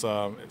great just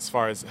as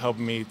far as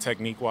helping me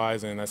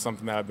technique-wise, and that's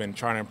something that I've been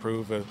trying to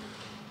improve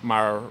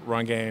my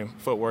run game,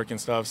 footwork and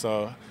stuff.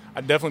 So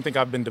I definitely think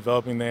I've been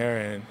developing there.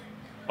 And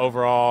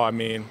overall, I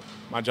mean,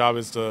 my job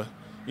is to,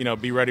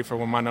 be ready for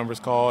when my number's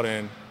called,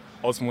 and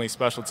ultimately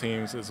special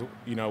teams is,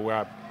 where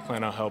I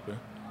plan on helping.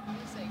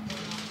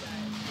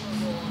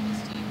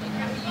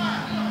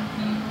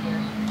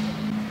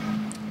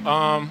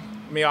 I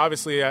mean,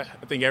 obviously, I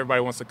think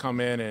everybody wants to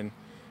come in and,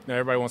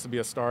 everybody wants to be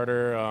a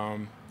starter.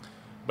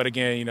 But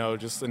again,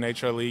 just the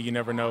nature of the league, you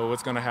never know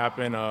what's going to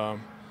happen.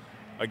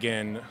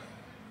 Again,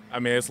 I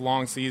mean, it's a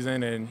long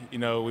season, and,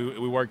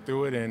 we work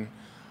through it, and,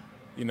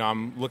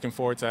 I'm looking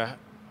forward to,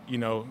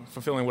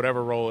 fulfilling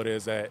whatever role it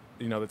is that,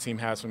 the team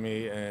has for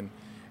me. And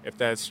if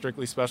that's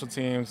strictly special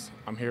teams,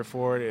 I'm here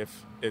for it.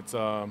 If it's,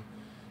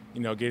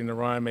 getting to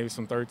run, maybe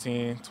some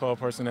 13, 12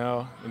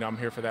 personnel, I'm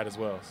here for that as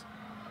well.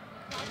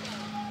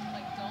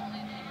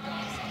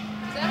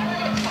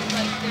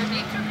 Their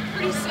names are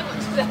pretty similar.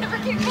 Does that ever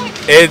get going?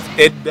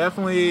 It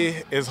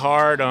definitely is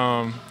hard.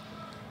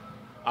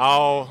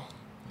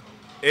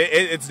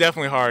 It's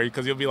definitely hard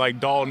because you'll be like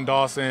Dalton,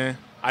 Dawson.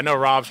 I know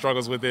Rob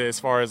struggles with it as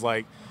far as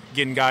like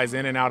getting guys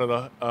in and out of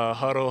the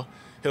huddle.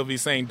 He'll be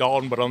saying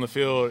Dalton, but on the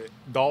field,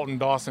 Dalton,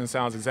 Dawson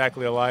sounds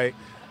exactly alike.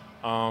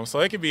 So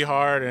it can be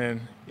hard.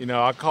 And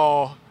I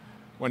call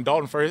when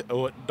Dalton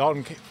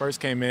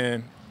first came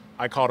in,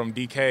 I called him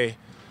DK,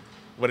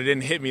 but it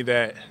didn't hit me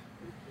that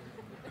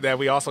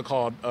we also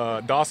called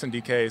Dawson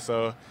DK.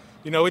 So,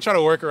 we try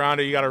to work around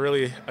it. You got to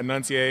really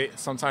enunciate.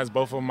 Sometimes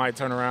both of them might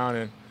turn around,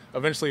 and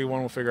eventually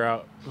one will figure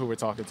out who we're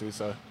talking to.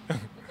 So. But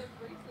the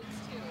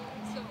bracelets too.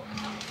 So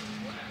how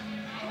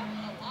did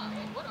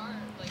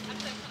that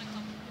kind of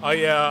come? Oh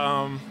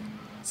yeah.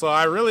 So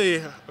I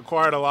really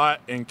acquired a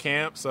lot in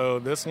camp. So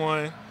this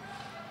one,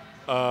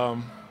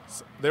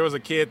 there was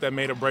a kid that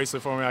made a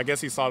bracelet for me. I guess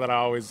he saw that I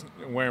always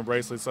wearing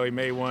bracelets, so he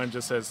made one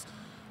just as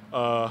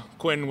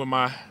Quentin with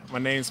my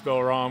name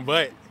spelled wrong,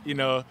 but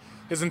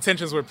his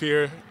intentions were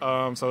pure.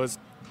 So it's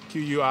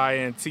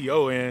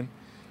Quinton.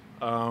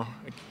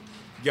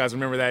 You guys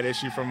remember that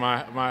issue from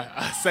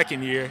my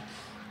second year,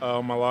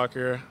 my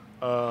locker.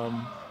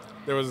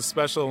 There was a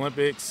Special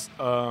Olympics.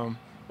 A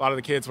lot of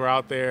the kids were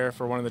out there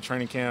for one of the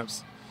training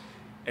camps,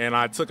 and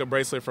I took a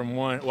bracelet from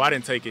one. Well, I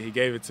didn't take it. He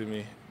gave it to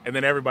me, and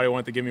then everybody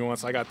wanted to give me one,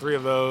 so I got 3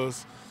 of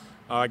those.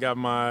 I got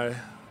my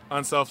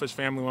Unselfish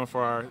Family one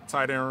for our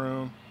tight end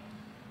room.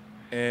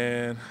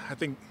 And I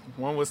think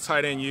one was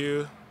tight end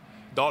U.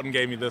 Dalton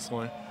gave me this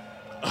one,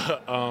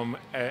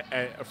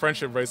 a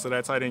friendship bracelet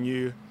at tight end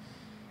U.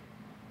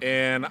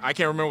 And I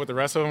can't remember what the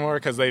rest of them were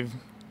because they've,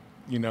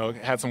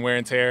 had some wear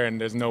and tear, and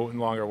there's no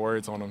longer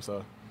words on them.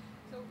 So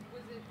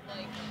was it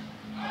like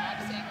Rob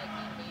saying like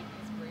he made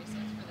these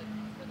bracelets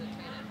for the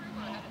tight end room,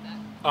 or how did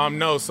that?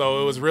 No.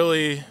 So it was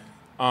really,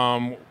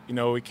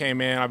 we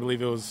came in. I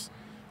believe it was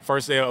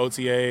first day of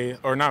OTA,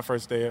 or not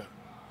first day.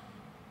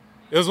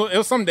 It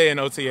was some day in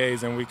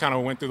OTAs, and we kind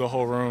of went through the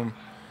whole room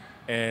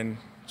and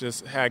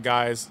just had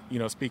guys,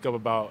 speak up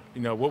about,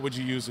 what would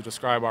you use to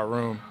describe our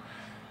room?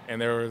 And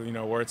there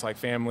were, words like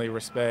family,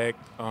 respect.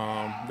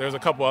 There's a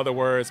couple other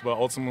words, but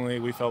ultimately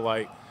we felt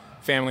like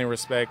family and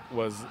respect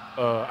was,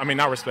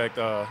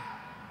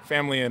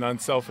 family and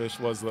unselfish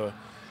was the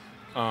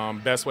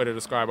best way to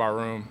describe our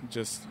room.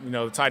 Just,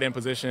 the tight end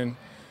position,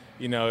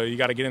 you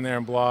got to get in there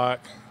and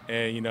block,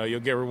 and, you'll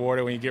get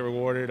rewarded when you get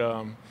rewarded.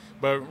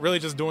 But really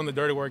just doing the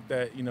dirty work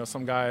that,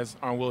 some guys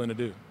aren't willing to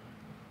do.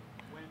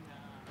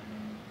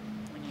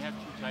 When you have 2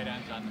 tight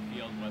ends on the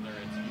field, whether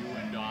it's you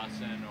and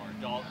Dawson or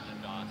Dalton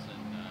and Dawson,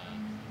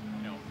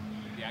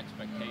 the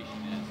expectation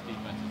is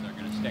defenses are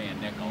going to stay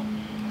in nickel.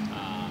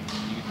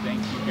 Do you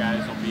think you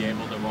guys will be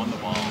able to run the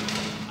ball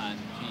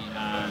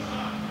on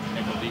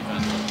nickel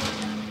defense with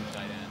your 2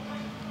 tight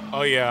ends?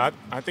 Oh, yeah.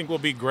 I think we'll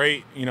be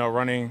great,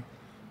 running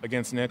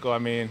against nickel. I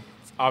mean,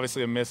 it's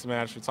obviously a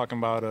mismatch. We're talking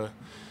about a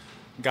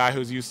guy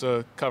who's used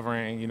to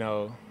covering,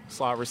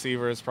 slot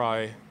receivers,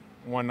 probably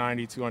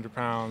 190, 200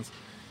 pounds.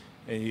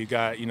 And you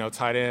got,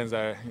 tight ends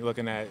that you're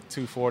looking at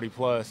 240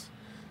 plus.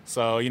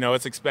 So,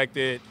 it's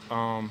expected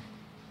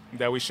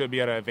that we should be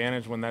at an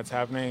advantage when that's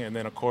happening. And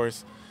then, of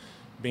course,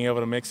 being able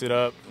to mix it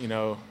up,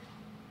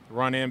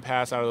 run in,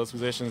 pass out of those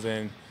positions.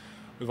 And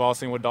we've all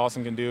seen what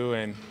Dawson can do.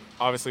 And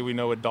obviously we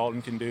know what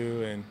Dalton can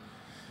do. And,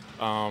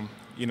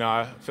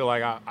 I feel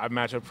like I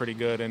match up pretty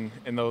good in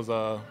those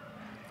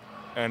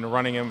and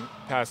running and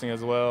passing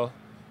as well.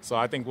 So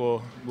I think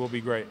we'll be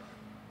great.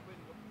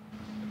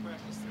 The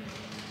practice today,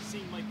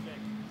 seeing Mike Vick,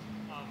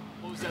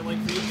 what was that like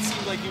for you? It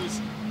seemed like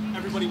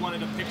everybody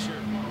wanted a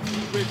picture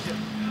with him.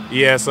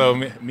 Yeah, so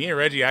me and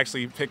Reggie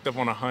actually picked up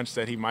on a hunch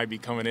that he might be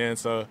coming in.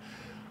 So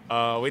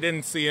we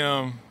didn't see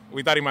him.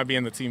 We thought he might be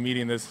in the team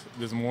meeting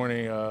this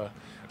morning.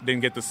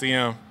 Didn't get to see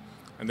him.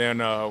 And then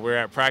we're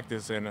at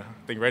practice, and I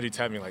think Reggie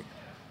tapped me like,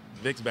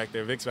 Vic's back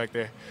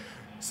there.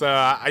 So,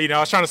 I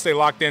was trying to stay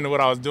locked into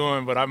what I was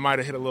doing, but I might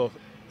have hit a little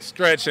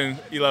stretch and,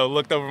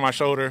 looked over my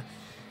shoulder.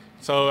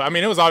 So, I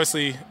mean, it was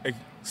obviously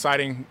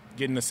exciting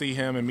getting to see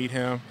him and meet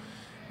him,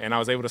 and I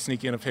was able to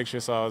sneak in a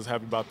picture, so I was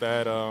happy about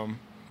that.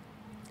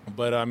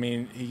 But, I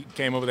mean, he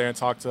came over there and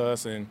talked to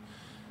us, and,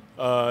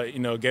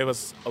 gave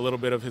us a little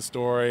bit of his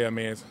story. I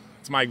mean, it's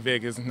Mike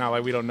Vick. It's not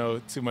like we don't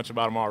know too much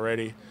about him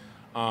already.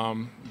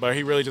 But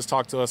he really just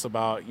talked to us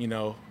about,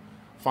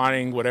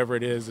 finding whatever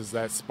it is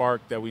that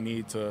spark that we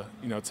need to,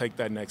 take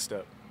that next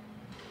step.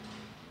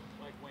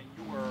 Like when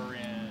you were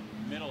in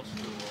middle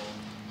school,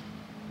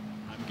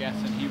 I'm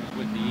guessing he was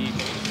with the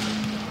Eagles.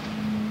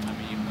 I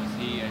mean, was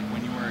he,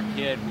 when you were a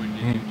kid,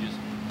 did you just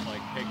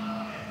pick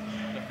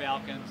the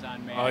Falcons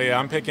on Madden? Oh yeah,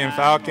 I'm picking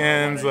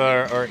Falcons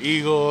or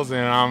Eagles,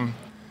 and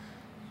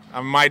I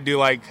might do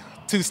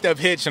two-step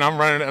hitch, and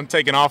I'm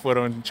taking off with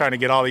them and trying to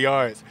get all the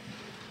yards.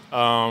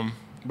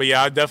 But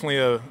yeah, I'm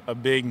definitely a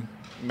big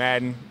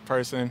Madden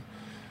person.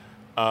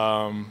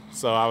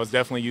 So I was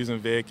definitely using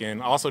Vic,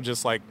 and also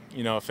just a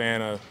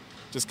fan of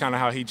just kind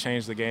of how he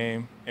changed the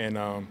game.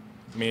 And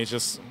he's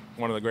just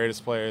one of the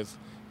greatest players,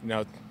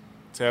 to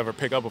ever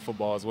pick up a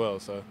football as well.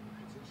 So. It's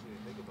interesting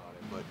to think about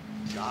it, but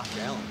Josh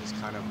Allen is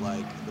kind of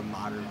like the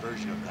modern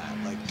version of that.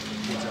 Like,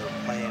 kids are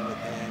playing with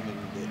him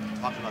and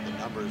talking about the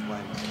numbers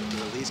when the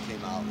release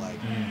came out,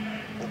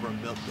 over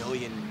 1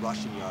 billion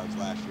rushing yards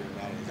last year in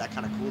Madden. Is that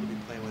kind of cool to be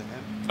playing with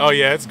him? Oh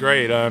yeah, it's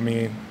great. I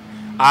mean,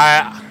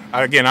 I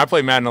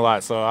play Madden a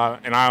lot,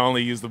 and I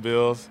only use the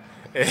Bills,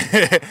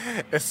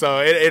 so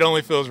it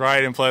only feels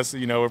right. And plus,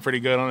 we're pretty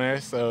good on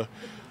there, so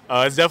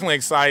it's definitely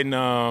exciting.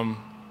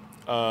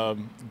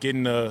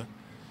 Getting to,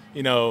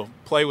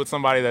 play with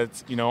somebody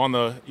that's, on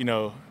the,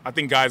 I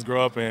think guys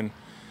grow up and,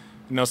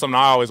 something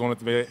I always wanted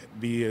to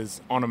be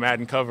is on a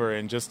Madden cover,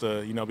 and just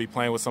to, be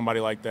playing with somebody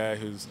like that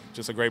who's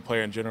just a great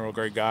player in general,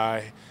 great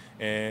guy.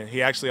 And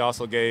he actually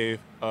also gave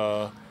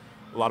a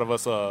lot of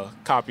us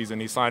copies,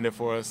 and he signed it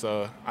for us.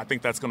 So I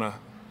think that's going to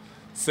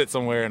sit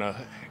somewhere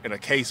in a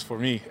case for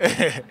me.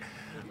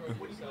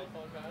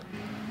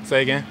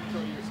 Say again?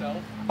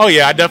 Oh,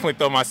 yeah, I definitely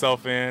throw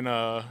myself in,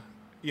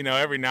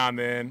 every now and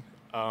then.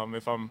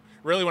 If I'm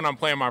when I'm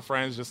playing my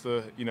friends, just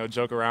to,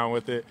 joke around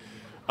with it.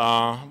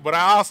 But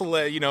I also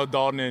let,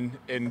 Dalton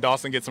and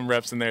Dawson get some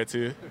reps in there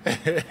too.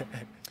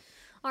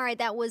 All right,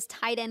 that was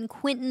tight end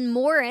Quentin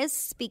Morris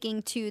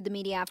speaking to the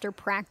media after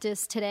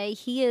practice today.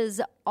 He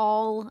is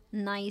all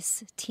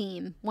nice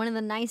team. One of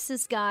the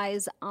nicest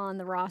guys on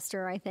the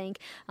roster, I think.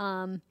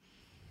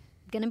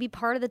 Going to be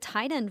part of the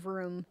tight end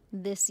room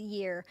this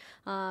year.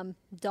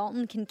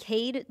 Dalton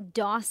Kincaid,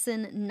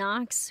 Dawson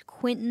Knox,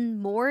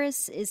 Quentin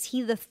Morris. Is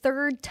he the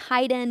third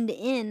tight end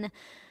in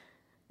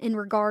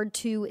regard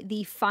to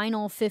the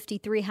final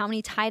 53? How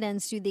many tight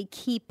ends do they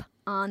keep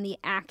on the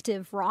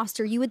active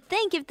roster? You would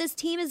think if this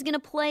team is going to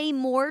play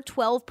more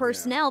 12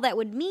 personnel, that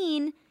would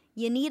mean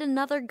you need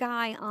another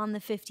guy on the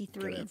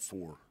 53. Have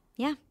 4.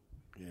 Yeah.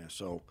 Yeah,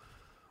 so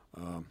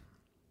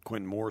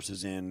Quentin Morris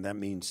is in. That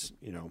means,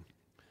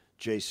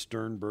 Jay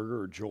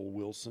Sternberger or Joel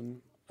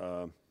Wilson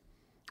are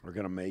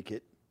going to make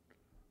it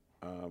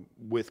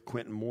with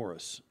Quentin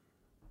Morris.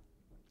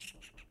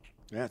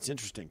 Yeah, it's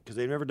interesting because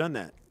they've never done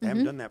that. They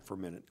haven't done that for a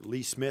minute.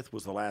 Lee Smith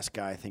was the last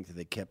guy I think that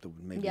they kept.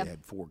 Maybe they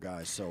had 4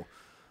 guys. So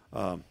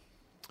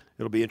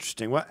it'll be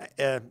interesting. Well,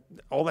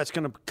 all that's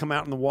going to come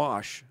out in the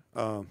wash.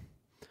 One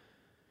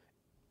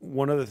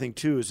other thing,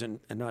 too, is, and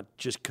not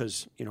just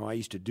because, I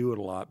used to do it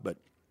a lot, but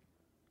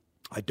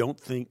I don't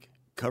think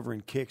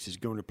covering kicks is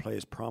going to play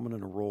as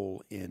prominent a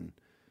role in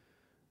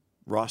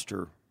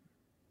roster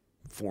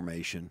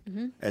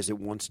formation as it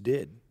once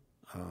did.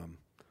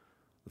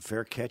 The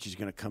fair catch is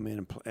going to come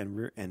in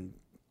and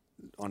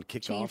on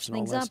kickoffs and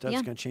all that stuff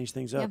is going to change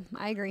things up. Yeah,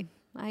 I agree.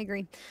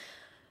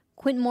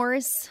 Quentin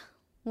Morris,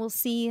 we'll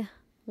see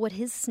what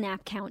his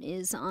snap count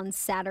is on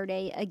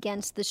Saturday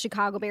against the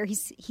Chicago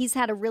Bears. He's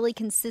had a really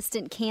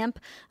consistent camp,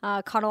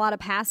 caught a lot of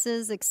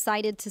passes,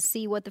 excited to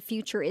see what the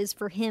future is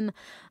for him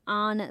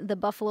on the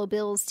Buffalo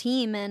Bills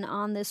team and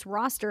on this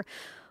roster.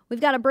 We've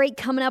got a break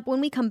coming up.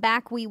 When we come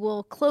back, we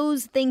will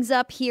close things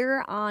up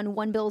here on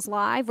One Bills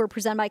Live. We're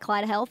presented by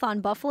Clyde Health on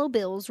Buffalo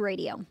Bills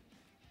Radio.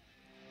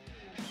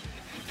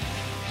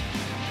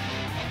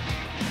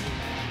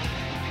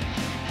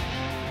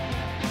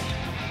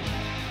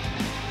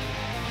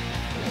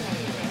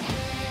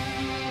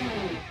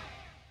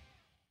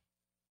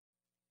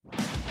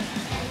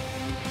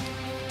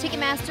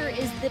 Ticketmaster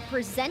is the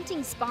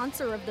presenting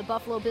sponsor of the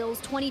Buffalo Bills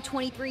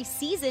 2023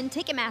 season.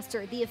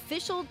 Ticketmaster, the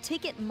official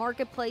ticket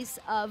marketplace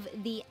of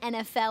the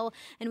NFL.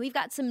 And we've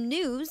got some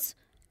news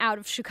out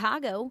of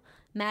Chicago.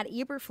 Matt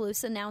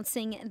Eberflus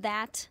announcing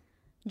that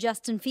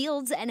Justin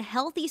Fields and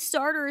healthy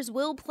starters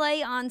will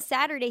play on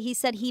Saturday. He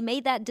said he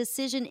made that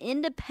decision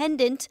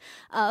independent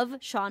of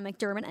Sean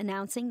McDermott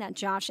announcing that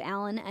Josh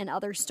Allen and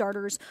other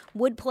starters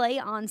would play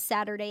on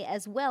Saturday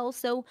as well.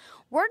 So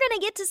we're going to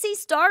get to see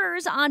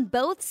starters on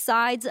both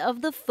sides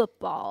of the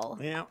football.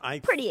 Yeah,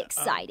 pretty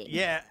exciting.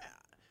 Yeah.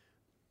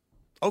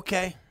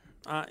 Okay.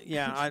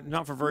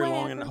 Not for very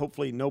long, and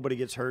hopefully nobody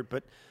gets hurt.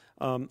 But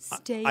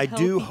I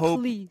do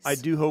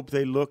hope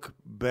they look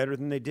better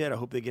than they did. I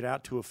hope they get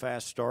out to a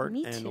fast start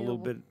and show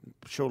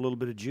a little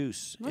bit of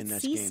juice in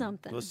that game.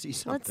 Let's see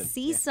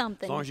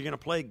something. As long as you're going to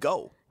play,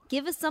 go.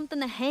 Give us something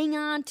to hang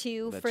on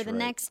to That's for the right.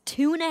 next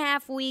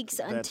 2.5 weeks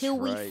until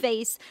we right.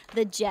 face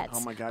the Jets Oh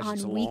my gosh, on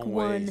it's a week long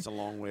 1. way. It's a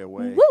long way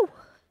away. Woo!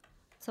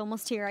 It's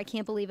almost here. I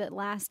can't believe it.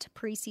 Last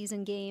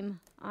preseason game.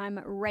 I'm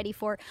ready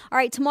for it. All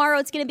right, tomorrow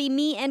it's going to be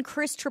me and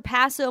Chris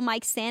Trapasso.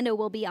 Mike Sando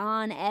will be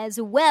on as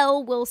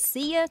well. We'll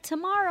see you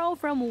tomorrow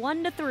from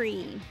 1 to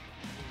 3.